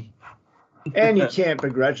lately. And you can't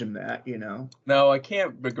begrudge him that, No, I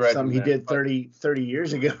can't begrudge him he did 30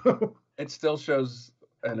 years ago. It still shows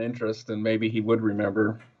an interest, and maybe he would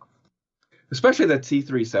remember. Especially that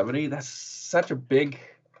T370. That's such a big...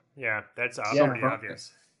 Yeah, that's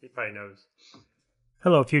obvious. He probably knows.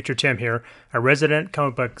 Hello, Future Tim here. A resident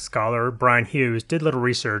comic book scholar, Brian Hughes, did little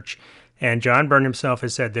research, and John Byrne himself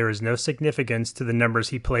has said there is no significance to the numbers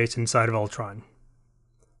he placed inside of Ultron.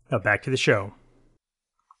 Now back to the show.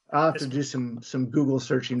 I'll have to do some Google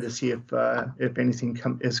searching to see if anything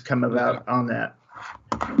has come about on that.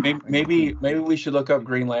 Maybe we should look up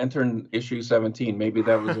Green Lantern issue 17. Maybe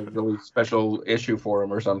that was a really special issue for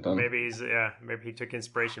him or something. Maybe he took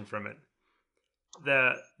inspiration from it.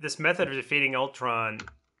 This method of defeating Ultron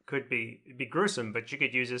could be gruesome, but you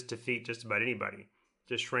could use this to defeat just about anybody.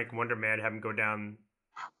 Just shrink Wonder Man, have him go down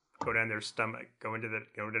their stomach, go into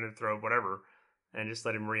the throat, whatever, and just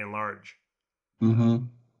let him re-enlarge. Mm-hmm.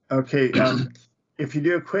 Okay, if you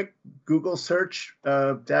do a quick Google search,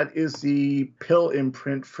 that is the pill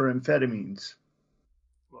imprint for amphetamines.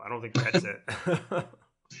 Well, I don't think that's it.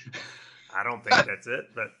 I don't think that's it,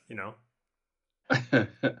 but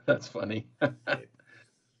That's funny.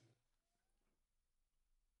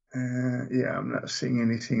 Yeah, I'm not seeing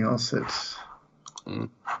anything else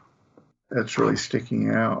that's really sticking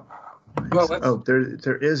out. Well,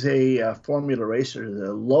 there is a Formula Racer,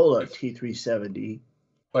 the Lola T370.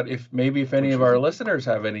 But if any of our listeners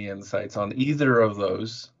have any insights on either of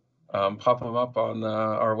those, pop them up on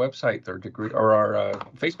our website, Third Degree, or our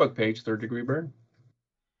Facebook page, Third Degree Byrne.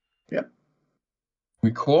 Yep.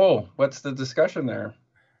 Cool. What's the discussion there,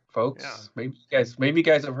 folks? Yeah. Maybe you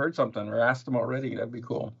guys have heard something or asked them already. That'd be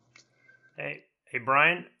cool. Hey,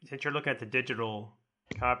 Brian, since you're looking at the digital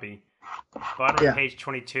copy, bottom of page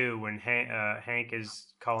 22, when Hank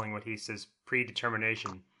is calling what he says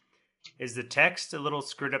predetermination. Is the text a little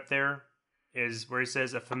screwed up there? Is where he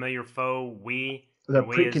says a familiar foe, we... The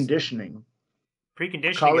preconditioning.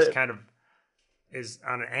 Preconditioning is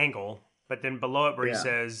on an angle, but then below it where he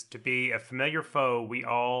says to be a familiar foe, we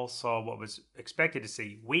all saw what was expected to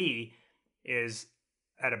see. We is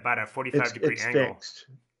at about a 45-degree angle. Fixed.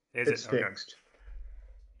 It's fixed.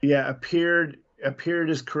 Yeah, appeared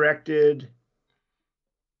is corrected.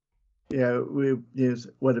 Yeah,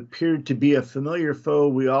 what appeared to be a familiar foe.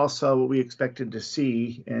 We all saw what we expected to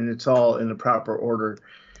see, and it's all in the proper order.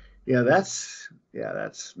 Yeah, that's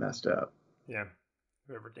messed up. Yeah,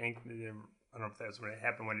 whoever inked, I don't know if that's what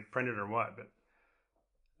happened when he printed or what, but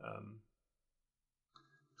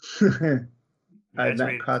I had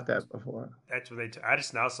not caught that before. That's what I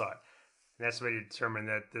just now saw it, and that's where they determined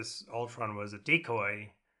that this Ultron was a decoy,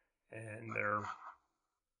 and they're.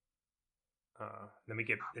 Then we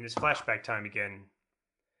get in this flashback time again,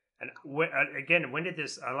 and when did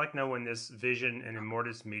this? I like to know when this Vision and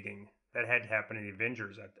Immortus meeting that had happened in the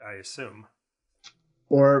Avengers. I assume,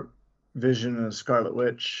 or Vision and Scarlet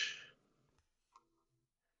Witch.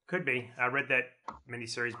 Could be. I read that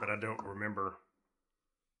miniseries, but I don't remember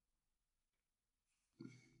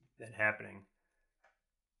that happening.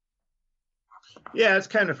 Yeah, it's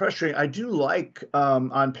kind of frustrating. I do like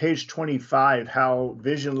on page 25 how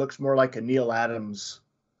Vision looks more like a Neil Adams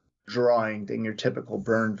drawing than your typical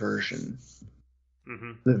Byrne version.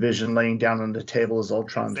 Mm-hmm. The Vision laying down on the table as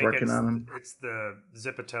Ultron's working on him. It's the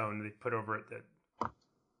Zipatone they put over it that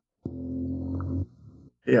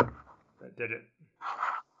Yep. That did it.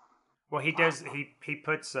 Well, he does. He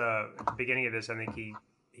puts at the beginning of this. I think he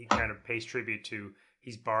kind of pays tribute to.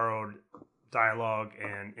 He's borrowed dialogue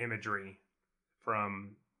and imagery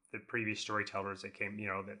from the previous storytellers that came.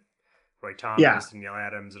 That Roy Thomas and Neil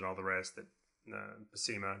Adams and all the rest. That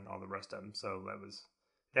Buscema and all the rest of them. So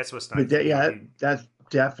that's what's nice. But that's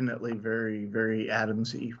definitely very, very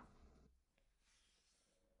Adamsy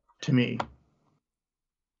to me.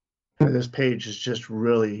 This page is just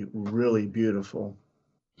really, really beautiful.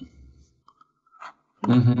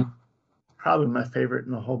 Mm-hmm. Probably my favorite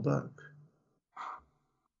in the whole book.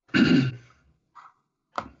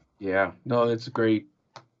 Yeah, no, it's a great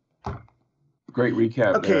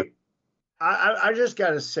recap. Okay, there. I just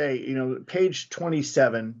got to say, page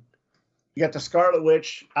 27, you got the Scarlet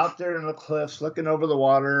Witch out there in the cliffs looking over the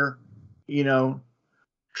water,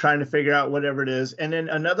 trying to figure out whatever it is. And then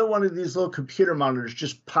another one of these little computer monitors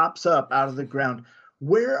just pops up out of the ground.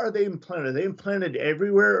 Where are they implanted? Are they implanted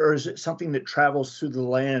everywhere, or is it something that travels through the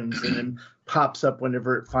lands and then pops up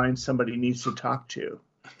whenever it finds somebody it needs to talk to?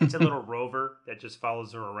 It's a little rover that just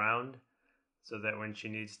follows her around so that when she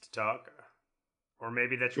needs to talk, or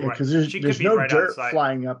maybe that's right. Because there's no right dirt outside.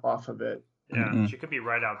 Flying up off of it. Yeah, She could be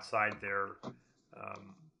right outside there. I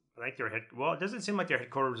think it doesn't seem like their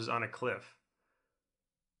headquarters is on a cliff.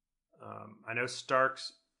 I know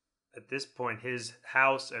Stark's, at this point, his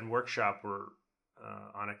house and workshop were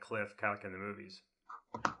on a cliff, kind of like in the movies.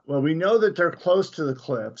 Well, we know that they're close to the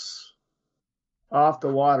cliffs, off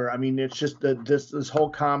the water. I mean, it's just that this whole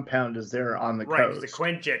compound is there on the coast. Right, the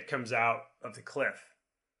Quinjet comes out of the cliff.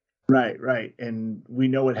 Right. And we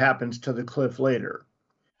know what happens to the cliff later.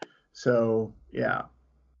 So, yeah.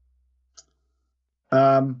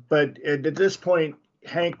 But at this point,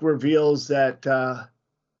 Hank reveals that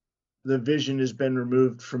the vision has been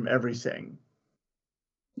removed from everything.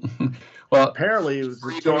 Well, apparently it was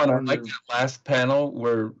I like that last panel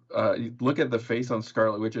where you look at the face on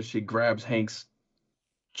Scarlet Witch as she grabs Hank's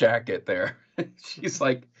jacket there. She's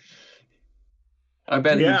like, I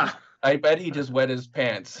bet he just wet his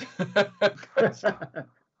pants.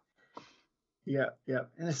 Yeah.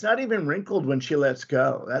 And it's not even wrinkled when she lets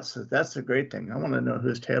go. That's the great thing. I want to know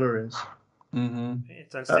whose tailor is. Mm-hmm.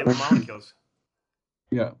 It's unstable molecules.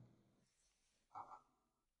 Yeah.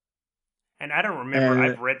 And I don't remember.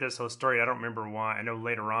 I've read this whole story. I don't remember why. I know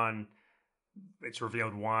later on it's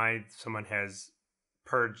revealed why someone has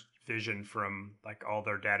purged Vision from like all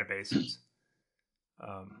their databases.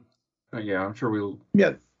 Yeah, I'm sure we'll. Yeah,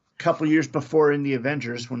 a couple years before in the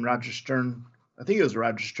Avengers, when Roger Stern, I think it was a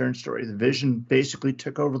Roger Stern story, the Vision basically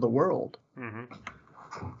took over the world. Mm-hmm.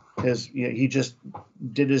 He just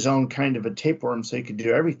did his own kind of a tapeworm so he could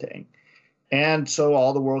do everything. And so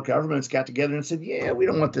all the world governments got together and said, yeah, we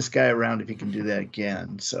don't want this guy around if he can do that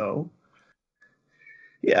again. So,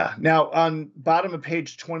 yeah. Now, on bottom of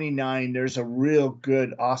page 29, there's a real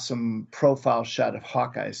good, awesome profile shot of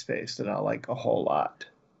Hawkeye's face that I like a whole lot.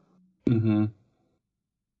 Mm-hmm.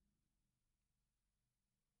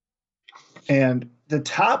 And the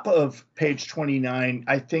top of page 29,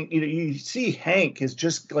 I think, you see Hank is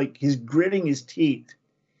just like he's gritting his teeth.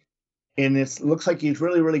 And it looks like he's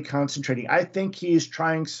really, really concentrating. I think he's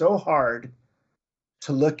trying so hard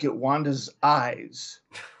to look at Wanda's eyes.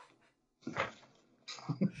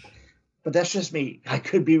 But that's just me. I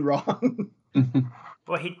could be wrong.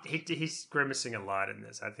 Well, he's grimacing a lot in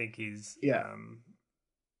this. I think he's and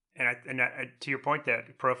to your point,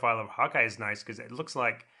 that profile of Hawkeye is nice because it looks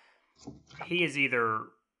like he is either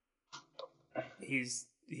he's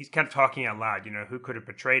kind of talking out loud, who could have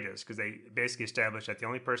betrayed us? Because they basically established that the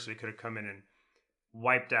only person who could have come in and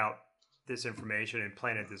wiped out this information and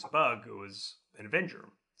planted this bug was an Avenger.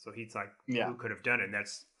 So he's like, who could have done it? And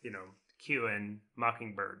that's, Q and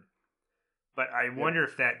Mockingbird. But I wonder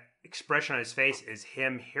if that expression on his face is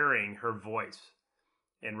him hearing her voice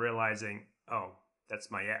and realizing, oh, that's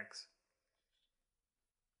my ex.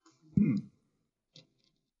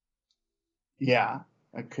 Yeah,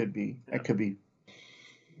 that could be. Yeah. That could be.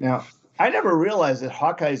 Now, I never realized that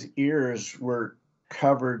Hawkeye's ears were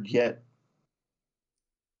covered yet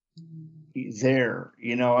there.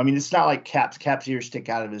 I mean, it's not like Cap's. Cap's ears stick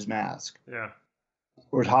out of his mask. Yeah.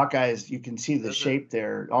 Whereas Hawkeye's, you can see the shape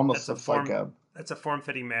there. It almost looks like a... That's a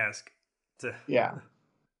form-fitting mask to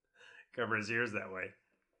cover his ears that way.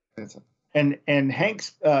 And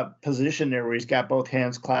Hank's position there where he's got both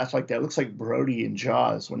hands clasped like that looks like Brody in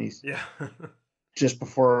Jaws when he's just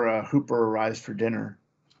before Hooper arrives for dinner.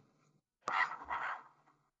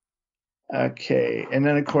 Okay, and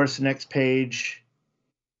then of course the next page,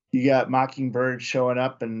 you got Mockingbird showing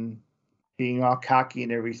up and being all cocky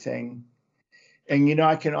and everything. And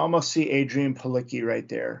I can almost see Adrian Palicki right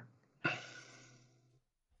there.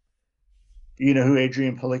 You know who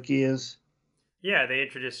Adrian Palicki is? Yeah, they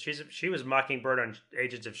introduced. She was Mockingbird on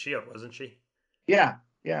Agents of Shield, wasn't she? Yeah.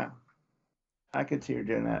 I could see her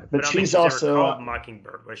doing that, But but I don't think she's she's ever also called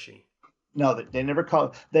Mockingbird, was she? no. They never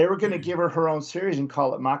called. They were going to give her own series and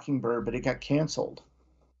call it Mockingbird, but it got canceled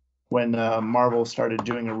when Marvel started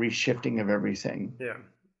doing a reshifting of everything. Yeah,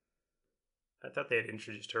 I thought they had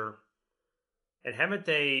introduced her, and haven't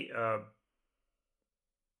they?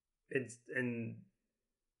 In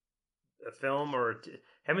a film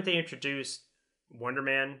haven't they introduced Wonder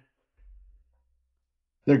Man?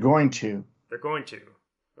 They're going to. They're going to.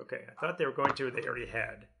 Okay, I thought they were going to. They already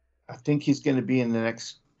had. I think he's going to be in the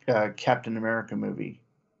next Captain America movie.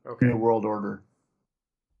 Okay. New World Order.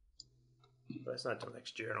 But that's not till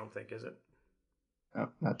next year, I don't think, is it? No,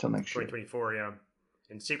 not till next year. 2024, yeah.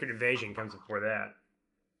 And Secret Invasion comes before that.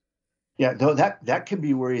 Yeah, though that could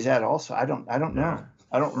be where he's at. Also, I don't know.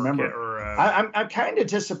 I don't remember. I'm kind of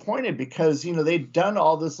disappointed because they've done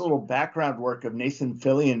all this little background work of Nathan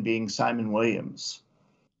Fillion being Simon Williams,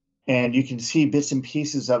 and you can see bits and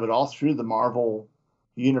pieces of it all through the Marvel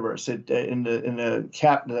universe. Falcon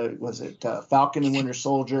and Winter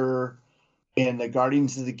Soldier, in the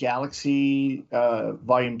Guardians of the Galaxy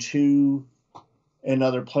Volume 2, and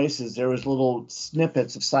other places, there was little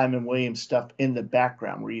snippets of Simon Williams stuff in the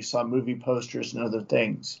background where you saw movie posters and other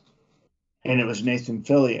things, and it was Nathan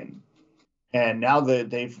Fillion. And now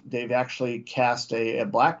that they've actually cast a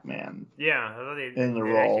black man. Yeah, I thought in the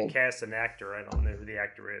role. Actually cast an actor. I don't know who the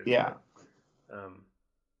actor is. Yeah. But,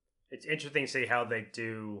 it's interesting to see how they'll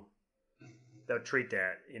treat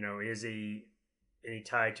that. Is he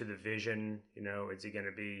tied to the Vision? Is he going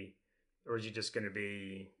to be, or is he just going to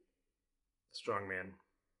be a strong man?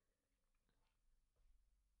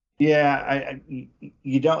 Yeah,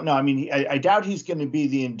 you don't know. I mean, I doubt he's going to be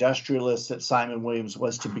the industrialist that Simon Williams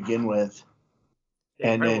was to begin with.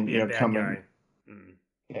 Yeah, and then coming. Guy. Mm.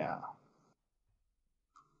 Yeah.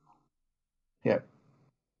 Yep.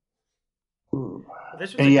 Well,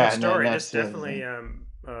 this was a good story. This definitely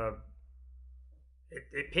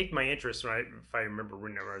it piqued my interest if I remember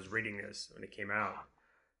when I was reading this when it came out,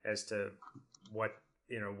 as to what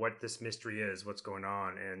this mystery is, what's going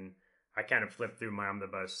on. And I kind of flipped through my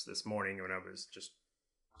omnibus this morning when I was just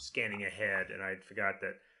scanning ahead, and I forgot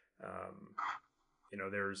that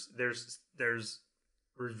there's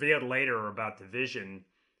revealed later about the Vision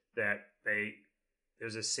that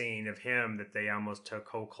there's a scene of him that they almost took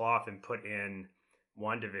whole cloth and put in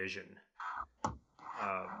WandaVision. And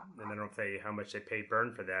I don't know how much they paid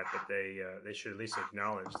Byrne for that, but they should at least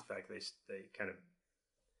acknowledge the fact they kind of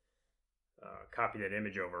copy that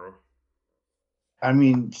image over. I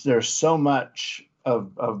mean, there's so much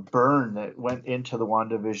of Byrne that went into the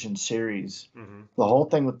WandaVision series. Mm-hmm. The whole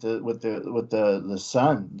thing with the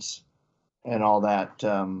sons and all that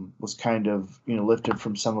was kind of lifted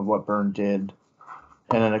from some of what Byrne did,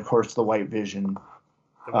 and then of course the White Vision.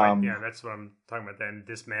 The white, yeah, that's what I'm talking about. Then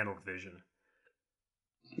dismantled Vision.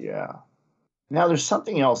 Yeah. Now there's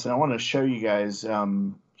something else, and I want to show you guys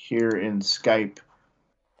here in Skype.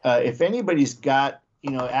 If anybody's got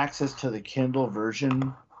access to the Kindle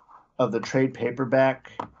version of the trade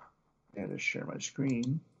paperback, I gotta share my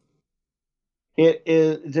screen.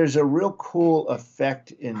 There's a real cool effect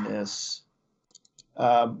in this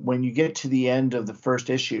when you get to the end of the first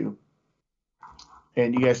issue.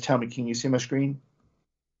 And you guys tell me, can you see my screen?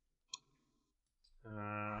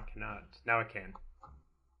 I cannot. Now I can.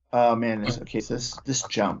 Oh man, okay. So this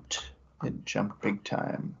jumped. It jumped big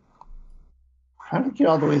time. How did it get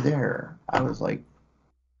all the way there? I was like,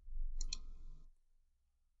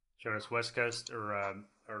 showing us West Coast or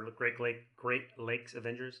Great Lakes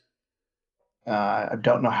Avengers. I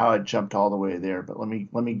don't know how it jumped all the way there, but let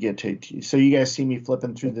me get to you. So you guys see me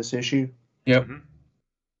flipping through this issue? Yep. Mm-hmm.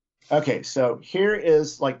 Okay, so here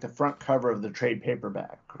is like the front cover of the trade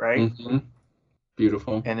paperback, right? Mm-hmm.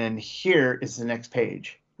 Beautiful. And then here is the next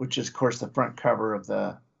page, which is, of course, the front cover of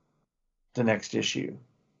the next issue.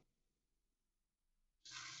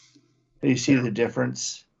 Do you see the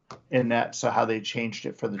difference in that? So how they changed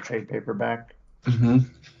it for the trade paperback? Mm-hmm.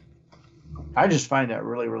 I just find that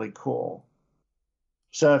really, really cool.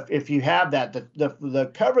 So if you have that,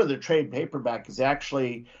 the cover of the trade paperback is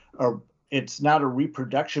actually it's not a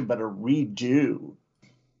reproduction, but a redo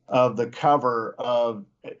of the cover of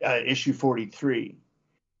issue 43.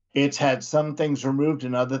 It's had some things removed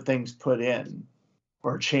and other things put in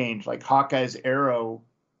or changed. Like Hawkeye's arrow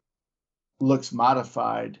looks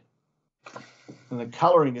modified, and the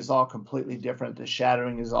coloring is all completely different. The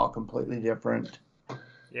shadowing is all completely different.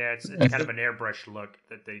 Yeah, it's kind of an airbrush look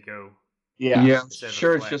that they go. Yeah, I'm instead of a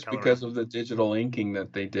sure it's flat just color. because of the digital inking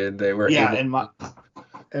that they did. They were Yeah, able and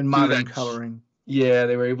do modern that coloring. Yeah,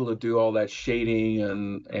 they were able to do all that shading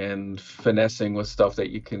and finessing with stuff that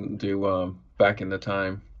you can do back in the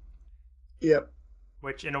time. Yep.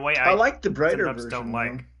 Which, in a way, I I like the brighter sometimes don't version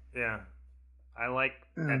though. like. Yeah, I like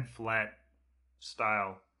Yeah. that flat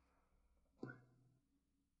style.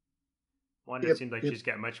 One, it Yep, seems like yep. she's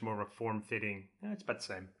got much more of a form-fitting. It's about the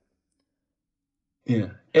same. Yeah,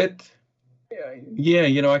 I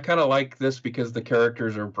kind of like this because the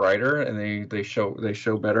characters are brighter and they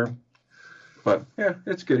show better. But yeah,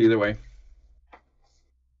 it's good either way.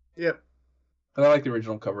 Yep. And I like the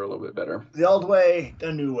original cover a little bit better. The old way,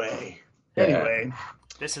 the new way. Yeah. Anyway,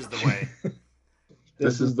 This is the way.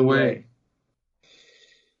 This is the way.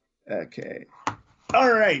 Okay.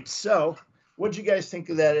 All right. So, what do you guys think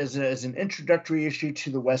of that as an introductory issue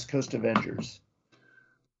to the West Coast Avengers?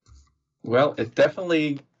 Well, it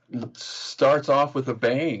definitely starts off with a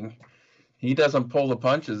bang. He doesn't pull the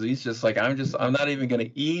punches. He's just like, I'm not even going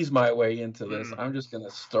to ease my way into this. I'm just going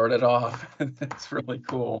to start it off. That's really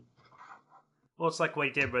cool. Well, it's like what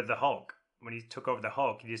he did with the Hulk. When he took over the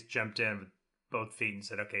Hulk, he just jumped in with both feet and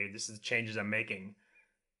said, okay, this is the changes I'm making.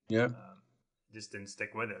 Yeah. Just didn't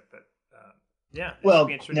stick with it. But yeah, it Well, should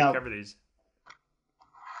be interesting now, to cover these.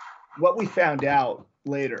 What we found out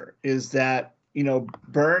later is that,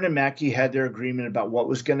 Byrne and Mackie had their agreement about what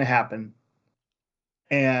was going to happen.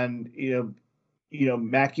 And,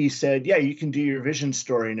 Mackie said, yeah, you can do your vision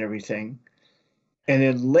story and everything. And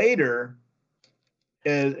then later,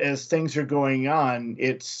 as things are going on,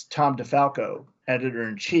 it's Tom DeFalco,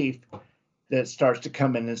 editor-in-chief, that starts to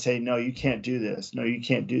come in and say, no, you can't do this. No, you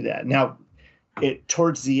can't do that. Now,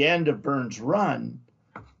 towards the end of Byrne's run,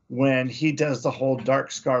 when he does the whole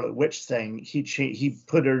Dark Scarlet Witch thing, he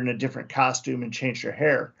put her in a different costume and changed her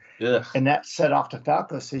hair. Ugh. And that set off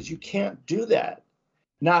DeFalco, says, you can't do that.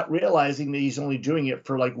 Not realizing that he's only doing it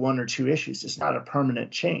for like 1 or 2 issues. It's not a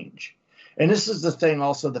permanent change. And this is the thing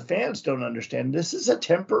also the fans don't understand. This is a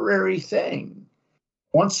temporary thing.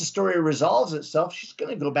 Once the story resolves itself, she's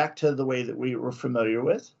going to go back to the way that we were familiar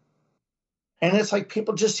with. And it's like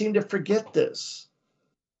people just seem to forget this.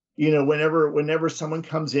 Whenever someone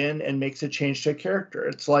comes in and makes a change to a character,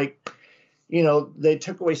 it's like, they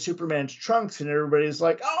took away Superman's trunks and everybody's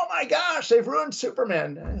like, oh my gosh, they've ruined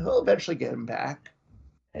Superman. And he'll eventually get him back.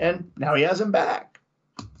 And now he has him back.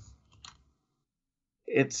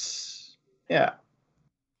 Yeah.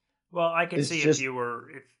 Well, I can It's see just, if you were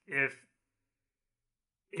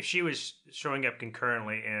if she was showing up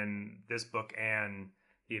concurrently in this book and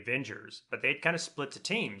the Avengers, but they'd kind of split the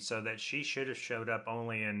team so that she should have showed up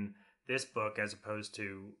only in this book as opposed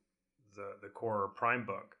to the core Prime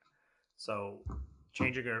book. So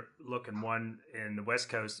changing her look in the West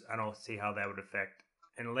Coast, I don't see how that would affect,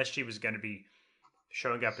 unless she was going to be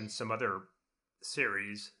showing up in some other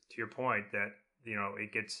series. To your point, that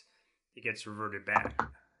it gets reverted back.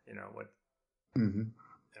 Mm-hmm.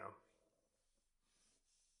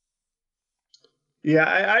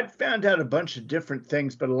 Yeah, I'd found out a bunch of different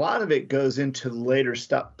things, but a lot of it goes into later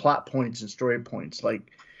stuff, plot points and story points,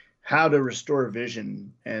 like how to restore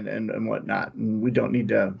vision and whatnot. And we don't need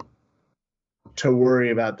to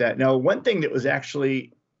worry about that. Now, one thing that was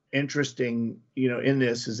actually interesting, in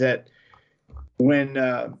this is that when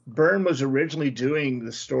Byrne was originally doing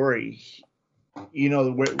the story,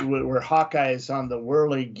 where Hawkeye is on the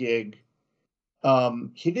Whirly gig,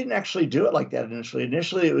 he didn't actually do it like that initially.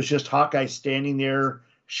 Initially, it was just Hawkeye standing there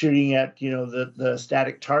shooting at, the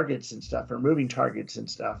static targets and stuff, or moving targets and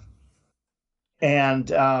stuff. And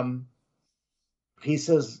he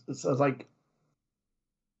says,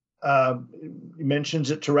 he mentions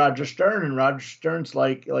it to Roger Stern, and Roger Stern's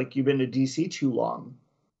like you've been to DC too long.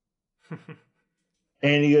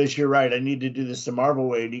 And he goes, you're right, I need to do this the Marvel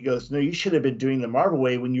way. And he goes, no, you should have been doing the Marvel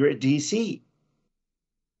way when you're at DC.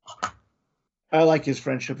 I like his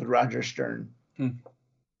friendship with Roger Stern. I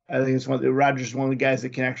think it's Roger's one of the guys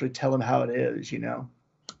that can actually tell him how it is, And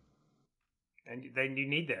then you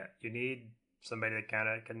need that. You need somebody that kind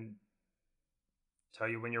of can tell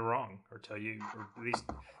you when you're wrong, or tell you, or at least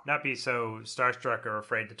not be so starstruck or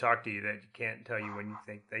afraid to talk to you that you can't tell you when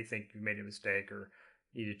they think you've made a mistake or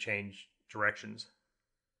need to change directions.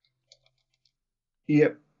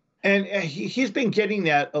 Yep. And he's been getting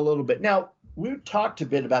that a little bit. Now, we've talked a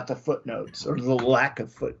bit about the footnotes, or the lack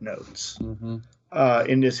of footnotes,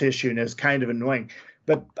 in this issue, and it's kind of annoying.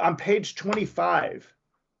 But on page 25,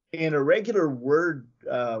 in a regular Word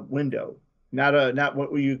window, not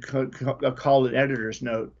what you call an editor's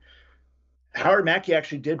note, Howard Mackie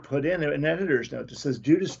actually did put in an editor's note that says,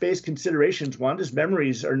 due to space considerations, Wanda's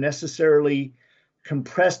memories are necessarily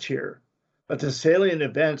compressed here. but the salient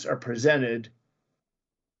events are presented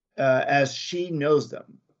as she knows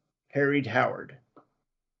them. Harried Howard.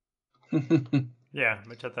 Yeah,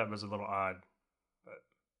 which I thought was a little odd.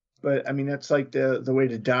 But I mean, that's like the way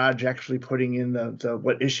to dodge actually putting in the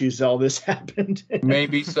what issues all this happened.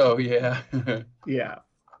 Maybe so, yeah. Yeah.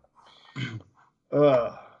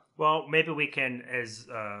 Well, maybe we can, as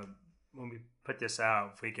when we put this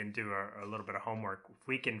out, if we can do a little bit of homework, if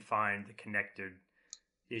we can find the connected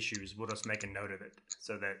issues, we'll just make a note of it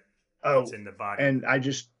so that it's in the body. And I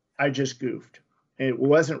just goofed. It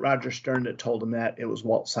wasn't Roger Stern that told him that. It was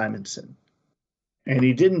Walt Simonson. And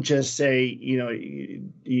he didn't just say,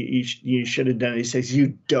 you should have done it. He says,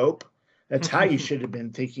 you dope. That's how you should have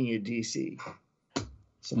been thinking of DC.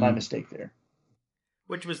 So my mistake there.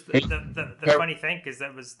 Which was the funny thing, because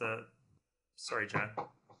that was the... Sorry, John.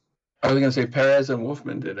 I was going to say Perez and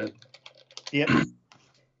Wolfman did it. Yep.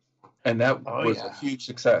 And that was a huge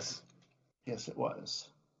success. Yes, it was.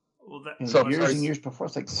 Well, years and years before.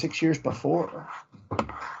 It's like 6 years before.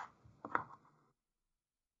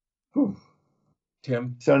 Whew.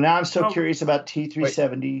 Tim? So now I'm still curious about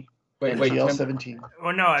T370 and GL17.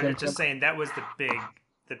 Well, no, I was just saying that was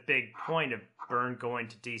the big point of Byrne going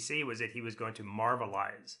to DC was that he was going to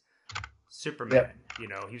Marvelize Superman.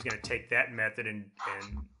 Yep. He was going to take that method and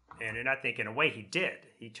I think in a way he did.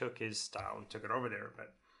 He took his style and took it over there,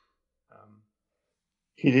 but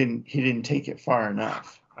he didn't take it far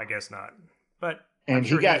enough. I guess not. But and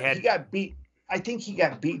he got beat. I think he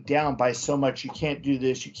got beat down by so much. You can't do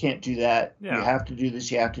this. You can't do that. Yeah. You have to do this.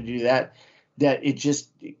 You have to do that. That it just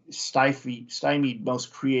stymied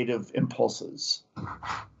most creative impulses.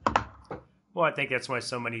 Well, I think that's why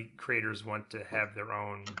so many creators want to have their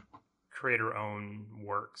own creator-owned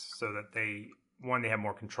works, so that they have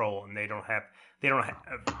more control, and they don't have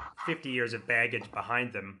 50 years of baggage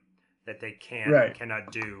behind them that they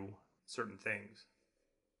cannot do certain things.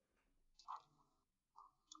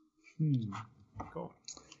 Cool.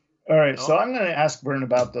 All right, so I'm going to ask Byrne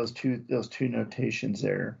about those two notations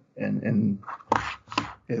there, and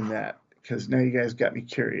in that, because now you guys got me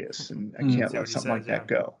curious, and I can't let something like that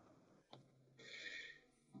go.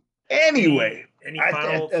 Anyway, any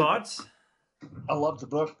final thoughts? I loved the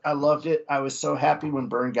book. I loved it. I was so happy when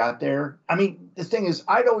Byrne got there. I mean, the thing is,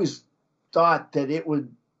 I'd always thought that it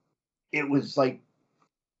was like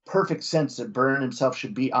perfect sense that Byrne himself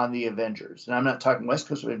should be on the Avengers. And I'm not talking West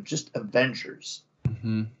Coast, but just Avengers.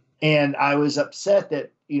 Mm-hmm. And I was upset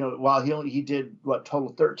that, while he did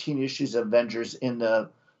total 13 issues of Avengers in the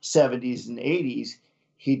 70s and 80s,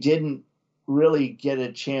 he didn't really get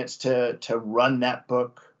a chance to run that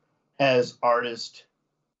book as artist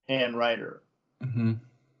and writer. Mm-hmm.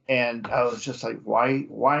 And I was just like,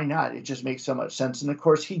 why not? It just makes so much sense. And of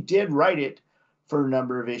course he did write it for a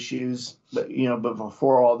number of issues, but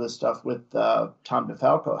before all this stuff with Tom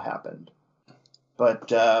DeFalco happened.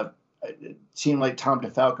 But it seemed like Tom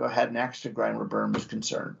DeFalco had an axe to grind where Byrne was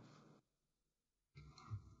concerned.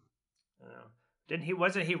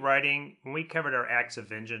 Wasn't he writing when we covered our Acts of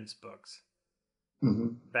Vengeance books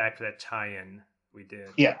back for that tie-in we did?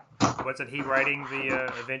 Yeah. Wasn't he writing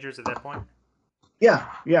the Avengers at that point?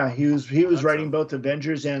 Yeah. He was writing both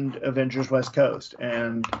Avengers and Avengers West Coast,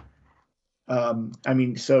 and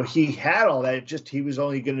so he had all that. Just he was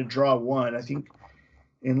only going to draw one, I think.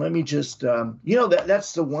 And let me just,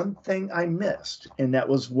 that's the one thing I missed, and that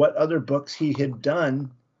was what other books he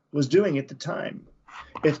was doing at the time.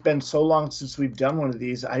 It's been so long since we've done one of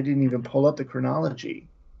these, I didn't even pull up the chronology.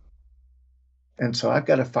 And so I've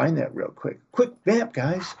got to find that real quick. Quick vamp,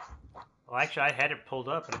 guys. Well, actually, I had it pulled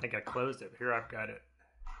up, and I think I closed it. Here, I've got it.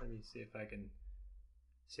 Let me see if I can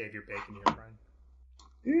save your bacon here, Brian.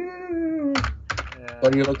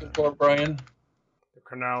 What are you looking for, Brian? The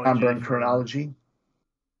chronology. On Byrne chronology.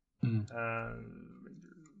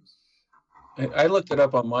 I looked it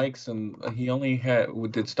up on Mike's, and he only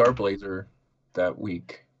did Star Blazer that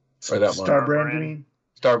week or that month. Starbrand, you mean?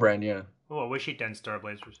 Starbrand, yeah. Oh, I wish he'd done Star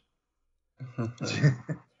Blazers.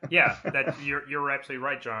 Yeah, that you're absolutely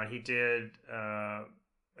right, John. He did a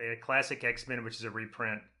classic X-Men, which is a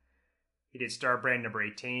reprint. He did Starbrand number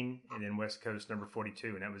 18, and then West Coast number 42,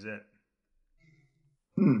 and that was it.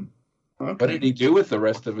 Okay. What did he do with the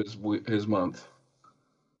rest of his month?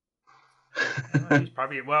 He's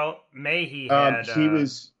probably May he had.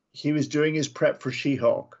 He was doing his prep for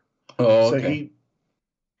She-Hulk. Oh, okay.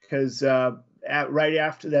 So right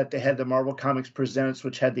after that, they had the Marvel Comics Presents,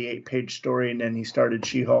 which had the 8-page story, and then he started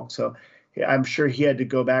She-Hulk. So I'm sure he had to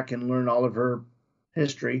go back and learn all of her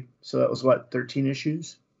history. So that was 13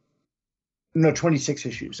 issues? No, 26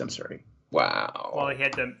 issues. I'm sorry. Wow. Well, he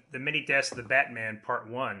had the mini deaths of the Batman Part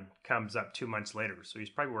 1 comes up 2 months later, so he's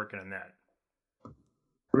probably working on that.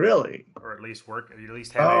 Really? Or at least have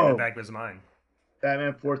it in the back of his mind.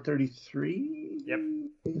 Batman 433? Yep.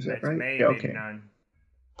 Is that That's right? May Yeah, of okay. 89.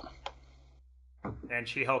 And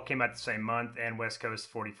She-Hulk came out the same month, and West Coast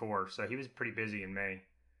 44. So he was pretty busy in May.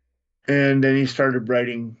 And then he started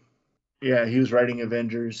writing. Yeah, he was writing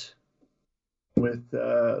Avengers with,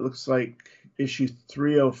 looks like issue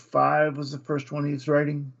 305 was the first one he was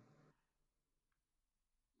writing.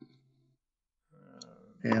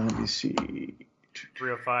 And let me see.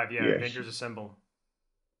 305, yeah, Avengers Assemble.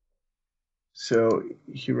 So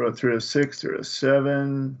he wrote 306,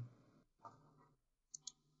 307.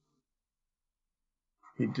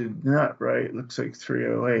 He did not write, looks like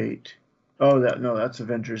 308. Oh, that's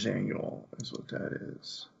Avengers Annual is what that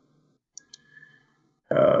is.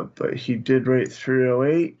 But he did write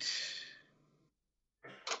 308,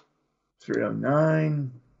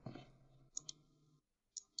 309.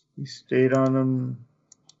 He stayed on them.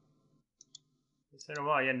 It's been a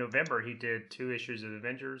while. Yeah, in November he did 2 issues of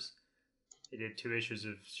Avengers. He did 2 issues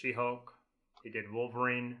of She-Hulk. He did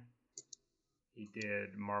Wolverine. He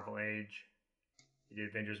did Marvel Age. He did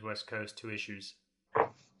Avengers West Coast, 2 issues.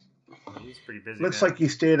 He's pretty busy. Looks like he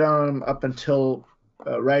stayed on them up until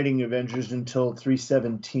writing Avengers until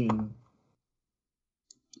 317.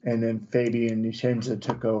 And then Fabian Nicieza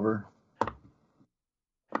took over.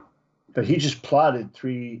 But he just plotted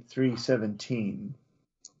 317.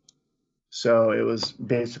 So it was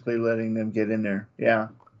basically letting them get in there. Yeah.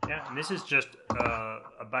 Yeah, and this is just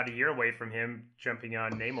about a year away from him jumping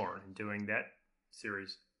on Namor and doing that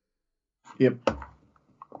series. Yep.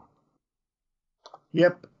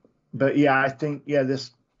 But yeah, I think,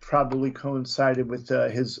 this probably coincided with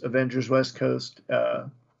his Avengers West Coast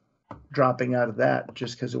dropping out of that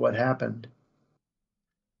just because of what happened.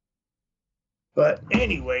 But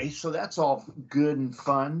anyway, so that's all good and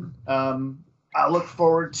fun. I look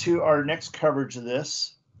forward to our next coverage of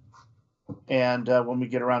this. And when we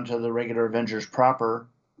get around to the regular Avengers proper.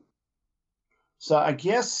 So I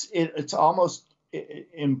guess it's almost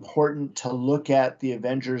important to look at the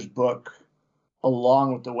Avengers book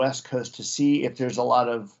along with the West Coast to see if there's a lot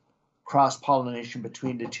of cross-pollination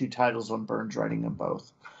between the 2 titles when Byrne's writing them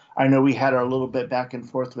both. I know we had our little bit back and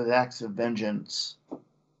forth with Acts of Vengeance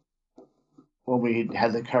when we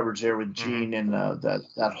had the coverage there with Gene and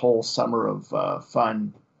that whole summer of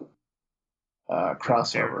fun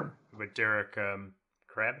crossover. With Derek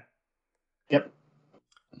Crabb? Yep.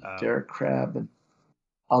 Derek Crabb. And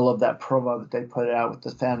I love that promo that they put out with the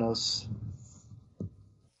Thanos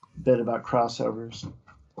bit about crossovers.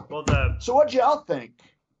 Well, so what'd y'all think?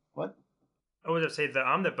 What? I was going to say the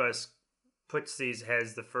omnibus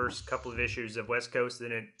has the first couple of issues of West Coast,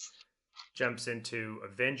 then it jumps into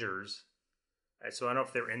Avengers. So I don't know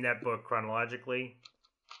if they're in that book chronologically,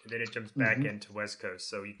 and then it jumps back into West Coast.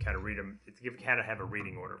 So you kind of read them. You kind of have a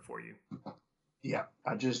reading order for you. Yeah,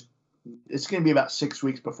 it's going to be about 6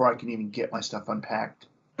 weeks before I can even get my stuff unpacked.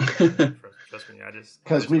 Trust me,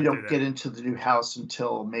 because we don't get into the new house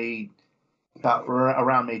until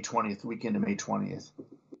around May 20th, weekend of May 20th.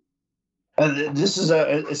 This is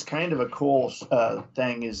it's kind of a cool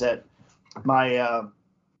thing is that my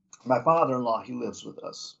father-in-law, he lives with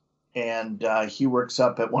us, and he works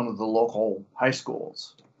up at one of the local high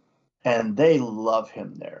schools, and they love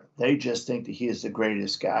him there. They just think that he is the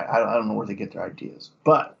greatest guy. I don't know where they get their ideas,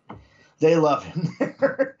 but they love him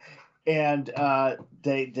there. And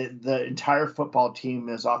the entire football team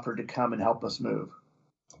is offered to come and help us move.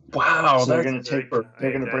 Wow! So they're going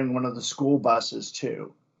to bring one of the school buses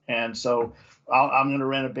too, and so I'm going to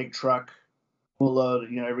rent a big truck. We'll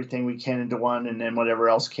load everything we can into one, and then whatever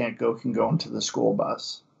else can go into the school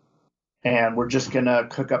bus. And we're just going to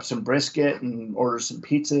cook up some brisket and order some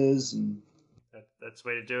pizzas, and that's the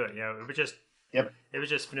way to do it. Yeah, it was just It was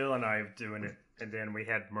just Fanula and I doing it. And then we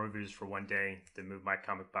had movies for one day to move my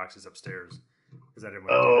comic boxes upstairs because I didn't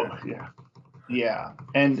want to do that. Yeah.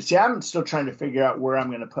 And see, I'm still trying to figure out where I'm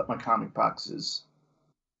going to put my comic boxes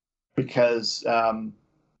because the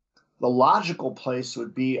logical place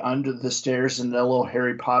would be under the stairs in the little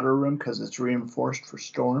Harry Potter room because it's reinforced for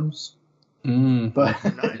storms. But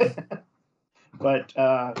nice.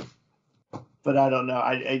 But I don't know.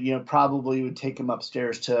 I probably would take them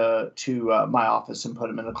upstairs to my office and put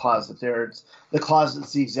them in the closet there. The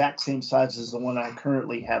closet's the exact same size as the one I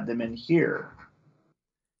currently have them in here.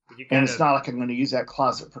 And it's not like I'm going to use that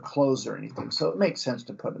closet for clothes or anything, so it makes sense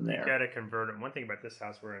to put them there. You got to convert it. One thing about this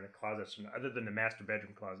house, we're in a closet. Other than the master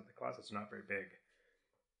bedroom closet, the closet's not very big.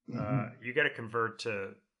 You got to convert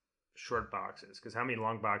to short boxes because how many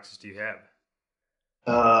long boxes do you have?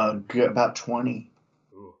 About 20.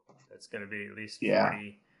 Ooh. It's going to be at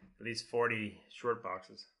least 40 short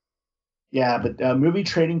boxes. Yeah, but Movie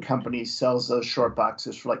Trading Company sells those short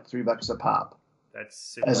boxes for like $3 a pop. That's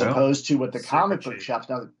super as opposed to what the super comic book cheap. shops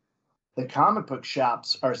now. The comic book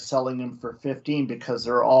shops are selling them for $15 because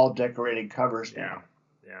they're all decorated covers now.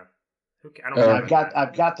 Yeah. I don't care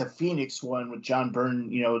I've got the Phoenix one with John Byrne,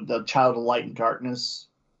 the Child of Light and Darkness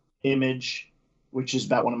image, which is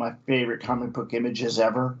about one of my favorite comic book images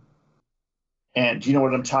ever. And do you know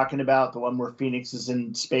what I'm talking about? The one where Phoenix is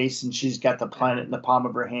in space and she's got the planet in the palm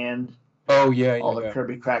of her hand. Oh, yeah. All the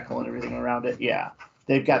Kirby crackle and everything around it. Yeah.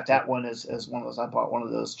 They've got that one as one of those. I bought one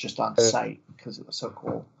of those just on site because it was so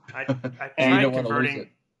cool. I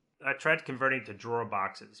tried converting to drawer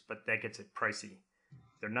boxes, but that gets it pricey.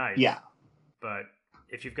 They're nice. Yeah. But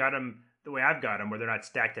if you've got them the way I've got them, where they're not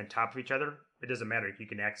stacked on top of each other, it doesn't matter. You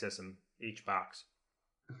can access them each box.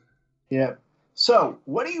 Yeah. So,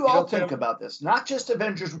 what do you all think about this? Not just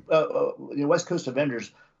Avengers, West Coast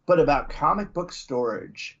Avengers, but about comic book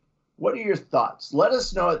storage. What are your thoughts? Let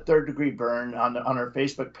us know at Third Degree Byrne on our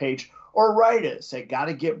Facebook page, or write us at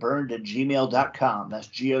gottagetburned@gmail.com. That's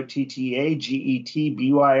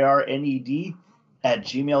GOTTAGETBYRNED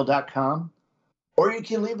 @gmail.com. Or you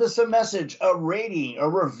can leave us a message, a rating, a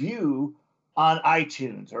review on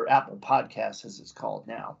iTunes or Apple Podcasts, as it's called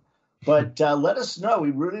now. But let us know.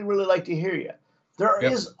 We really, really like to hear you. There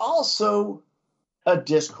is also a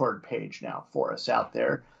Discord page now for us out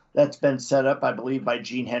there that's been set up, I believe, by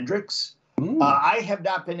Gene Hendricks. I have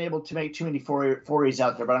not been able to make too many forays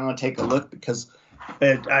out there, but I'm going to take a look because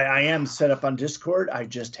I am set up on Discord. I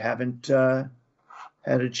just haven't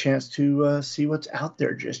had a chance to see what's out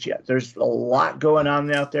there just yet. There's a lot going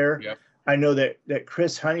on out there. Yep. I know that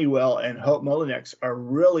Chris Honeywell and Hope Molinex are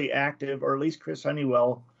really active, or at least Chris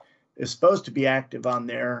Honeywell is supposed to be active on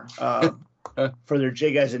there for their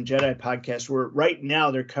J Guys and Jedi podcast, where right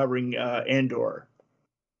now they're covering Andor.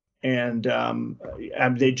 And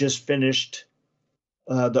they just finished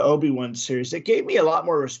the Obi-Wan series. It gave me a lot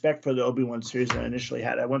more respect for the Obi-Wan series than I initially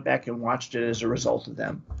had. I went back and watched it as a result of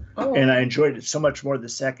them. Oh. And I enjoyed it so much more the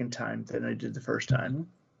second time than I did the first time.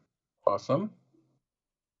 Awesome.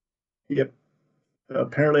 Yep.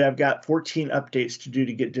 Apparently I've got 14 updates to do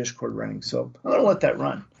to get Discord running, so I'm going to let that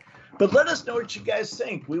run. But let us know what you guys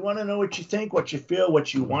think. We want to know what you think, what you feel,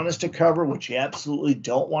 what you want us to cover, what you absolutely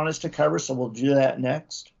don't want us to cover, so we'll do that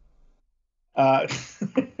next.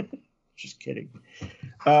 Just kidding.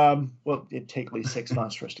 Well, it'd take at least 6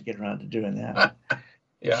 months for us to get around to doing that.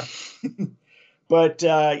 Yeah. But,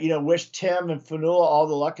 wish Tim and Fanula all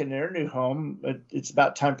the luck in their new home. It's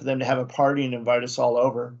about time for them to have a party and invite us all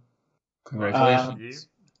over. Congratulations.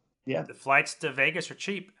 Yeah. The flights to Vegas are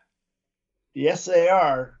cheap. Yes, they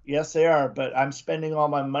are. Yes, they are. But I'm spending all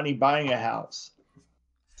my money buying a house.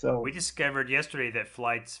 So we discovered yesterday that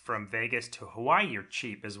flights from Vegas to Hawaii are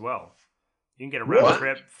cheap as well. You can get a round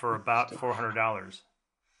trip for about $400.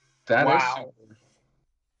 Wow.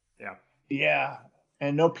 Yeah. Yeah.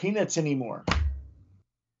 And no peanuts anymore.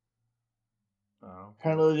 Oh.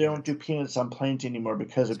 Apparently they don't do peanuts on planes anymore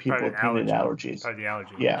because of people with peanut allergies. Probably the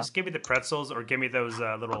allergy. Yeah. Just give me the pretzels or give me those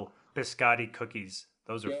little biscotti cookies.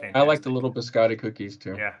 Those are fantastic. I like the little biscotti cookies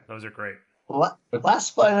too. Yeah, those are great.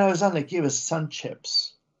 Last flight I was on, they gave us sun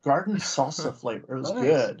chips. Garden salsa flavor. It was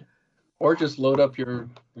good. Or just load up your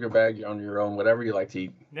bag on your own, whatever you like to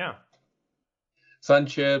eat. Yeah. Sun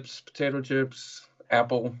chips, potato chips,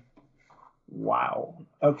 apple. Wow.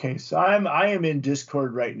 Okay, so I am in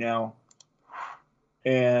Discord right now.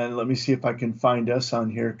 And let me see if I can find us on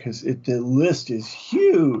here because the list is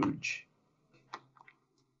huge.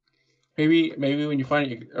 Maybe when you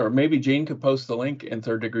find it, or maybe Jane could post the link in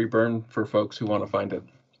Third Degree Burn for folks who want to find it.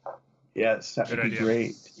 Yes, that would be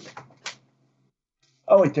great.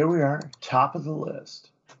 Oh, wait, there we are. Top of the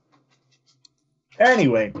list.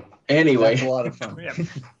 Anyway. That's a lot of fun.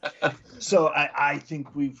 So I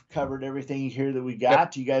think we've covered everything here that we got.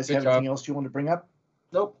 Yep. Do you guys have anything else you want to bring up?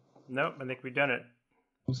 Nope. I think we've done it.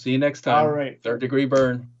 We'll see you next time. All right. Third Degree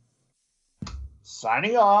Burn.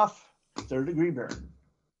 Signing off. Third Degree Burn.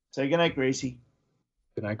 Say goodnight, Gracie.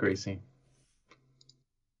 Good night, Gracie.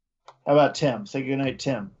 How about Tim? Say goodnight,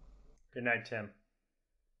 Tim. Good night, Tim.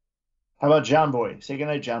 How about John Boy? Say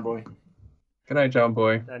goodnight, John Boy. Good night, John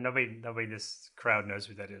Boy. Nobody in this crowd knows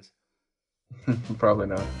who that is. Probably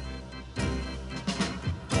not.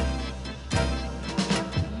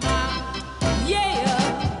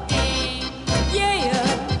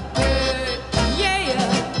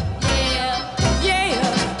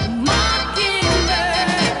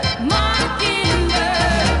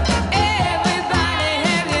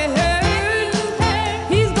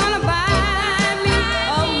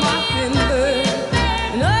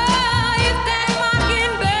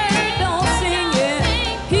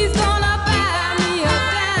 He's gonna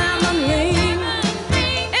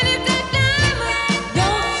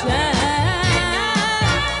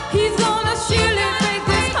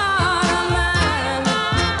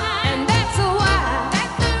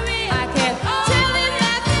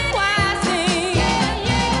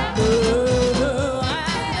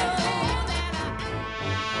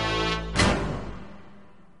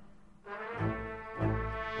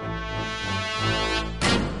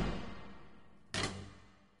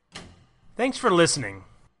Thanks for listening.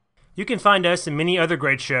 You can find us and many other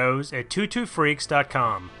great shows at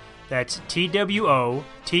 22freaks.com. That's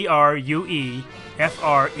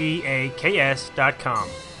TWOTRUEFREAKS.com.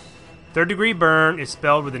 Third Degree Byrne is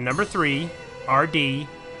spelled with the number 3,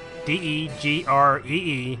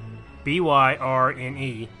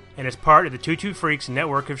 RDDEGREEBYRNE, and is part of the 22 Freaks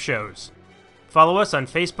network of shows. Follow us on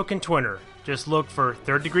Facebook and Twitter. Just look for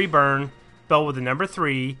Third Degree Byrne, spelled with the number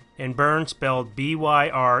 3, and Byrne spelled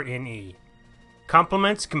BYRNE.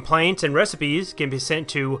 Compliments, complaints, and recipes can be sent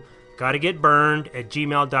to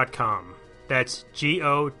gottagetburned@gmail.com. That's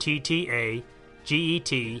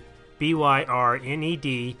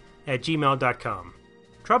GOTTAGETBYRNED@gmail.com.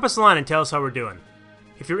 Drop us a line and tell us how we're doing.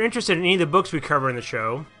 If you're interested in any of the books we cover in the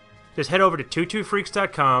show, just head over to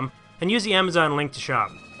 22freaks.com and use the Amazon link to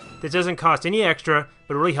shop. This doesn't cost any extra,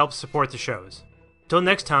 but it really helps support the shows. Till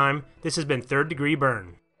next time, this has been Third Degree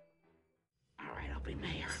Byrne.